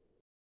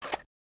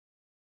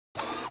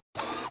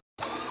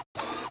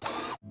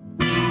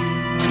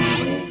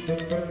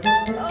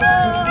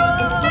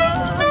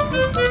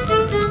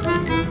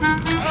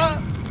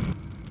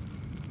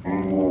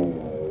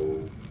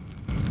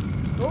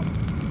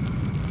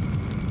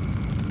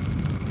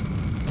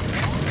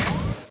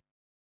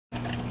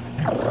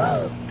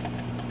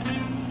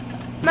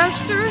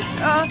 Master,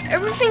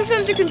 everything's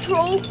under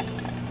control.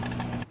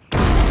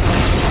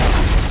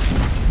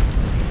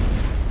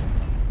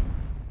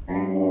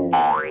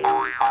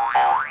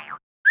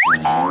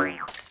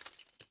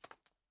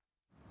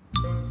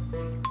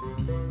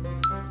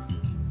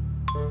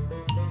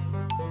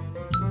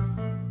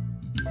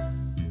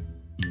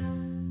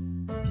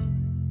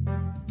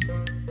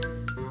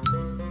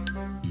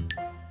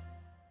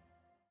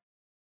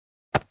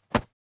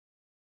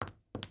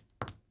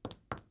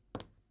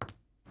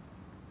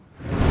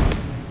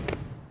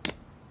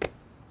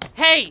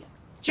 Hey,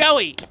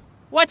 Joey,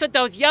 what's with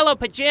those yellow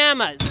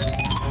pajamas?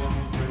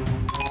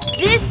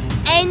 This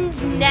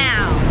ends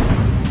now.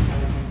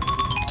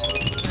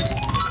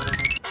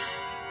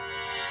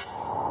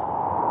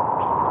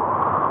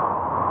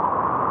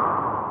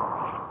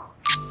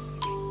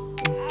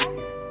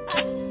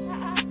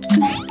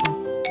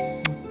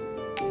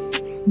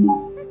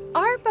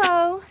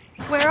 Arpo,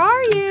 where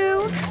are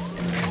you?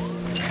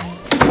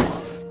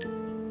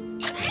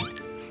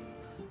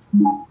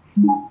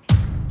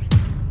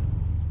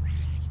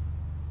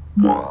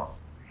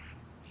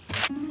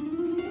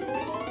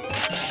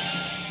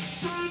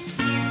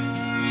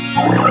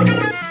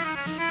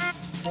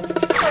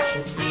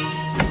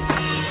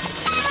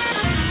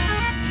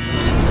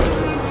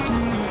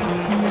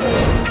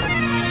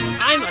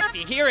 I must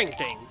be hearing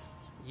things.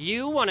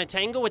 You want to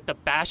tangle with the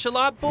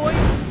Bashalot boys?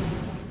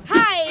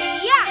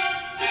 Hi-ya!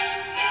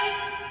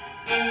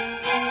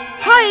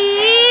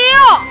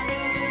 Hi-ya!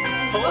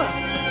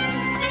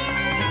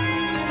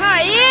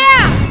 Hi-ya!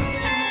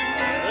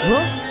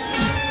 Huh?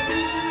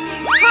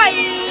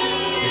 Hi-ya!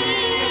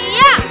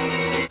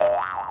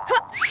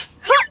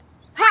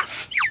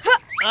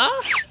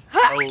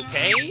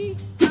 Okay.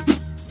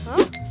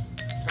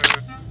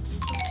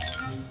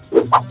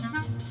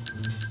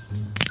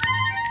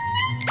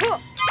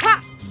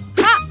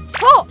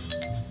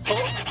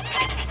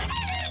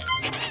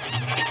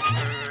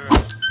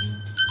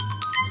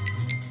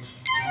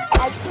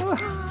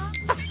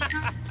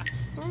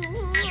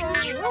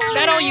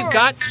 That all you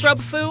got, scrub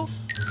foo?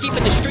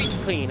 Keeping the streets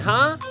clean,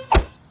 huh?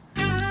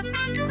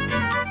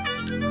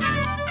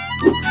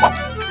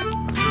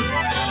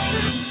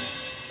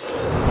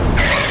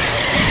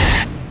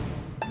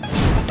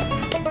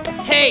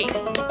 Hey,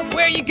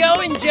 where you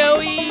going,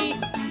 Joey?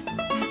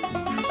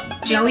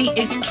 Joey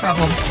is in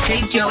trouble.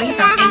 Save Joey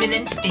from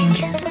imminent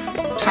danger.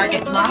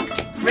 Target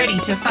locked, ready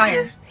to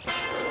fire.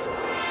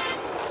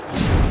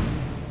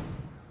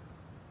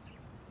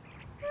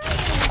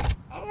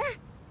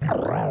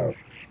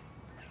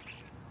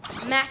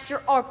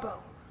 Master Arpo,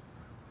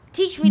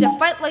 teach me to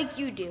fight like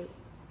you do.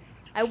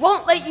 I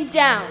won't let you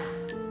down.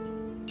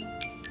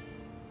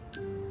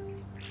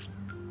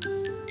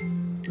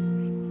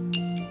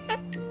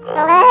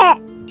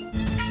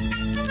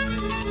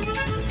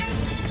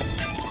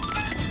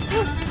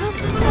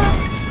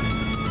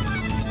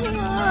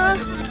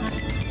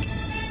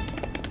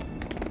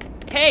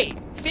 Hey,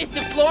 Fist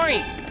of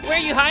Fluorine, where are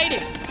you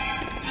hiding?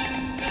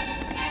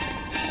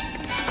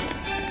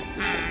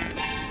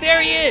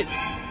 There he is!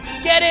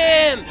 Get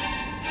him!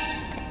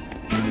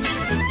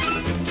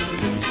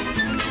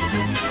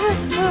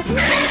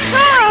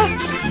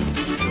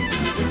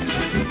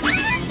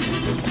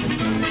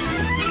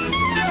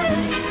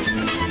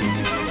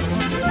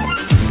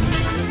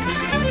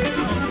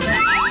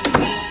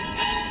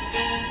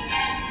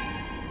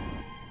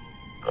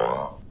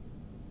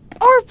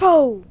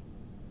 Arpo!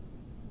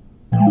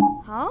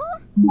 Huh?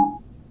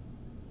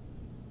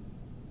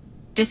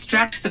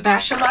 Distract the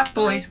Bashalot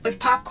boys with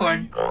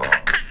popcorn.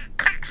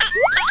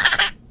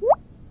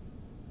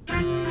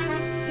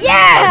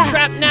 Yeah! You're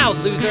trapped now,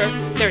 loser.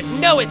 There's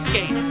no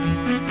escape.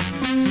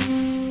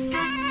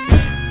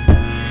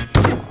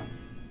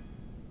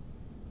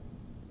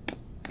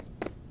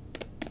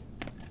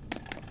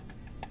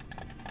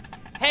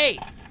 Hey,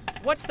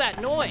 what's that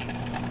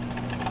noise?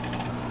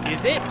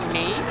 Is it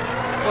me?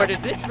 Or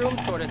does this room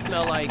sort of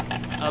smell like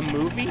a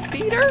movie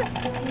theater?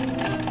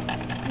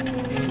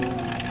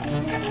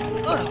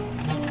 Huh?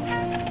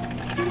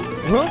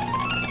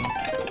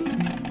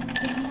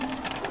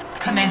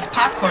 Commence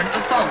popcorn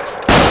assault.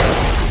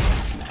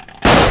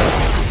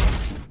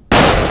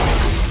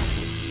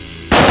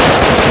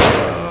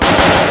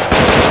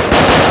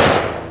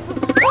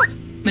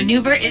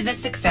 Maneuver is a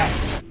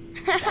success.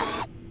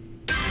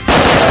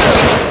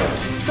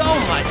 So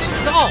much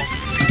salt!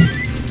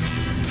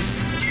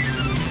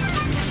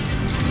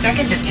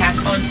 Second attack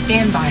on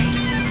standby.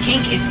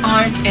 Pink is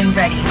armed and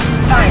ready.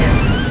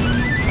 Fire.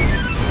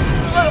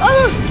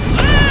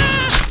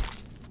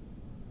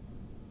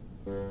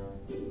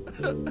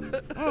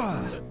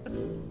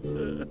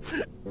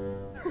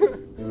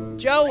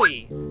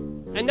 Joey!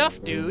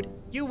 Enough, dude.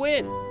 You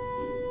win.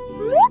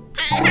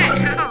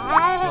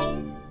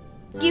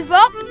 Give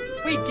up?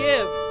 We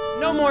give.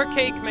 No more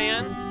cake,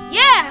 man.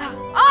 Yeah!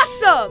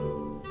 Awesome!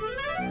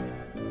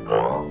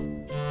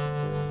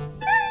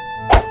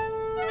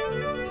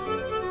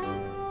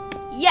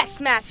 Yes,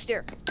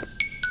 Master.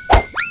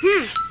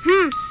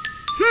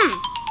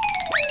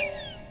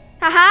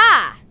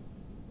 Ha-ha!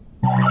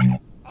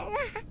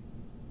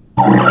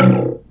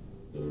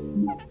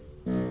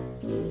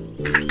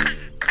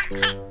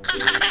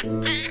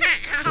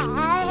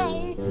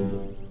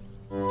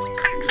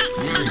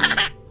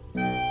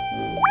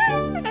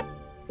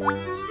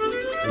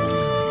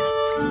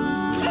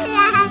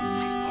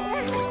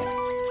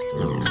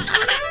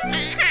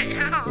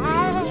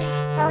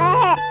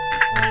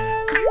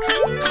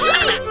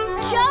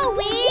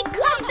 Joey,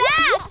 come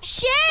back!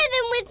 Share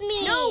them with me!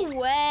 No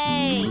way!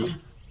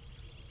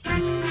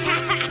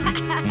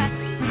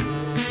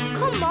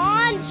 Come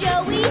on,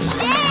 Joey,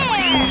 share!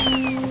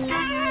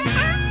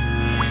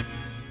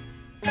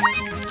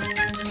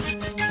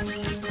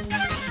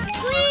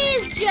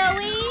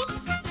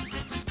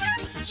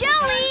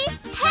 Joey!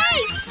 Hey,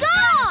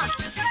 stop!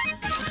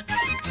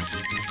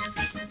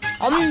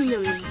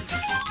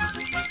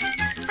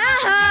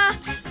 Haha!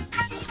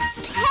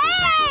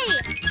 Hey!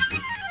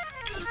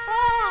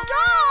 Stop!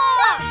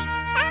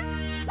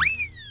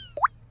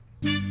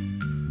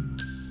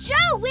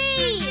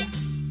 Joey!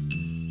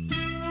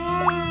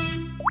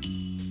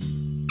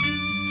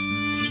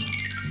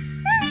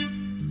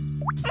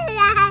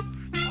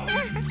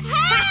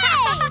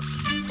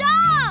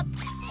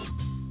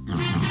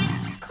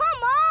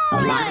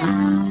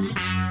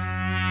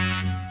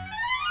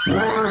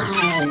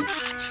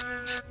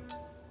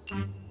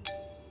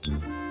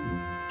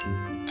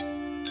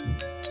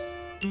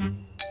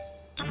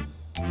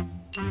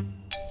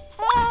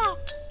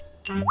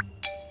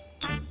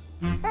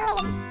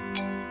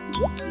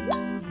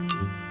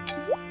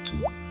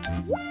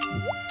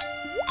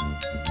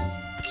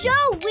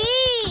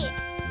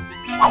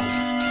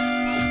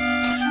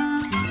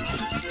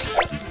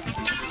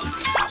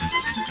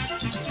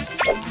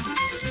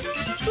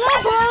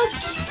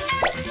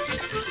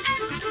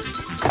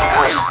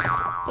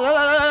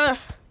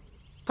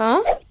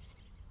 Huh?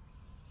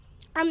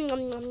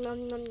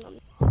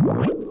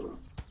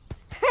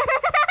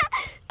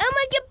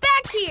 Emma, get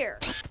back here!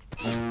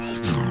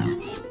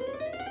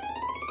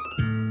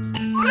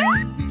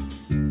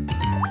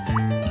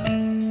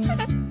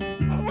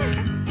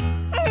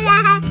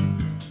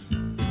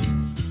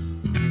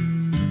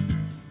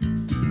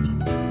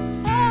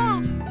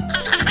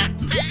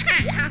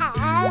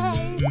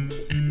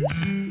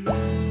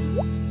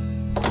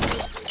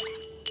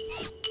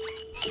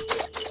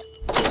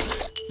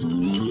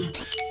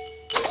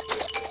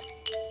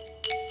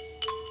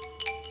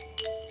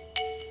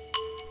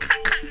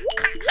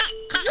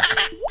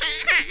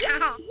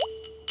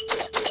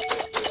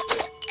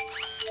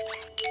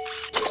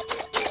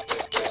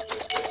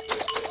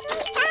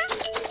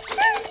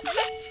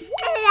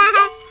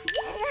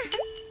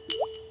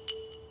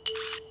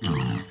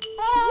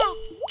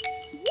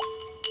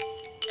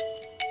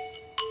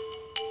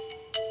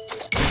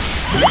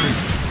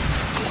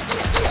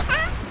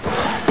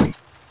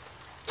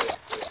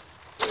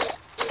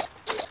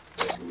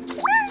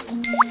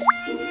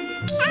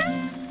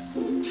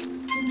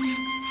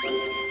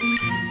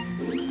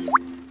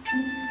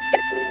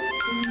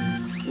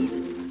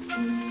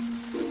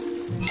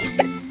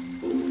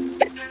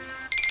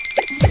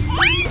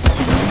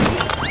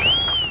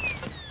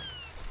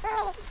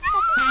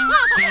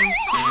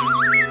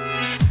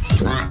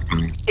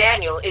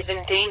 Daniel is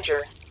in danger.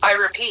 I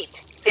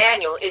repeat,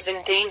 Daniel is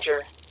in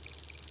danger.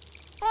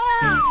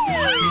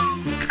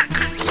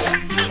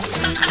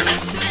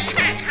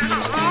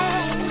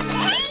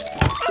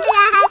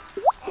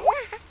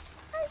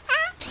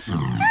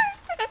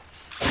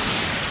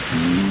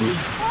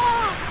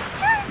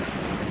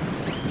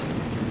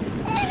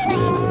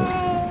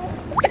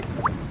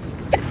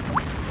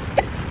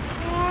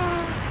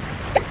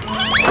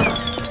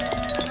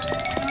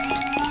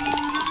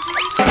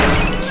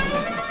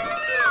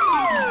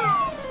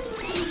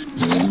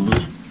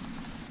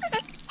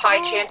 High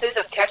chances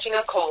of catching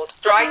a cold.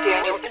 Dry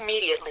Daniel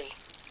immediately.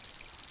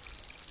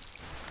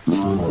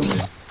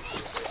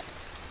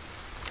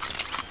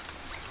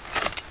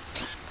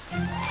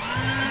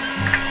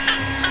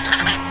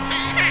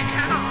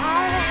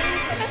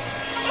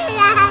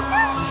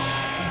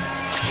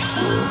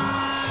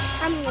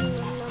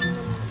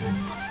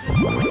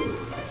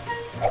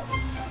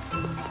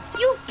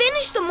 You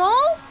finished them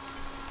all?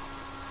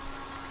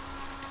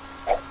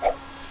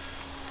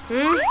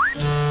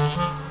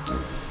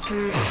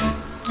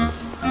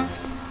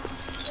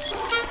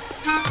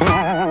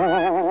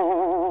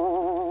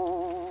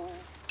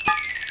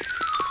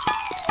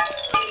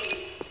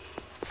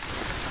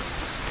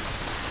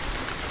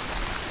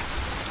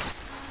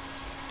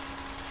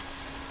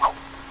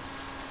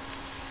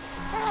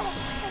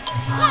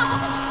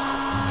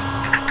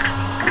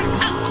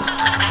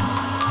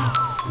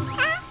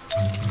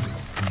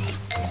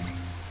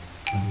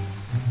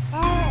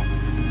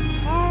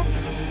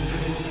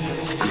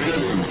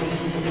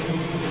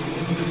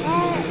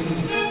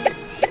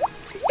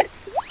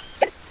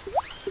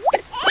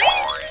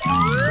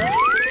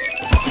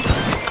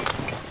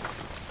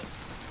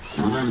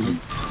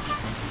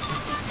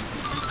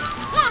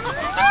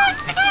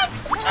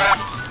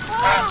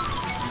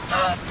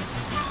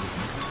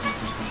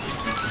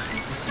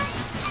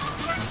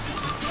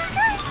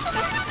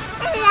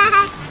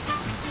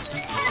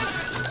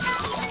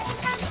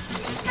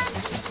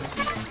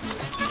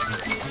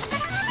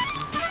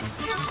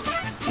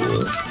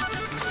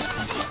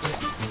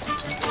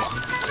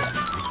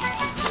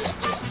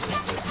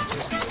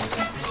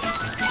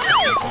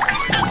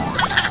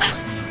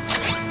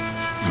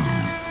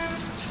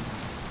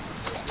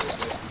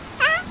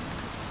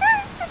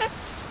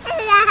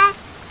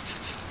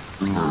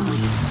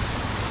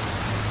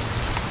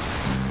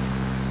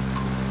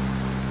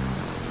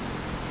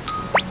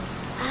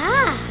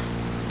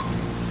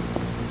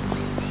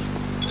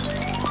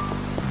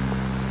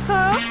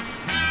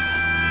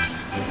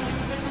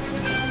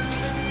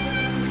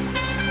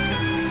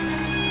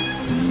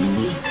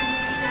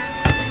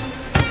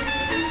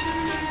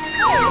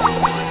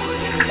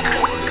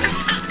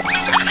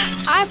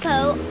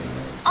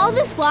 all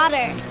this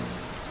water?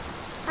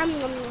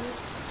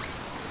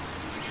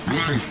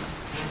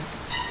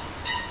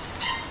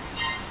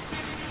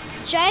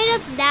 Dry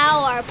it up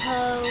now,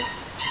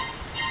 Arpo.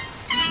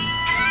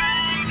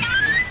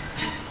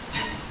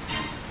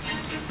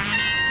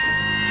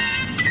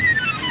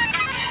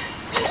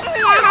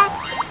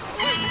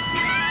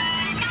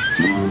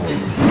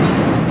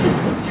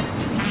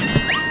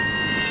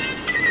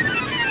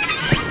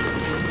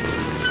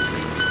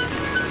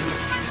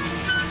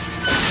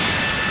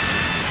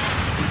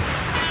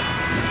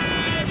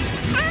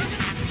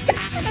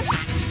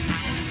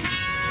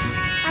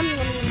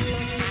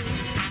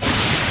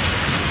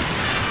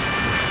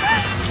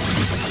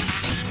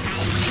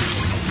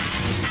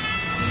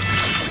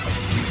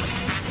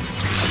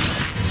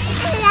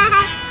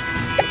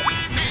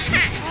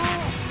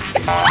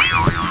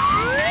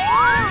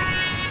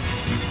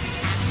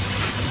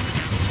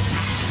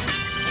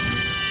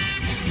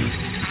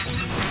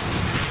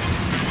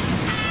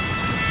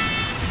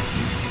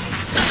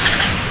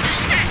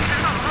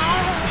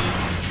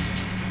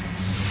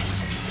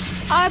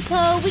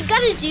 Arpo, we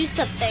gotta do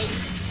something.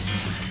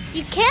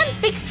 You can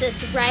fix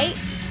this, right?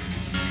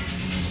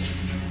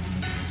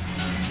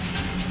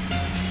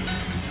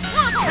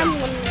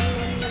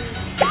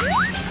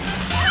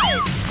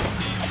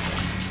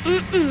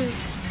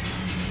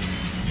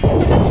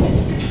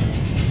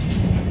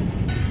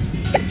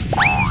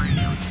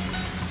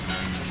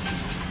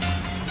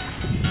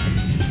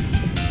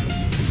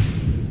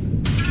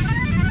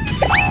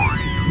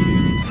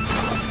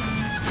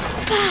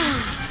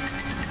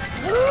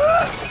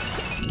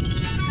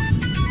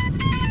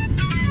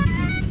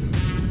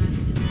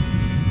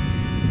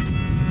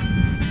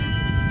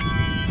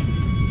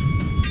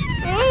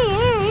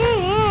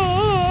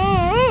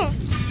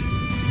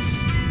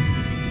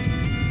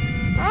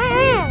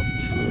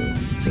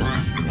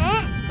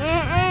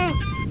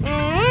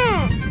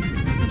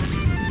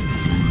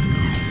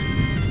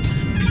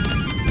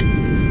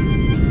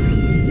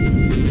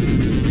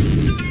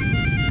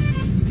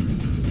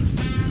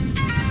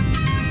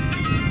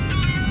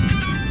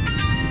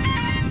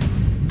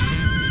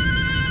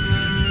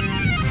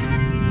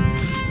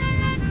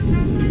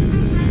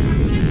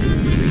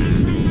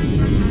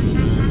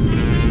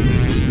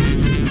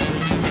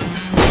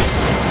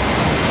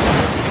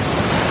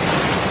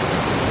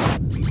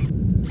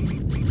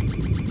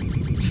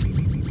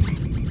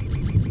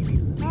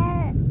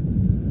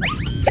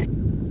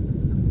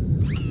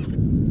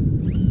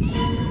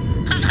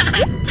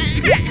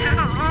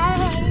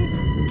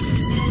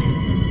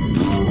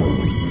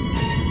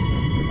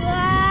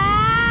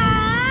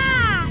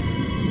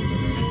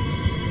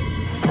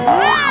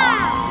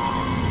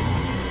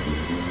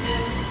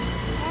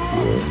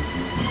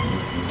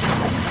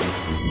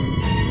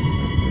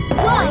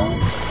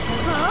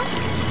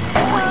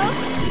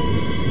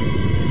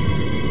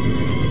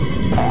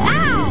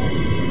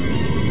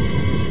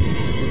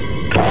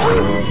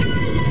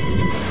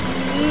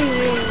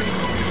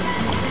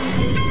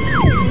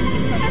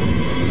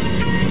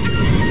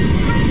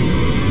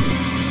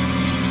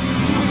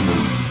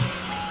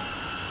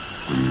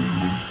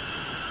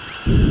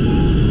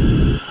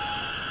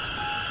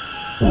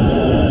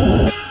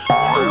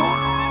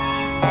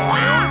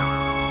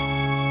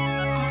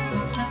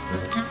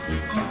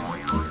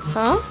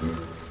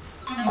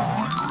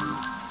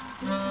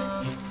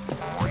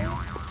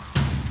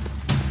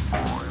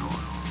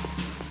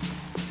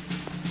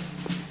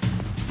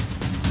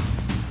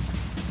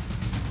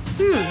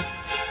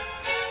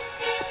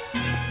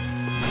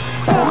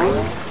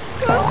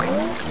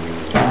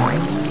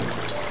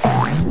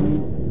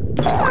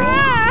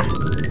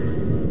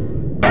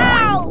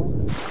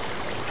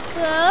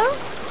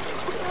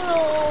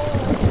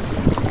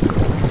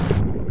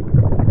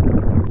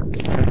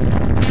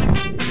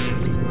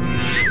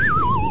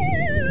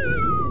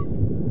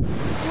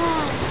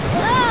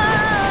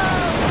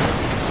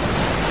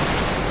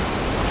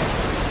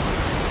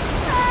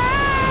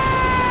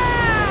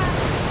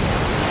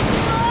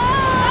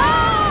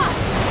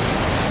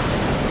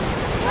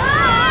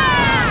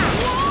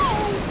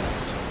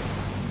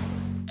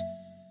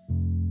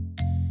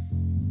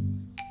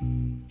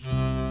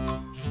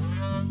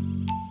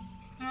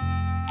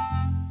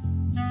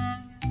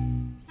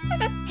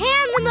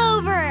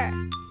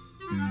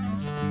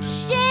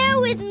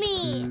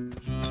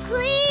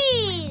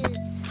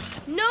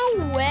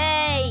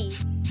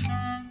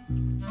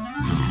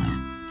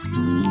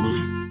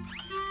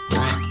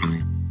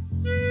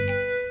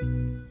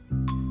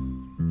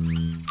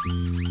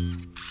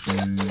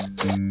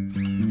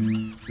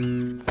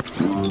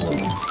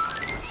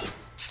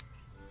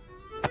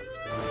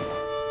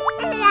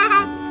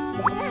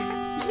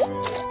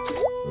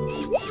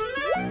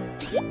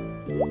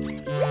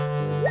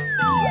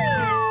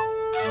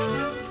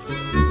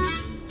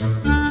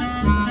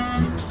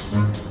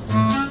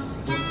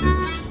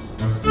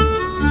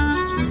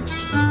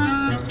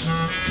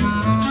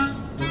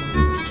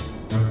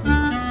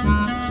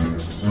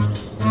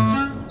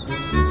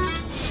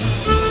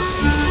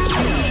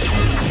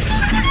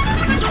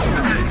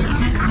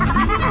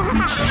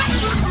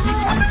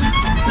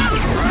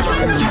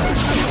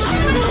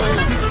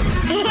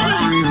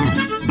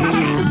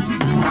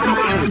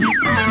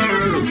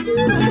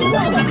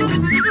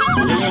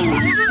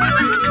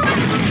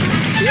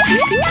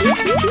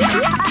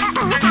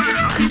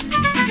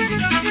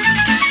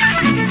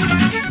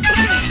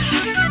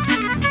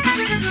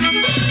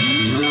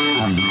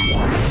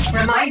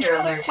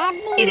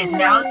 It is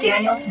now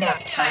Daniel's nap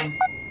time.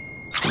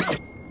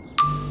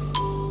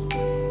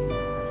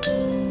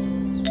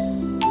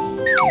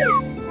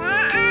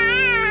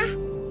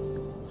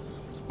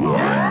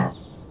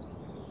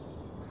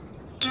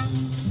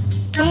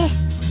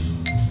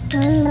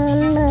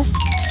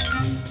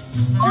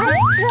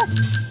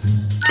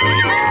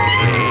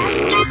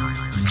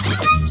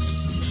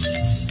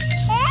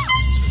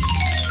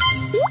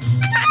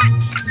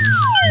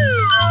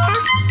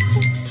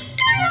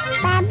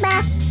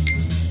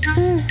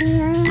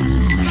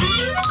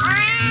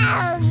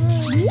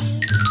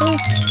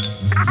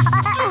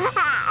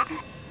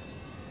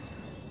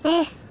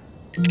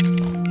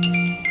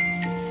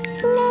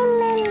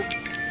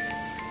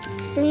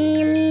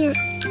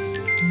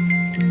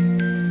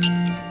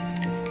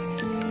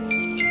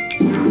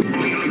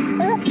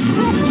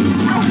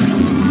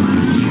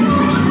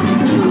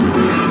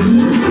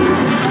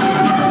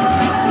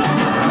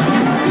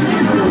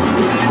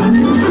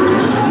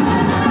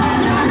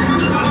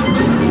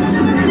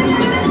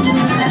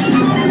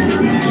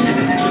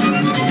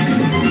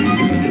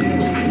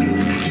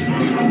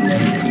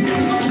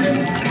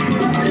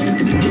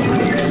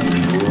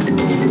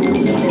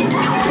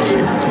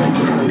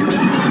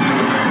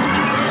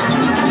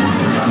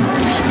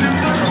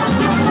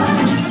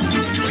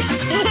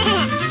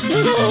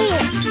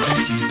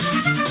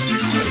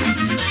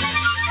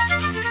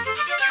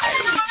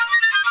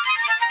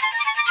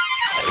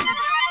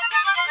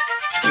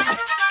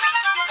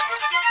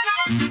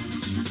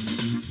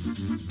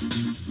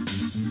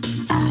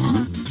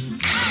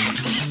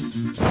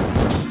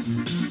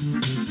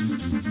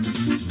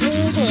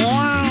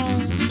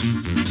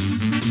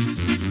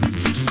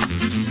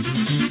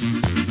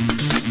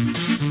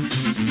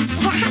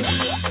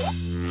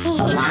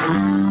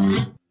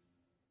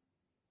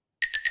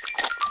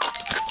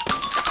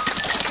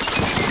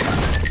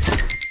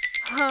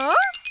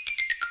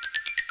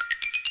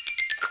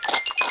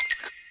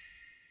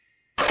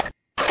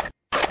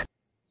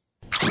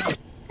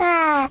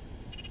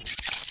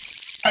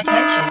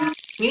 Attention!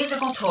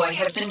 Musical toy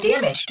has been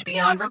damaged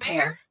beyond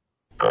repair.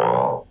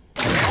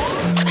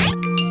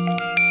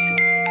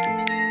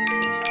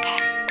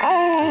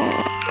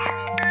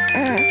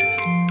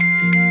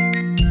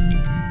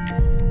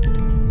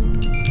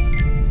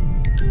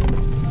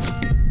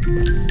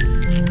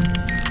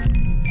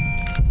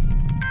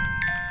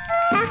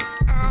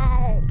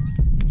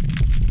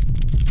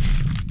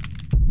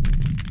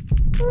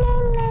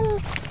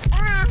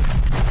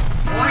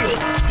 Warning,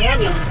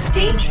 Daniel is in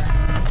danger.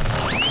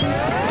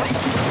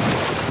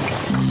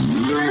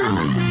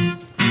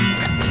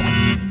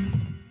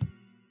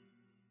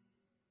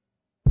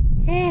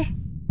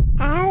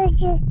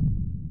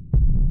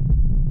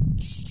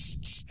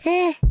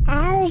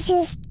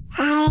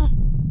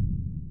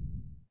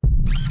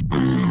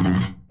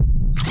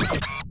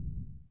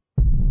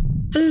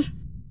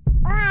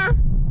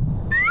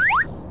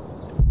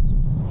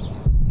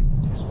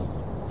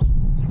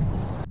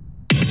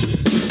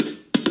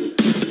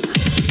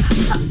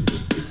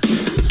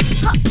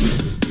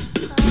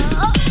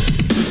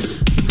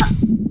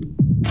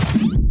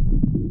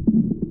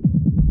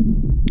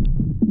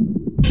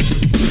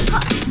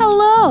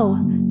 Hello!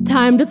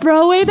 Time to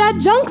throw away that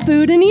junk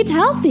food and eat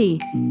healthy.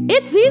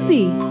 It's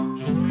easy.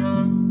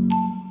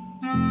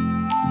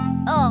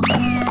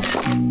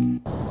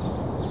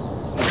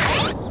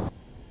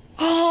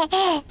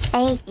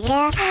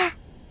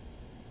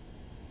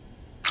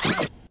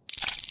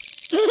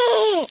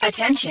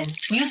 Attention,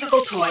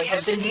 musical toy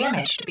has been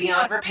damaged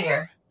beyond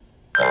repair.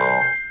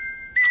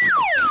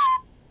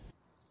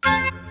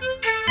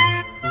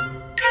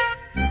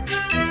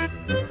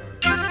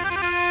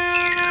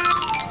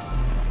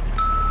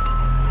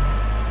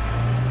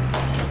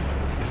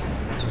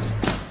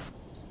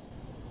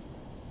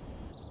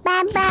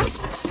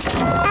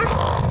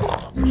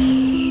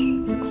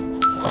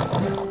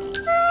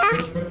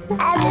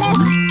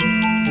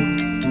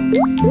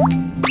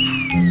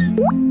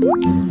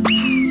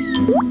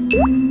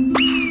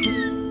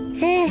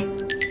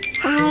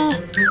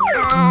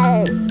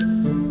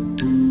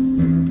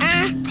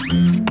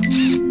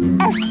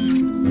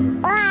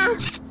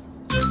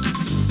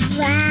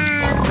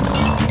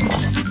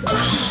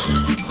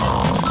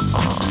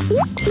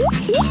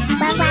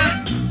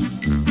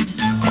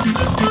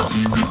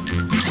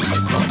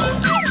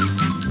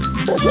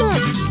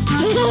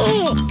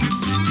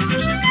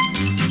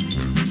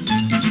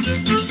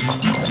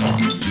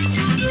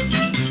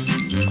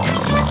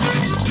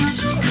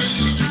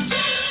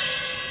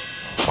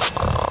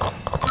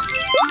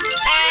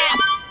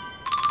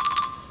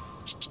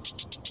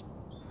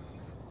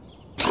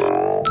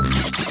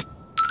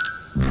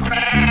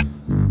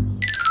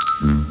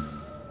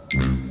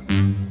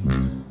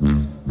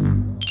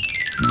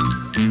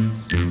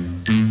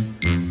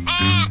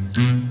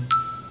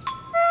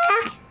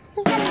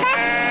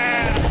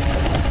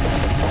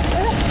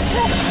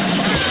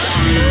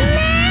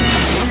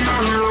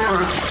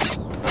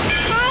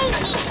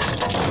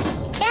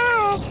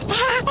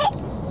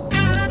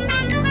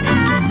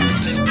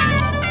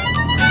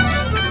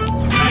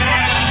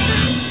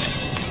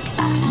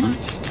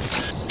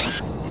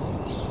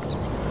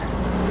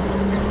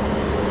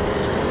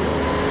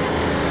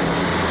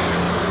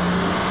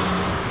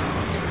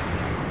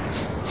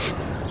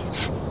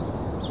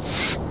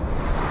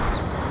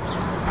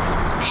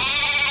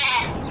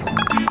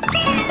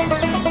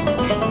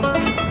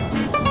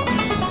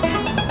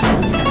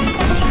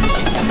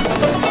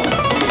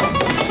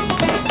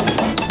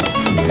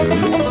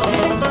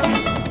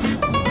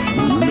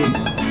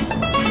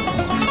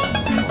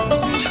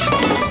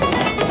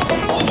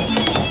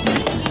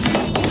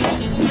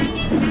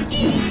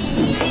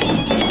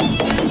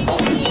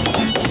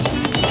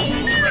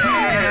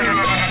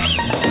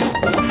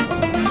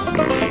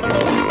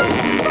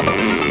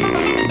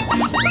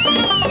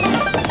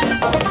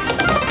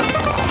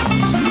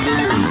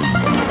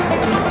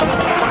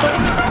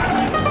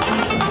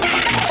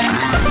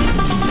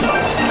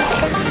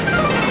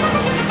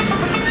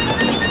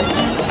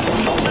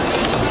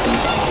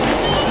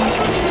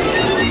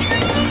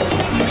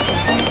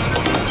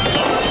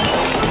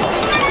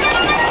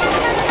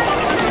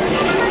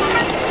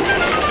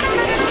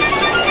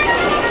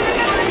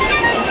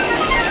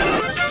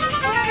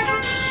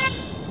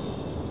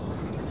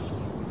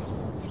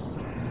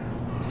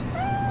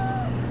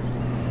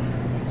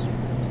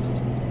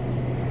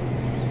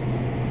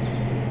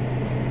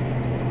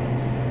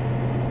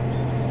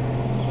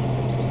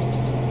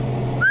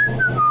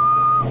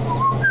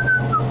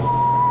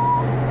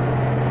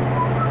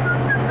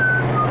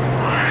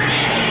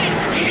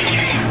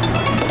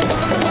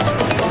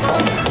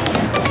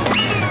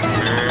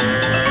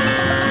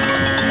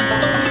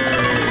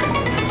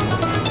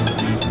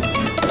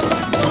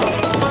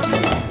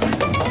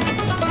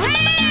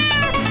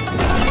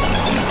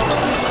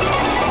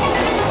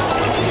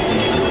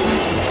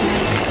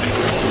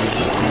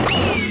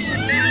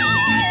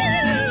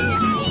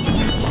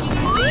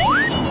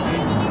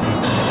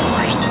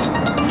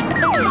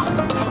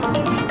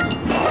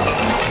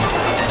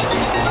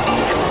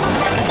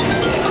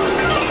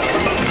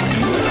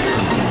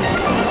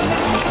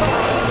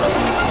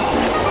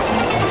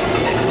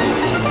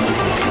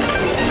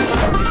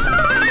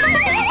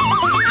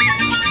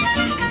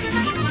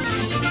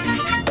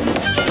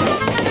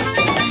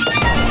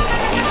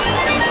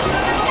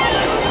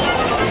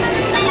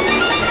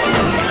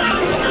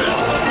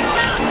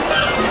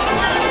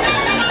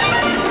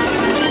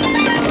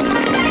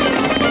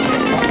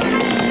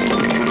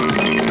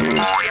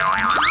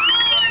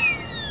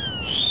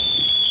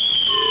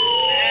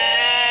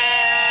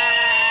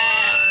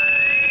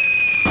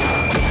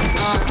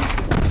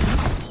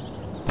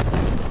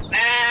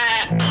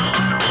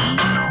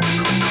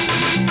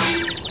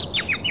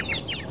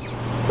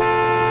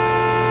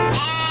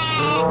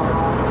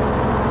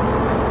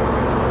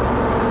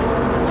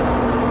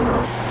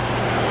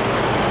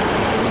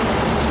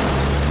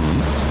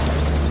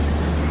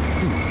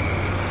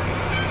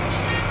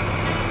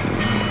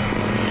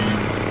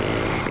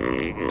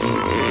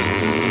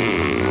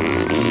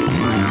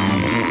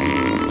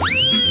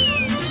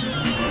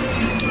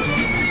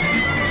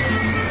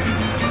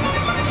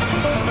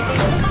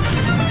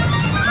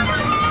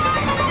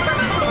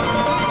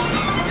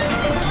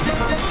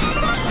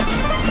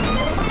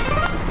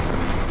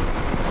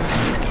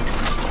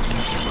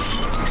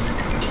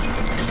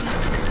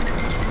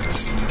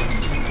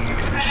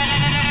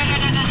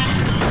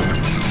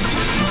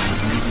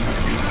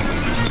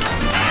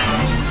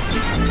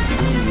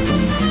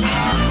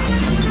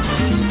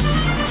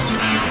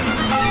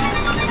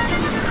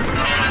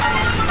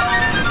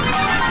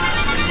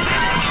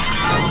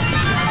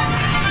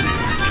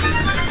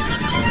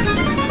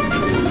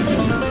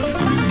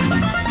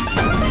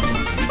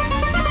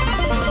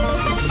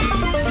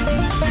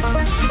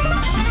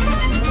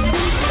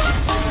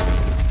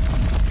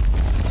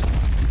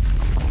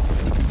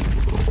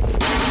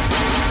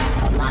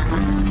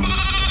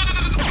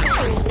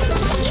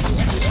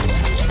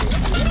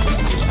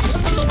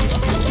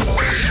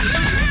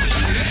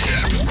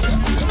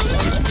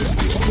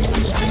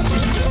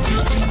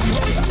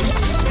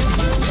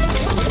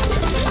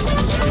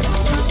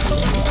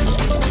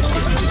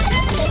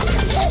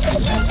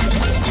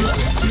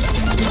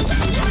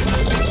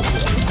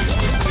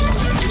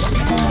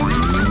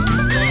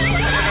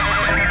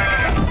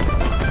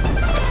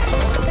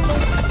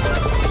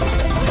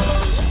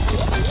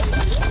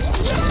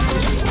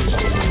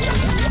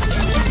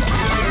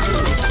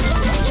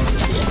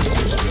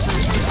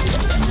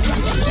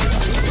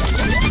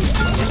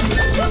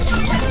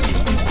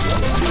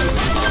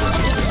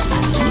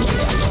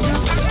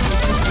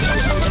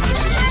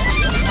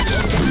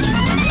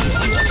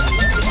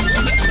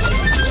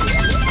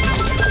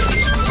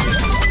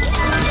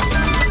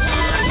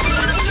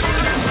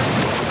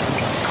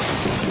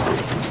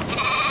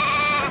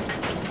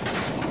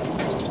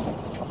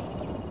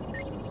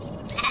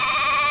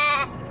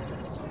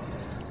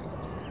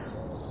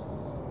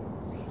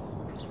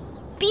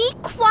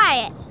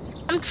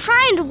 I'm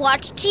trying to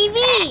watch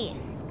TV.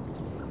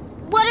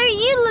 What are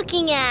you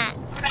looking at?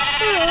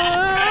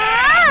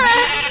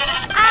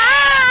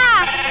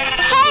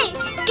 Hey,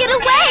 get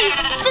away!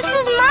 This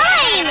is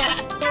mine!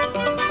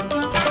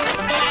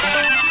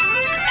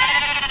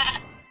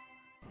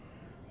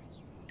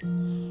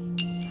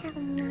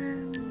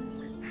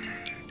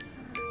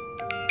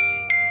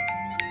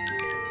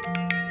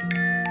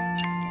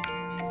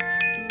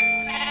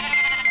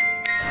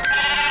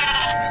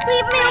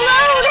 Leave me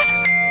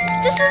alone!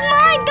 This is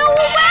mine! Go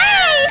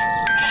away!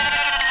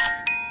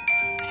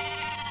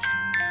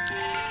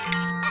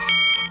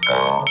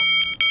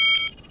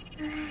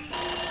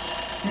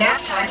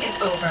 Nap time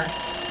is over.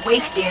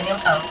 Wake Daniel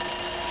up.